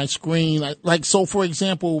here on my screen, so for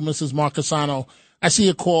example, Mrs. Marcassano, I see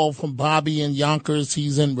a call from Bobby in Yonkers.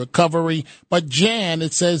 He's in recovery. But Jan,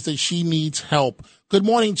 it says that she needs help. Good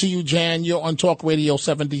morning to you, Jan. You're on Talk Radio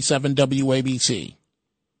 77 WABC.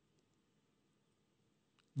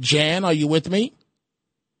 Jan, are you with me?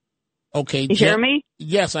 Okay. You hear me?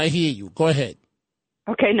 Yes, I hear you. Go ahead.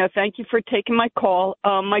 Okay, no, thank you for taking my call.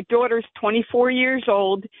 My daughter's 24 years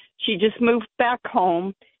old. She just moved back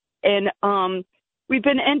home. And we've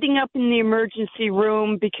been ending up in the emergency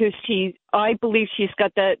room because I believe she's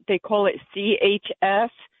got that, they call it CHS,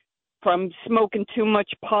 from smoking too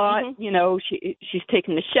much pot. Mm-hmm. She's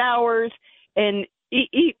taking the showers, and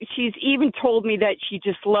she's even told me that she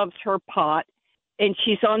just loves her pot, and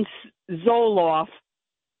she's on Zoloft.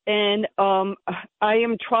 And I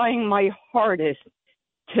am trying my hardest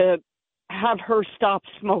to have her stop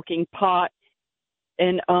smoking pot.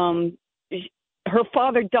 And her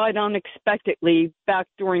father died unexpectedly back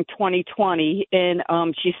during 2020, and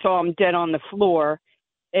she saw him dead on the floor.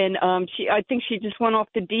 And I think she just went off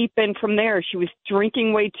the deep end from there. She was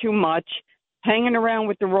drinking way too much, hanging around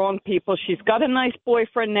with the wrong people. She's got a nice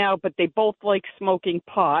boyfriend now, but they both like smoking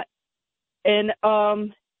pot. And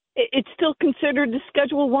it's still considered a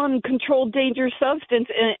Schedule I controlled dangerous substance,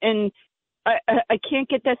 and I can't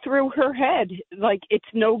get that through her head. Like, it's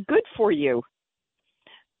no good for you.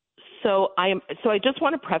 So I just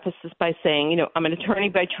want to preface this by saying, I'm an attorney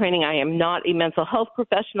by training. I am not a mental health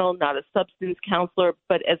professional, not a substance counselor,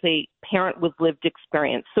 but as a parent with lived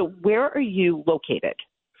experience. So where are you located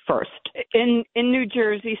first? In New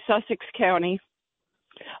Jersey, Sussex County.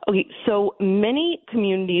 Okay, so many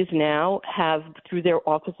communities now have, through their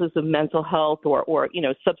offices of mental health or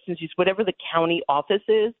substance use, whatever the county office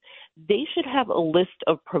is, they should have a list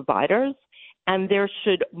of providers. And there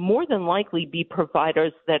should more than likely be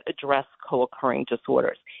providers that address co-occurring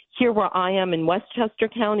disorders. Here where I am in Westchester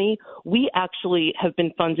County, we actually have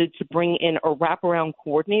been funded to bring in a wraparound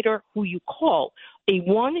coordinator who you call, a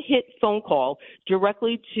one-hit phone call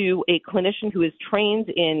directly to a clinician who is trained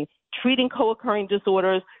in treating co-occurring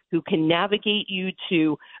disorders, who can navigate you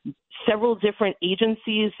to several different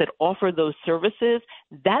agencies that offer those services.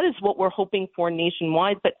 That is what we're hoping for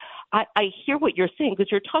nationwide. But I hear what you're saying,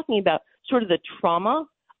 because you're talking about sort of the trauma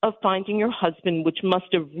of finding your husband, which must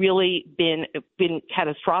have really been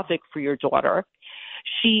catastrophic for your daughter.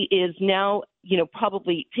 She is now,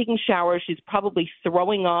 probably taking showers. She's probably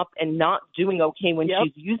throwing up and not doing okay when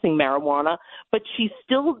she's using marijuana, but she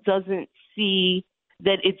still doesn't see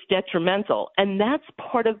that it's detrimental. And that's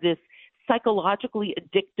part of this psychologically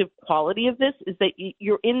addictive quality of this, is that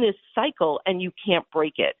you're in this cycle and you can't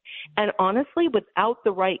break it. And honestly, without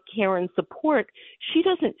the right care and support, she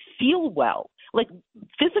doesn't feel well, like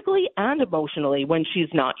physically and emotionally, when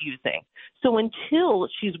she's not using. So until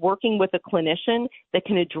she's working with a clinician that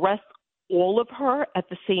can address all of her at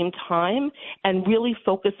the same time and really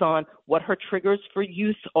focus on what her triggers for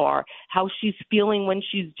use are, how she's feeling when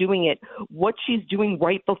she's doing it, what she's doing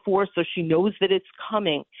right before so she knows that it's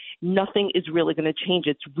coming, nothing is really going to change.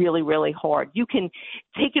 It's really, really hard. You can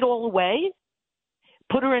take it all away,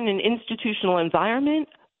 put her in an institutional environment,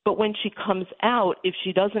 but when she comes out, if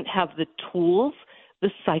she doesn't have the tools, the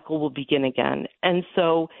cycle will begin again. And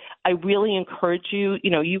so I really encourage you,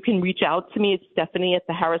 you can reach out to me at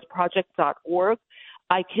Stephanie@theharrisproject.org.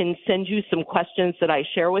 I can send you some questions that I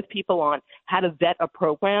share with people on how to vet a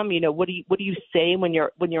program. What do you say when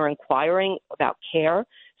you're inquiring about care,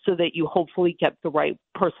 so that you hopefully get the right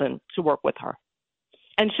person to work with her.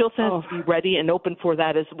 And she'll be ready and open for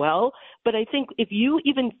that as well. But I think if you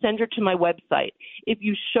even send her to my website, if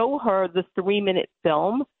you show her the 3-minute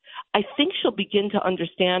film, I think she'll begin to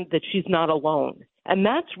understand that she's not alone. And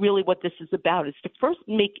that's really what this is about, is to first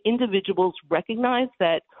make individuals recognize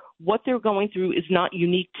that what they're going through is not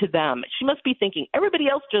unique to them. She must be thinking, everybody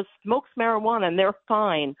else just smokes marijuana and they're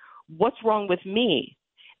fine. What's wrong with me?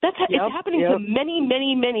 It's happening to many,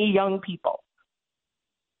 many, many young people.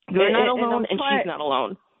 They're not alone, and she's not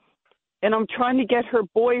alone. And I'm trying to get her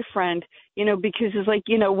boyfriend, because it's like,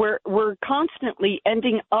 we're constantly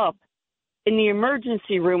ending up in the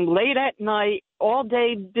emergency room late at night, all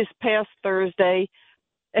day this past Thursday,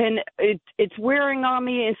 and it's wearing on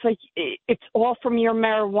me. It's like, it's all from your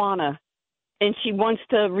marijuana. And she wants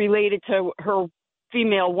to relate it to her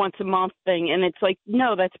female once a month thing. And it's like,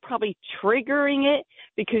 no, that's probably triggering it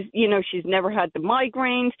because, she's never had the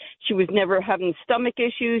migraines. She was never having stomach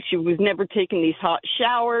issues. She was never taking these hot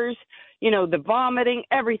showers, the vomiting,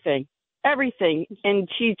 everything. And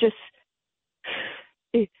she just,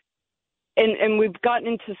 and we've gotten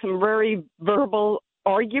into some very verbal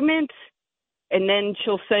arguments. And then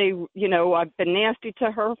she'll say, I've been nasty to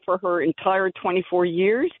her for her entire 24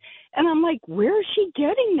 years. And I'm like, where is she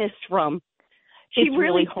getting this from? It's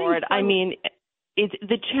really hard. I mean,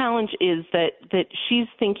 the challenge is that she's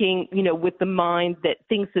thinking, with the mind that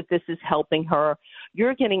thinks that this is helping her.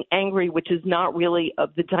 You're getting angry, which is not really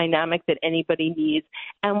of the dynamic that anybody needs.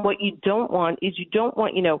 And what you don't want is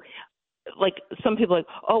like some people are like,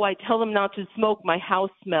 oh, I tell them not to smoke, my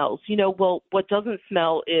house smells. Well, what doesn't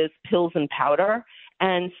smell is pills and powder.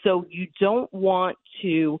 And so you don't want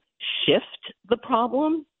to shift the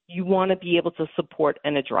problem. You want to be able to support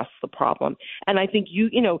and address the problem. And I think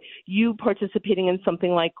you participating in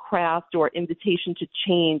something like craft or invitation to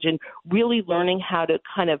change and really learning how to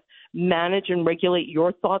kind of manage and regulate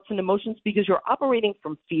your thoughts and emotions, because you're operating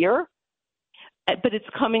from fear, but it's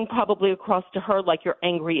coming probably across to her like you're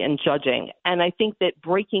angry and judging. And I think that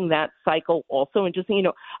breaking that cycle also, and just,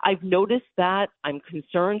 I've noticed that I'm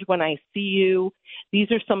concerned when I see you.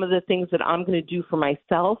 These are some of the things that I'm going to do for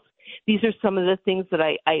myself. These are some of the things that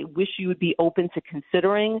I wish you would be open to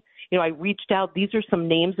considering. I reached out. These are some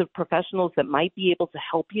names of professionals that might be able to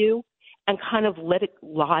help you, and kind of let it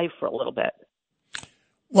lie for a little bit.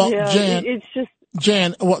 Well, yeah,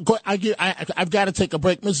 Jan, I've got to take a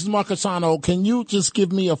break. Mrs. Marcassano, can you just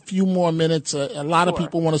give me a few more minutes? A lot of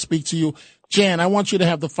people want to speak to you. Jan, I want you to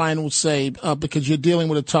have the final say because you're dealing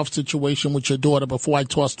with a tough situation with your daughter before I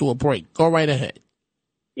toss to a break. Go right ahead.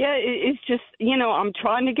 Yeah, it's just, I'm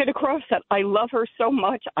trying to get across that I love her so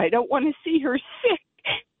much. I don't want to see her sick.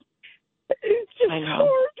 It's just hard.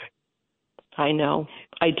 I know.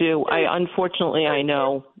 I do. Unfortunately, I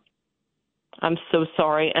know. I'm so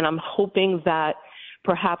sorry. And I'm hoping that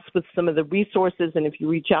perhaps with some of the resources, and if you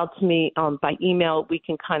reach out to me by email, we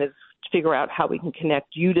can kind of figure out how we can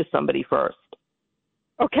connect you to somebody first.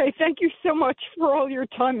 Okay. Thank you so much for all your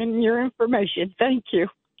time and your information. Thank you.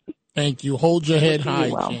 Thank you. Hold your head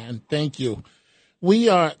high, Jan. Thank you. We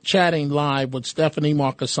are chatting live with Stephanie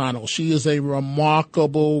Marcassano. She is a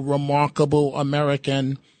remarkable, remarkable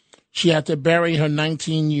American. She had to bury her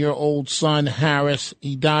 19-year-old son, Harris.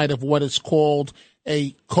 He died of what is called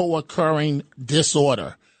a co-occurring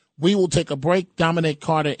disorder. We will take a break. Dominic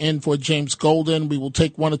Carter in for James Golden. We will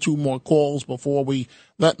take one or two more calls before we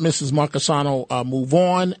let Mrs. Marcassano move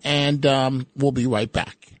on, and we'll be right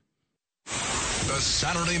back. The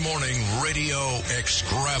Saturday morning radio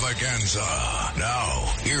extravaganza.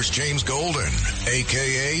 Now, here's James Golden,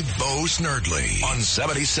 a.k.a. Bo Snerdley, on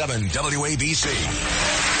 77 WABC.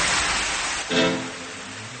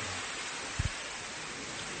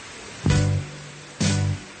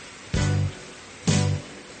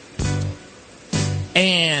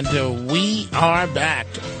 And we are back.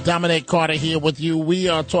 Dominic Carter here with you. We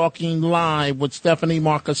are talking live with Stephanie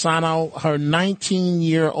Marcasano. Her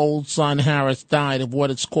 19-year-old son, Harris, died of what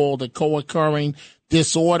is called a co-occurring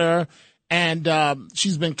disorder. And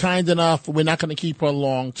she's been kind enough, we're not going to keep her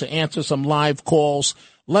long, to answer some live calls.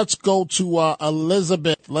 Let's go to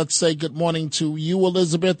Elizabeth. Let's say good morning to you,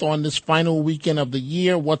 Elizabeth, on this final weekend of the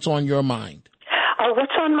year. What's on your mind?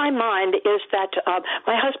 What's on my mind is that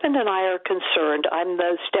my husband and I are concerned. I'm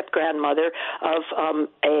the step-grandmother of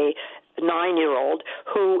a 9-year-old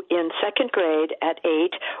who in second grade at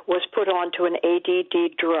 8 was put onto an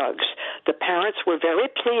ADD drugs. The parents were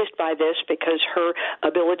very pleased by this because her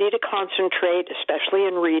ability to concentrate, especially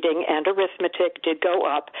in reading and arithmetic, did go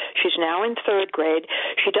up. She's now in third grade.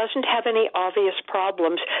 She doesn't have any obvious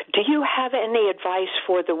problems. Do you have any advice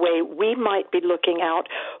for the way we might be looking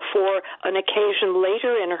out for an occasion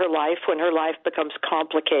later in her life when her life becomes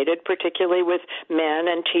complicated, particularly with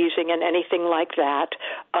men and teasing and anything like that?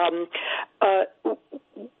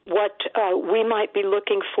 What we might be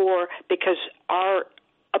looking for, because our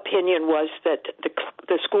opinion was that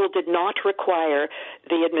the school did not require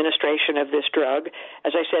the administration of this drug.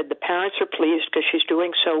 As I said, the parents are pleased because she's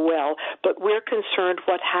doing so well, but we're concerned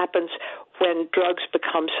what happens when drugs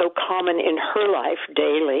become so common in her life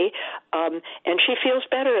daily, and she feels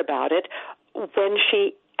better about it when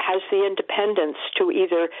she has the independence to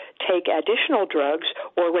either take additional drugs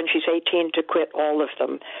or when she's 18 to quit all of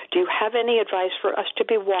them. Do you have any advice for us to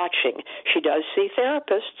be watching? She does see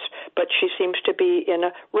therapists, but she seems to be in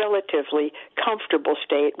a relatively comfortable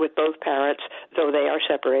state with both parents, though they are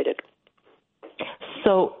separated.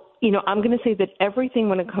 So, I'm going to say that everything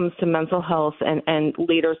when it comes to mental health and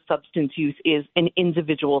later substance use is an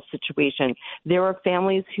individual situation. There are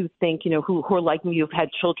families who think, who are like me, who've had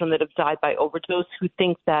children that have died by overdose, who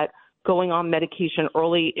think that going on medication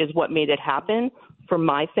early is what made it happen. For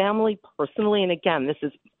my family personally, and again, this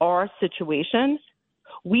is our situation,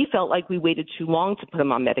 we felt like we waited too long to put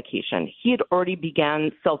him on medication. He had already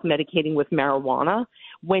began self-medicating with marijuana.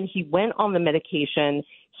 When he went on the medication,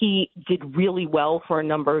 he did really well for a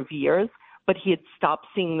number of years, but he had stopped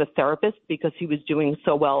seeing the therapist because he was doing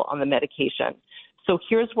so well on the medication. So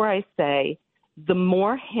here's where I say the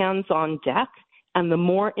more hands on deck and the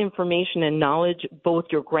more information and knowledge both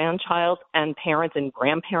your grandchild and parents and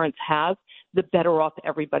grandparents have, the better off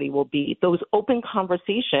everybody will be. Those open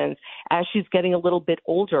conversations as she's getting a little bit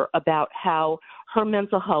older about how her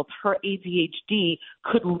mental health, her ADHD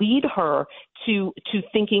could lead her to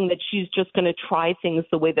thinking that she's just going to try things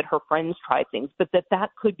the way that her friends try things, but that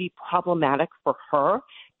could be problematic for her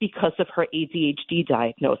because of her ADHD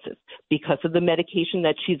diagnosis, because of the medication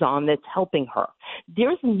that she's on that's helping her.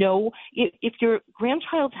 If your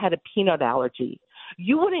grandchild had a peanut allergy,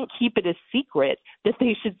 you wouldn't keep it a secret that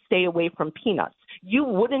they should stay away from peanuts. You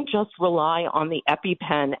wouldn't just rely on the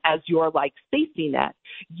EpiPen as your safety net.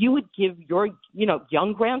 You would give your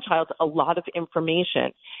young grandchild a lot of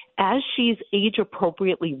information. As she's age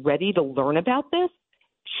appropriately ready to learn about this,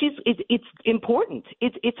 it's important.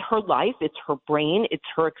 It's her life, it's her brain, it's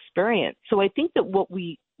her experience. So I think that what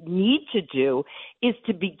we need to do is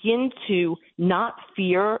to begin to not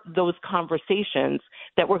fear those conversations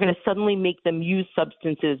that we're going to suddenly make them use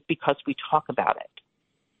substances because we talk about it.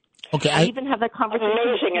 Okay, I even have that conversation.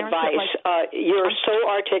 Amazing advice. You're so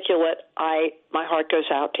articulate. My heart goes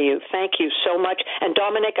out to you. Thank you so much. And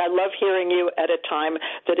Dominic, I love hearing you at a time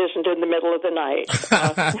that isn't in the middle of the night.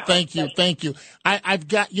 Thank you. I've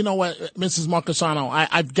got, Mrs. Marcasano,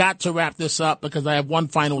 I've got to wrap this up because I have one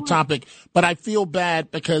final topic, but I feel bad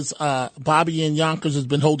because Bobby in Yonkers has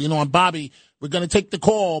been holding on. Bobby, we're going to take the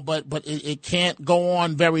call, but it can't go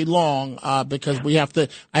on very long because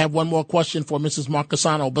I have one more question for Mrs.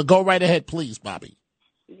 Marcasano, but go right ahead, please, Bobby.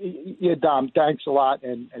 Yeah, Dom, thanks a lot.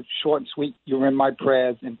 And short and sweet, you're in my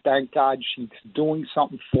prayers. And thank God she's doing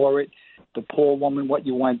something for it. The poor woman, what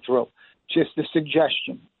you went through. Just a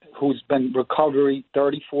suggestion, who's been recovery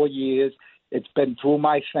 34 years. It's been through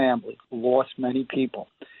my family, lost many people.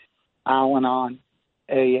 Al-Anon,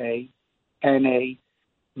 AA, NA.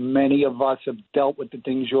 Many of us have dealt with the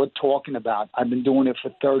things you're talking about. I've been doing it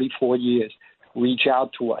for 34 years. Reach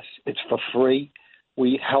out to us. It's for free.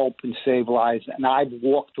 We help and save lives, and I've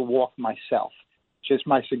walked the walk myself. Just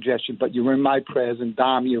my suggestion, but you're in my prayers, and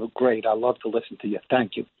Dom, you're great. I love to listen to you.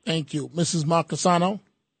 Thank you. Thank you. Mrs. Marcasano?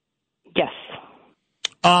 Yes.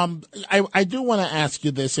 I do want to ask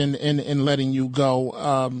you this in letting you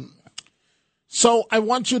go. So I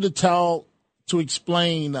want you to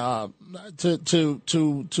explain to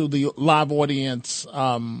the live audience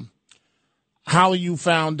how you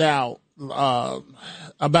found out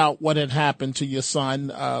about what had happened to your son.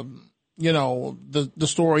 The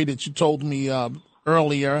story that you told me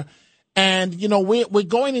earlier, and we're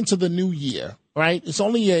going into the new year, right? It's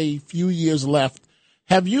only a few years left.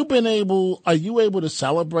 Are you able to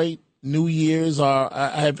celebrate New Year's, or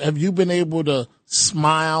have you been able to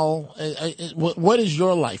smile? What is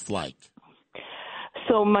your life like?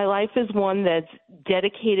 So my life is one that's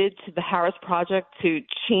dedicated to the Harris Project, to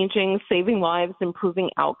changing, saving lives, improving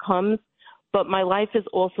outcomes. But my life is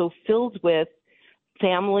also filled with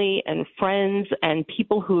family and friends and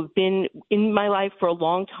people who have been in my life for a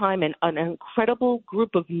long time, and an incredible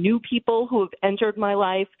group of new people who have entered my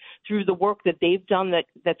life through the work that they've done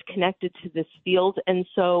that's connected to this field. And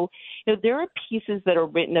so, there are pieces that are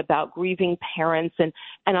written about grieving parents, and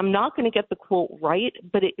I'm not going to get the quote right,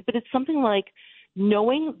 but it's something like,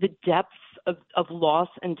 knowing the depths of loss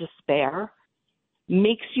and despair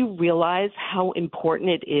makes you realize how important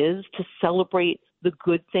it is to celebrate the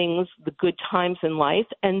good things, the good times in life.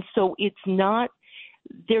 And so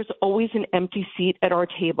there's always an empty seat at our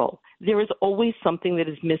table. There is always something that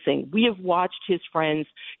is missing. We have watched his friends,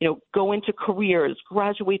 go into careers,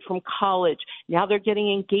 graduate from college. Now they're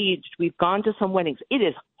getting engaged. We've gone to some weddings. It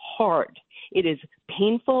is hard. It is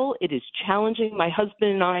painful. It is challenging. My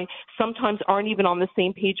husband and I sometimes aren't even on the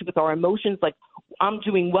same page with our emotions. Like, I'm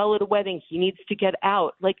doing well at a wedding. He needs to get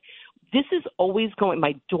out. Like, this is always going.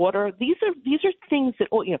 My daughter, these are things that,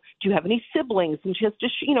 do you have any siblings? And she has to,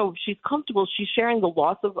 she's comfortable. She's sharing the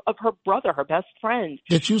loss of her brother, her best friend.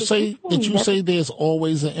 Did you say there's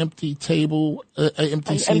always an empty table, an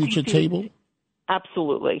empty seat at your table?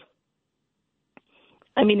 Absolutely.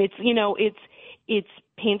 I mean, it's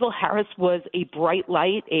painful. Harris was a bright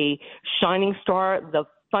light, a shining star, the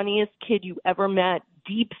funniest kid you ever met,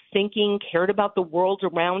 deep thinking, cared about the world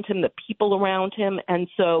around him, the people around him. And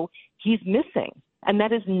so he's missing. And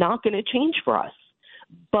that is not going to change for us.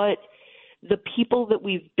 But the people that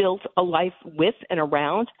we've built a life with and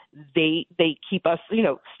around, they keep us,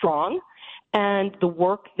 strong. And the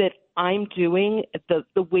work that I'm doing,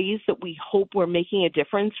 the ways that we hope we're making a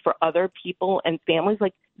difference for other people and families,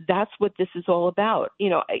 like, that's what this is all about.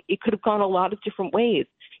 It could have gone a lot of different ways.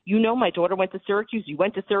 My daughter went to Syracuse. You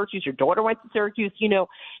went to Syracuse. Your daughter went to Syracuse.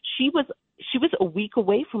 She was a week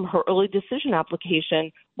away from her early decision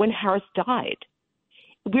application when Harris died.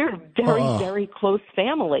 We're a very, very close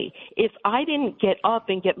family. If I didn't get up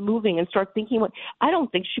and get moving and start thinking, I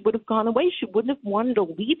don't think she would have gone away. She wouldn't have wanted to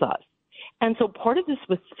leave us. And so part of this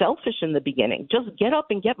was selfish in the beginning. Just get up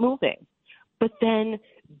and get moving. But then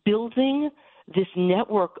building this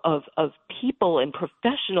network of people and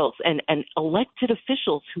professionals and elected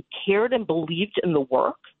officials who cared and believed in the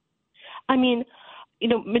work. I mean,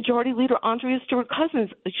 Majority Leader Andrea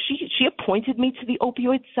Stewart-Cousins, she appointed me to the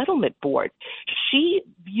Opioid Settlement Board. She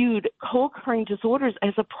viewed co-occurring disorders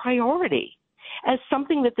as a priority, as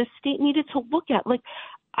something that the state needed to look at. Like,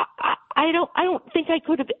 I don't think I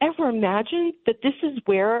could have ever imagined that this is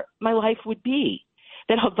where my life would be.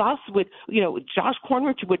 That Havas would, Josh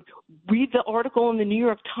Cornrich would read the article in the New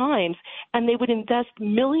York Times, and they would invest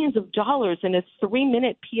millions of dollars in a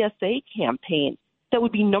 3-minute PSA campaign that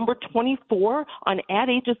would be number 24 on Ad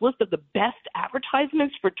Age's list of the best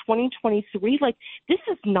advertisements for 2023. Like, this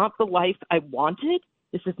is not the life I wanted.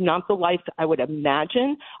 This is not the life I would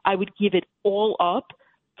imagine. I would give it all up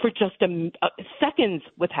for just seconds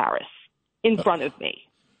with Harris in front of me.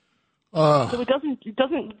 So it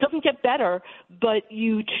doesn't get better, but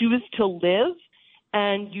you choose to live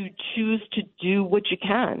and you choose to do what you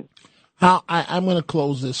can. I'm going to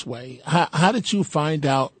close this way. How did you find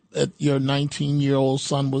out that your 19-year-old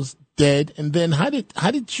son was dead, and then how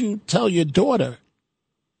did you tell your daughter?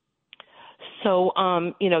 So,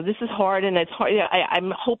 this is hard, and it's hard.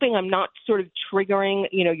 I'm hoping I'm not sort of triggering,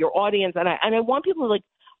 your audience, and I want people to,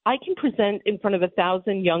 I can present in front of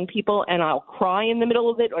 1,000 young people and I'll cry in the middle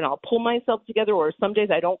of it and I'll pull myself together, or some days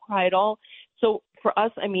I don't cry at all. So for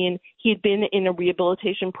us, he had been in a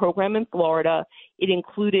rehabilitation program in Florida. It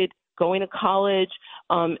included going to college,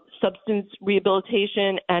 substance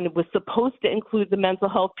rehabilitation, and it was supposed to include the mental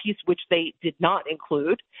health piece, which they did not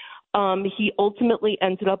include. He ultimately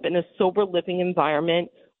ended up in a sober living environment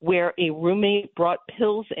where a roommate brought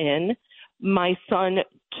pills in. My son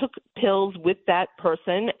took pills with that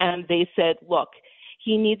person, and they said, look,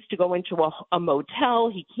 He needs to go into a motel.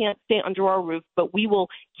 He can't stay under our roof, but we will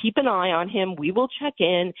keep an eye on him. We will check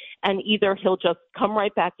in, and either he'll just come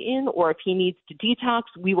right back in, or if he needs to detox,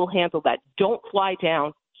 we will handle that. Don't fly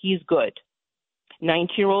down. He's good.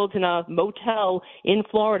 19-year-old in a motel in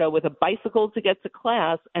Florida with a bicycle to get to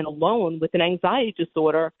class and alone with an anxiety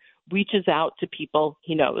disorder reaches out to people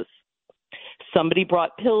he knows. Somebody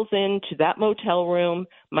brought pills into that motel room.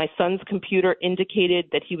 My son's computer indicated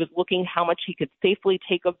that he was looking how much he could safely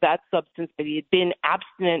take of that substance, but he had been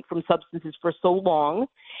abstinent from substances for so long.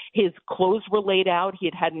 His clothes were laid out. He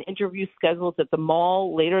had had an interview scheduled at the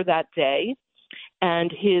mall later that day.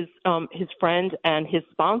 And his friend and his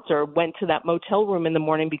sponsor went to that motel room in the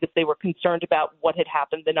morning because they were concerned about what had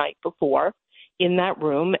happened the night before in that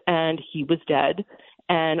room, and he was dead.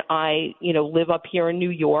 And I, live up here in New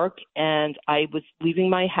York, and I was leaving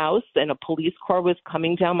my house, and a police car was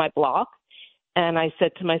coming down my block. And I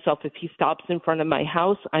said to myself, if he stops in front of my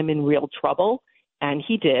house, I'm in real trouble. And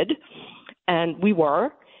he did. And we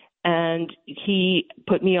were. And he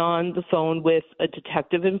put me on the phone with a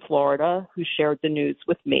detective in Florida who shared the news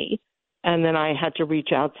with me. And then I had to reach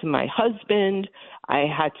out to my husband. I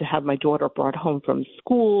had to have my daughter brought home from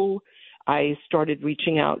school. I started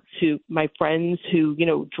reaching out to my friends who,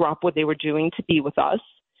 dropped what they were doing to be with us.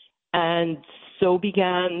 And so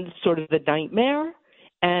began sort of the nightmare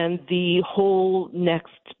and the whole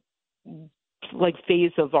next,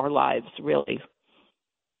 phase of our lives, really.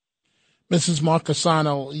 Mrs.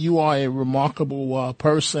 Marchesano, you are a remarkable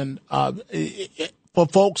person. For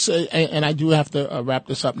folks, and I do have to wrap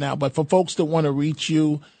this up now, but for folks that want to reach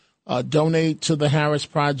you, donate to the Harris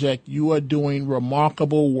Project, you are doing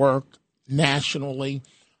remarkable work nationally.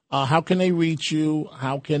 How can they reach you?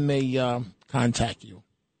 How can they contact you?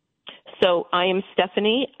 So I am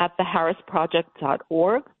Stephanie at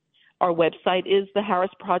theharrisproject.org. Our website is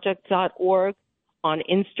theharrisproject.org. On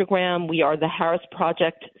Instagram, we are the Harris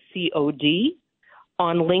Project COD.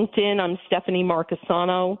 On LinkedIn, I'm Stephanie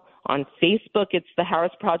Marchesano. On Facebook, it's the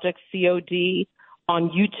Harris Project COD.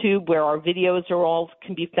 On YouTube, where our videos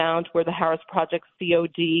can be found, we're the Harris Project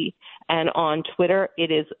COD. And on Twitter,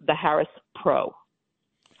 it is the Harris Pro.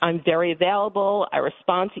 I'm very available. I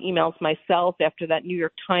respond to emails myself. After that New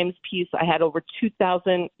York Times piece, I had over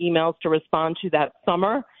 2,000 emails to respond to that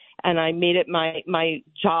summer. And I made it my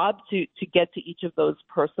job to get to each of those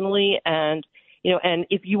personally. And, and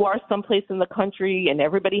if you are someplace in the country and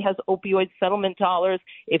everybody has opioid settlement dollars,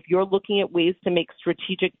 if you're looking at ways to make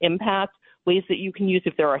strategic impact, ways that you can use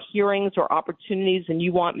if there are hearings or opportunities and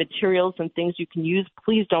you want materials and things you can use,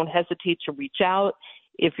 please don't hesitate to reach out.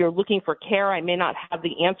 If you're looking for care, I may not have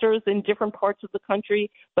the answers in different parts of the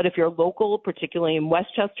country, but if you're local, particularly in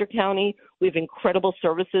Westchester County, we have incredible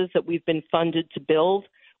services that we've been funded to build.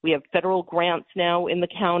 We have federal grants now in the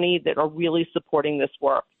county that are really supporting this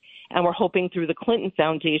work. And we're hoping through the Clinton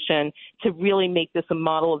Foundation to really make this a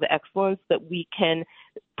model of excellence that we can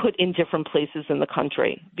put in different places in the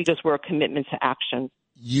country because we're a commitment to action.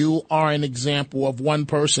 You are an example of one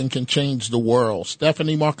person can change the world.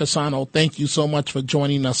 Stephanie Marchesano, thank you so much for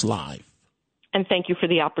joining us live. And thank you for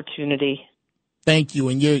the opportunity. Thank you.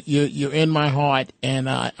 And you're in my heart, and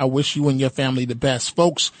I wish you and your family the best.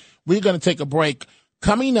 Folks, we're going to take a break.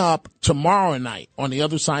 Coming up tomorrow night, on the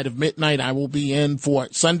other side of midnight, I will be in for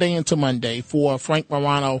Sunday into Monday for Frank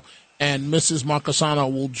Morano, and Mrs.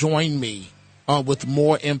 Marchesano will join me with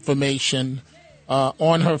more information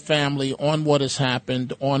on her family, on what has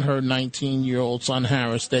happened, on her 19-year-old son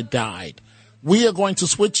Harris that died. We are going to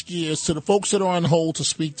switch gears to the folks that are on hold to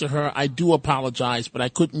speak to her. I do apologize, but I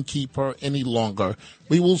couldn't keep her any longer.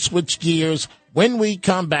 We will switch gears when we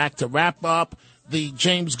come back to wrap up the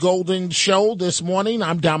James Golden Show this morning.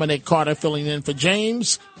 I'm Dominic Carter filling in for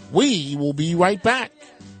James. We will be right back.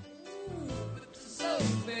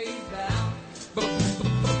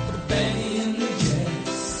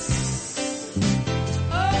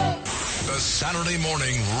 The Saturday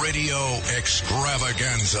morning radio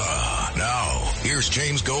extravaganza. Now, here's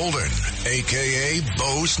James Golden, a.k.a.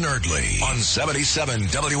 Bo Snerdley, on 77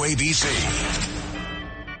 WABC.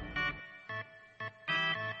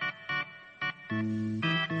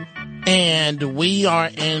 And we are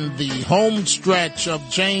in the home stretch of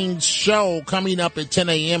James' show coming up at 10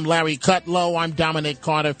 a.m. Larry Kudlow. I'm Dominic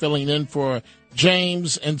Carter filling in for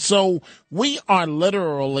James. And so we are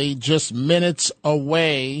literally just minutes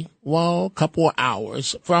away, well, a couple of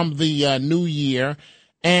hours from the new year.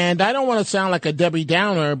 And I don't want to sound like a Debbie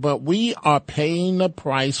Downer, but we are paying the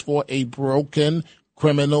price for a broken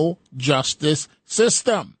criminal justice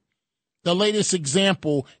system. The latest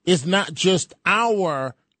example is not just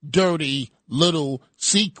our dirty little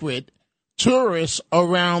secret. Tourists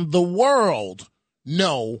around the world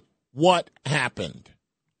know what happened.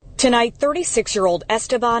 Tonight, 36-year-old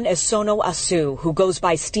Esteban Esono Asu, who goes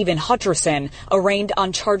by Stephen Hutcherson, arraigned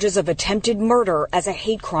on charges of attempted murder as a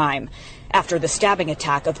hate crime after the stabbing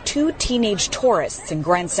attack of 2 teenage tourists in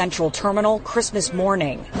Grand Central Terminal Christmas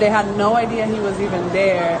morning. They had no idea he was even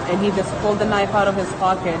there, and he just pulled the knife out of his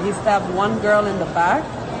pocket. He stabbed one girl in the back,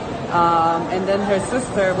 and then her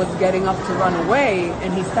sister was getting up to run away,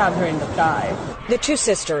 and he stabbed her in the thigh. The 2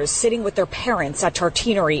 sisters sitting with their parents at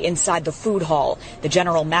Tartinery inside the food hall. The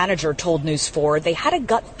general manager told News 4 they had a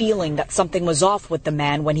gut feeling that something was off with the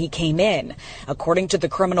man when he came in. According to the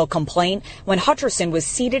criminal complaint, when Hutcherson was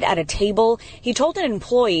seated at a table, he told an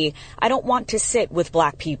employee, "I don't want to sit with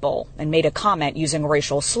black people," and made a comment using a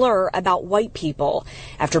racial slur about white people.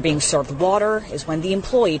 After being served water is when the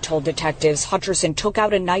employee told detectives Hutcherson took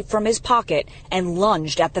out a knife from his pocket and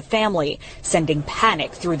lunged at the family, sending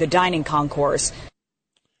panic through the dining concourse.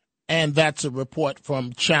 And that's a report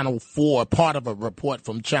from Channel 4, part of a report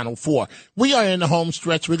from Channel 4. We are in the home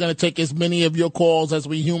stretch. We're going to take as many of your calls as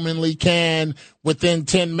we humanly can within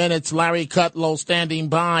 10 minutes. Larry Kudlow standing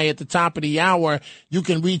by at the top of the hour. You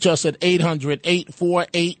can reach us at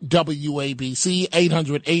 800-848-WABC,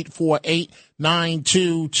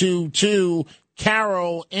 800-848-9222.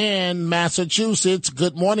 Carol in Massachusetts.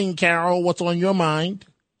 Good morning, Carol. What's on your mind?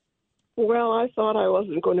 Well, I thought I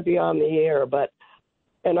wasn't going to be on the air,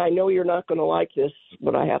 and I know you're not going to like this,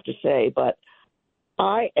 what I have to say, but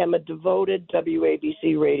I am a devoted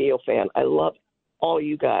WABC radio fan. I love all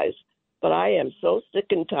you guys, but I am so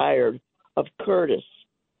sick and tired of Curtis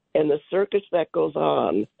and the circus that goes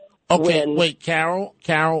on. Okay, wait, Carol,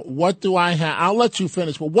 what do I have? I'll let you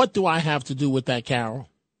finish, but what do I have to do with that, Carol?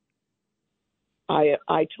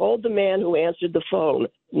 I told the man who answered the phone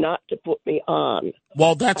not to put me on.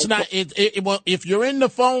 Well, that's not it. Well, if you're in the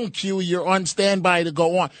phone queue, you're on standby to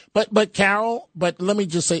go on. But Carol, but let me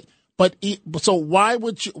just say, so why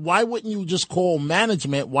wouldn't you just call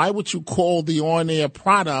management? Why would you call the on-air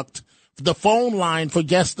product, the phone line for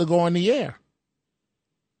guests to go on the air?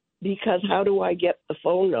 Because how do I get the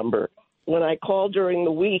phone number? When I call during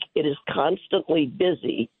the week, it is constantly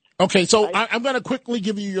busy. Okay, so I'm going to quickly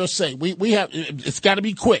give you your say. We have, it's got to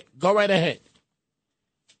be quick. Go right ahead.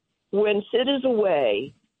 When Sid is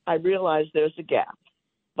away, I realize there's a gap.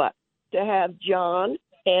 But to have John,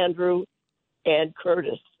 Andrew, and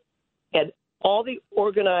Curtis and all the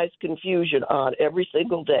organized confusion on every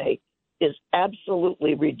single day is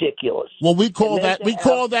absolutely ridiculous. Well, we call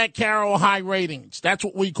that, Carol, high ratings. That's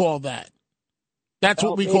what we call that. That's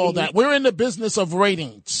what we call that. We're in the business of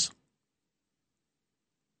ratings.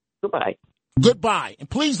 Goodbye. And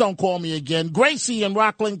please don't call me again. Gracie in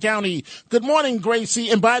Rockland County. Good morning,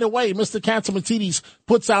 Gracie. And by the way, Mr. Katsimatidis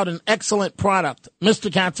puts out an excellent product.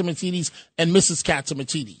 Mr. Katsimatidis and Mrs.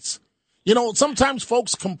 Katsimatidis. You know, sometimes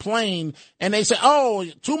folks complain and they say, oh,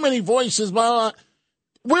 too many voices, blah, blah.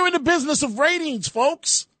 We're in the business of ratings,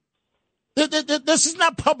 folks. This is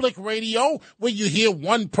not public radio where you hear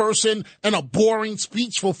one person and a boring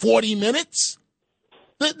speech for 40 minutes.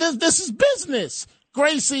 This is business.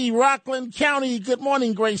 Gracie, Rockland County. Good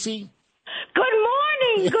morning, Gracie. Good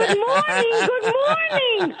morning. Good morning. Good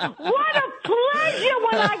morning. What a pleasure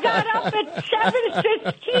when I got up at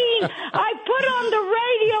 7:15. I put on the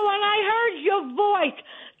radio and I heard your voice.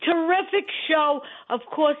 Terrific show. Of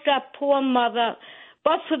course, that poor mother.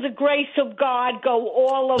 But for the grace of God, go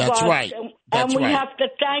all of us. That's right. And we have to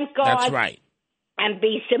thank God. That's right. And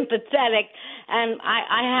be sympathetic. And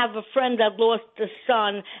I have a friend that lost a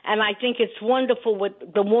son, and I think it's wonderful what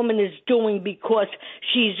the woman is doing because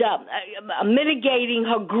she's mitigating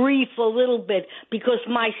her grief a little bit. Because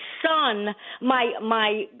my son,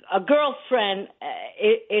 my girlfriend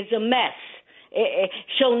is a mess.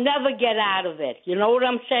 She'll never get out of it. You know what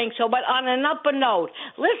I'm saying? So, but on an upper note,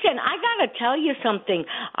 listen, I got to tell you something.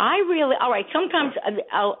 All right, sometimes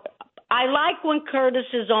I like when Curtis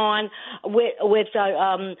is on with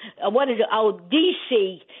what is it? Oh,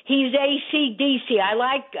 DC. He's AC/DC. I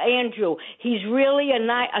like Andrew. He's really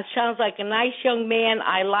sounds like a nice young man.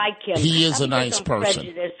 I like him. He is a nice person.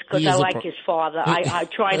 Because I like his father. I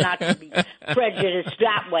try not to be prejudiced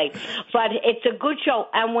that way. But it's a good show.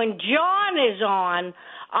 And when John is on,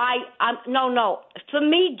 no. For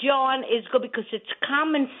me, John is good because it's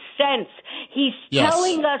common sense. He's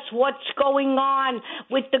telling us what's going on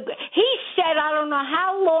with he said, I don't know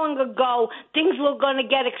how long ago, things were going to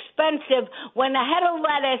get expensive when a head of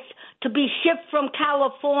lettuce to be shipped from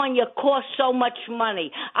California cost so much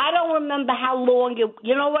money. I don't remember how long,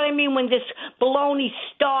 you know what I mean, when this baloney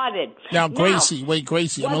started. Now, Gracie,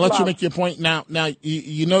 Gracie, I'm going to let you make your point now. Now,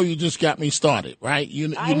 you know you just got me started, right? You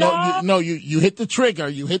hit the trigger.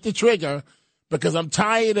 You hit the trigger because I'm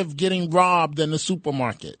tired of getting robbed in the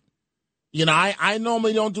supermarket. You know, I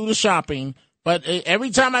normally don't do the shopping, but every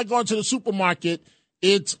time I go into the supermarket,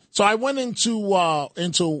 so I went into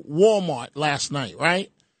Walmart last night, right,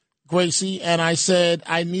 Gracie, and I said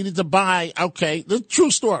I needed to buy, the true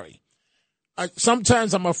story.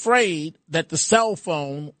 Sometimes I'm afraid that the cell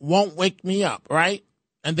phone won't wake me up, right,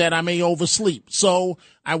 and that I may oversleep. So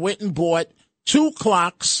I went and bought 2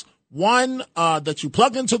 clocks, one that you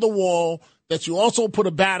plug into the wall, that you also put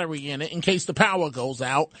a battery in it in case the power goes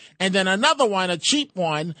out, and then another one, a cheap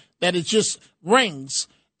one, that it just rings.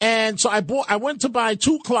 And so I went to buy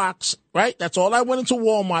 2 clocks, right? That's all I went into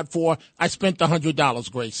Walmart for. I spent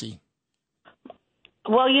 $100, Gracie.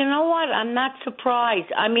 Well, you know what? I'm not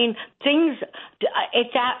surprised. I mean,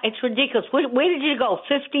 it's ridiculous. Where did you go?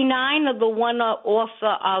 59 or the one off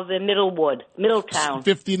of the Middletown?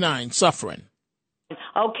 59, Suffering.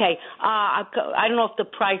 Okay. I don't know if the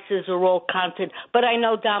prices are all counted, but I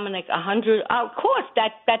know, Dominic, 100. Of course,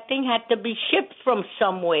 that thing had to be shipped from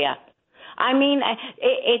somewhere. I mean,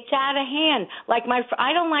 it's out of hand. Like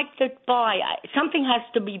I don't like to buy. Something has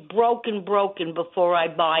to be broken before I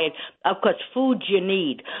buy it. Of course, food you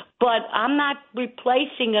need, but I'm not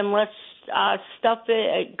replacing unless stuff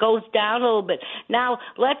goes down a little bit. Now,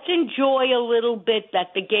 let's enjoy a little bit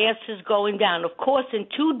that the gas is going down. Of course, in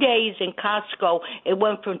 2 days in Costco, it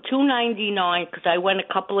went from $2.99 because I went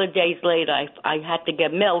a couple of days later. I had to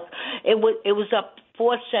get milk. It was up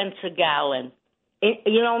 4 cents a gallon.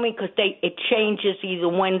 You know what I mean? Because it changes either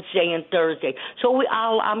Wednesday and Thursday. So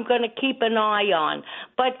I'm going to keep an eye on.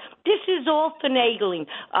 But this is all finagling,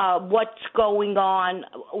 what's going on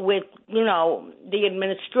with, the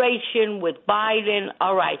administration, with Biden.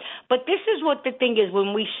 All right. But this is what the thing is.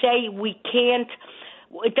 When we say we can't,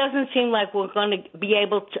 it doesn't seem like we're going to be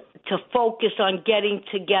able to focus on getting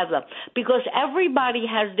together because everybody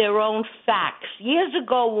has their own facts. Years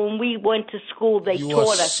ago when we went to school, they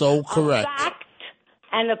taught us so correct. A fact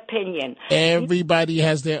and opinion. Everybody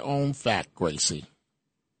has their own fact, Gracie.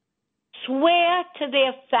 Swear to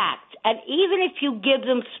their facts. And even if you give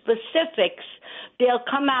them specifics, they'll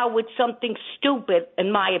come out with something stupid,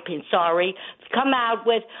 in my opinion, come out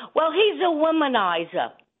with, well, he's a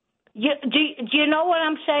womanizer. Do you know what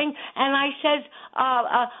I'm saying? And I says,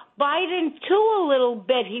 Biden too a little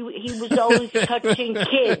bit. He was always touching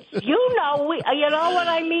kids. You know what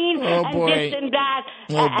I mean? Oh, and boy. This and that.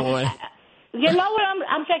 Oh, boy. You know what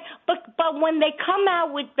I'm saying? But when they come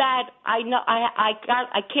out with that, I know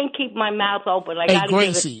I can't keep my mouth open. Hey,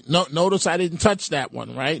 Gracie, notice I didn't touch that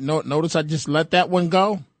one, right? Notice I just let that one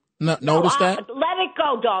go? Notice that? Let it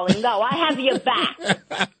go, darling. No, I have your back.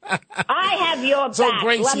 I have your back. So,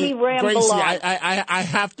 Gracie, let me ramble on. I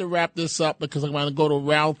have to wrap this up because I'm going to go to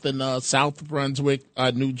Ralph in South Brunswick,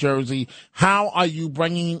 New Jersey. How are you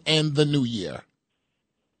bringing in the new year?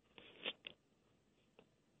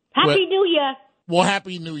 Happy New Year. Well,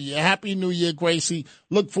 Happy New Year. Happy New Year, Gracie.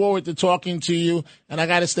 Look forward to talking to you. And I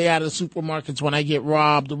got to stay out of the supermarkets when I get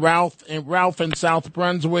robbed. Ralph in South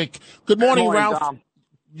Brunswick. Good morning, Ralph. Dom.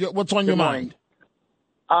 What's on your mind?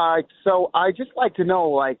 So I just like to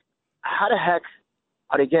know, how the heck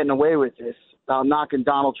are they getting away with this? Knocking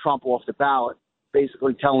Donald Trump off the ballot,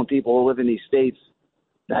 basically telling people who live in these states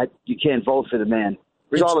that you can't vote for the man.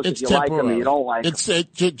 Regardless it's if you temporary. like him or you don't like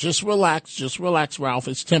him. Just relax, Ralph.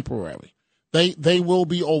 It's temporary. They will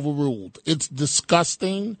be overruled. It's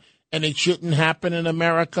disgusting, and it shouldn't happen in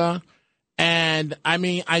America. And, I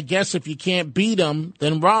mean, I guess if you can't beat them,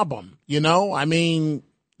 then rob them. I mean,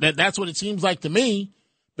 that's what it seems like to me.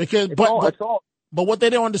 Because, but what they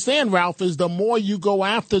don't understand, Ralph, is the more you go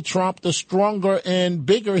after Trump, the stronger and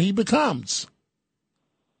bigger he becomes.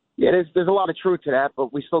 Yeah, there's a lot of truth to that,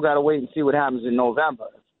 but we still got to wait and see what happens in November.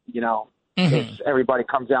 If everybody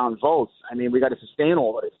comes out and votes. I mean, we got to sustain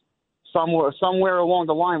all of this. Somewhere along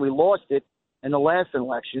the line, we lost it in the last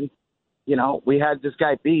election. We had this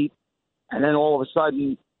guy beat, and then all of a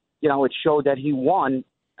sudden, it showed that he won.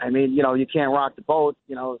 I mean, you can't rock the boat.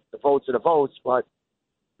 The votes are the votes, but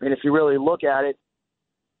I mean, if you really look at it,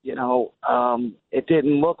 it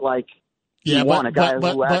didn't look like. Yeah,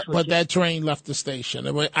 but that train left the station.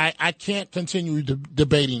 I can't continue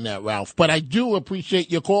debating that, Ralph. But I do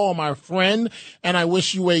appreciate your call, my friend, and I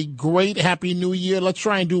wish you a great Happy New Year. Let's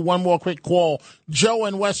try and do one more quick call. Joe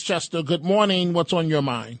in Westchester, good morning. What's on your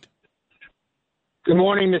mind? Good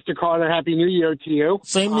morning, Mr. Carter. Happy New Year to you.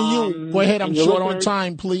 Same to you. Go ahead. I'm short on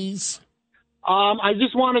time, please. I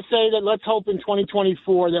just want to say that let's hope in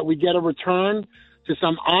 2024 that we get a return to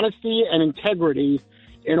some honesty and integrity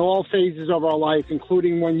in all phases of our life,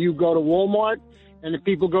 including when you go to Walmart and if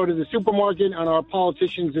people go to the supermarket and our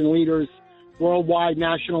politicians and leaders worldwide,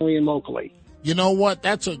 nationally, and locally. You know what?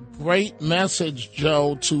 That's a great message,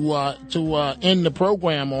 Joe, to end the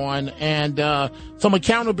program on, and some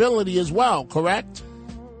accountability as well, correct?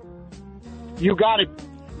 You got it.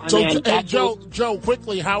 So, hey, Joe,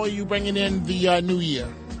 quickly, how are you bringing in the new year?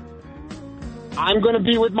 I'm going to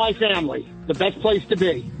be with my family. The best place to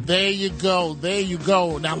be. There you go. There you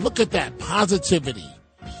go. Now, look at that. Positivity.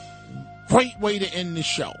 Great way to end the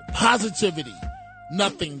show. Positivity.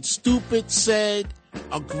 Nothing stupid said.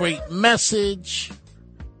 A great message.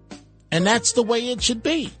 And that's the way it should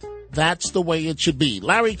be. That's the way it should be.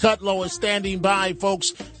 Larry Kudlow is standing by,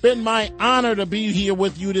 folks. Been my honor to be here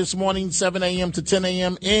with you this morning, 7 a.m. to 10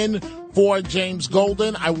 a.m. in for James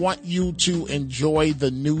Golden. I want you to enjoy the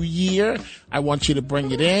new year. I want you to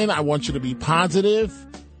bring it in. I want you to be positive.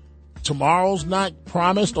 Tomorrow's not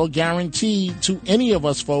promised or guaranteed to any of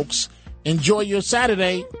us, folks. Enjoy your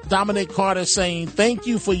Saturday. Dominic Carter saying thank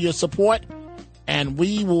you for your support, and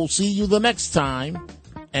we will see you the next time.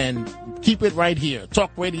 And keep it right here.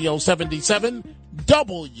 Talk Radio 77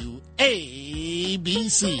 WABC.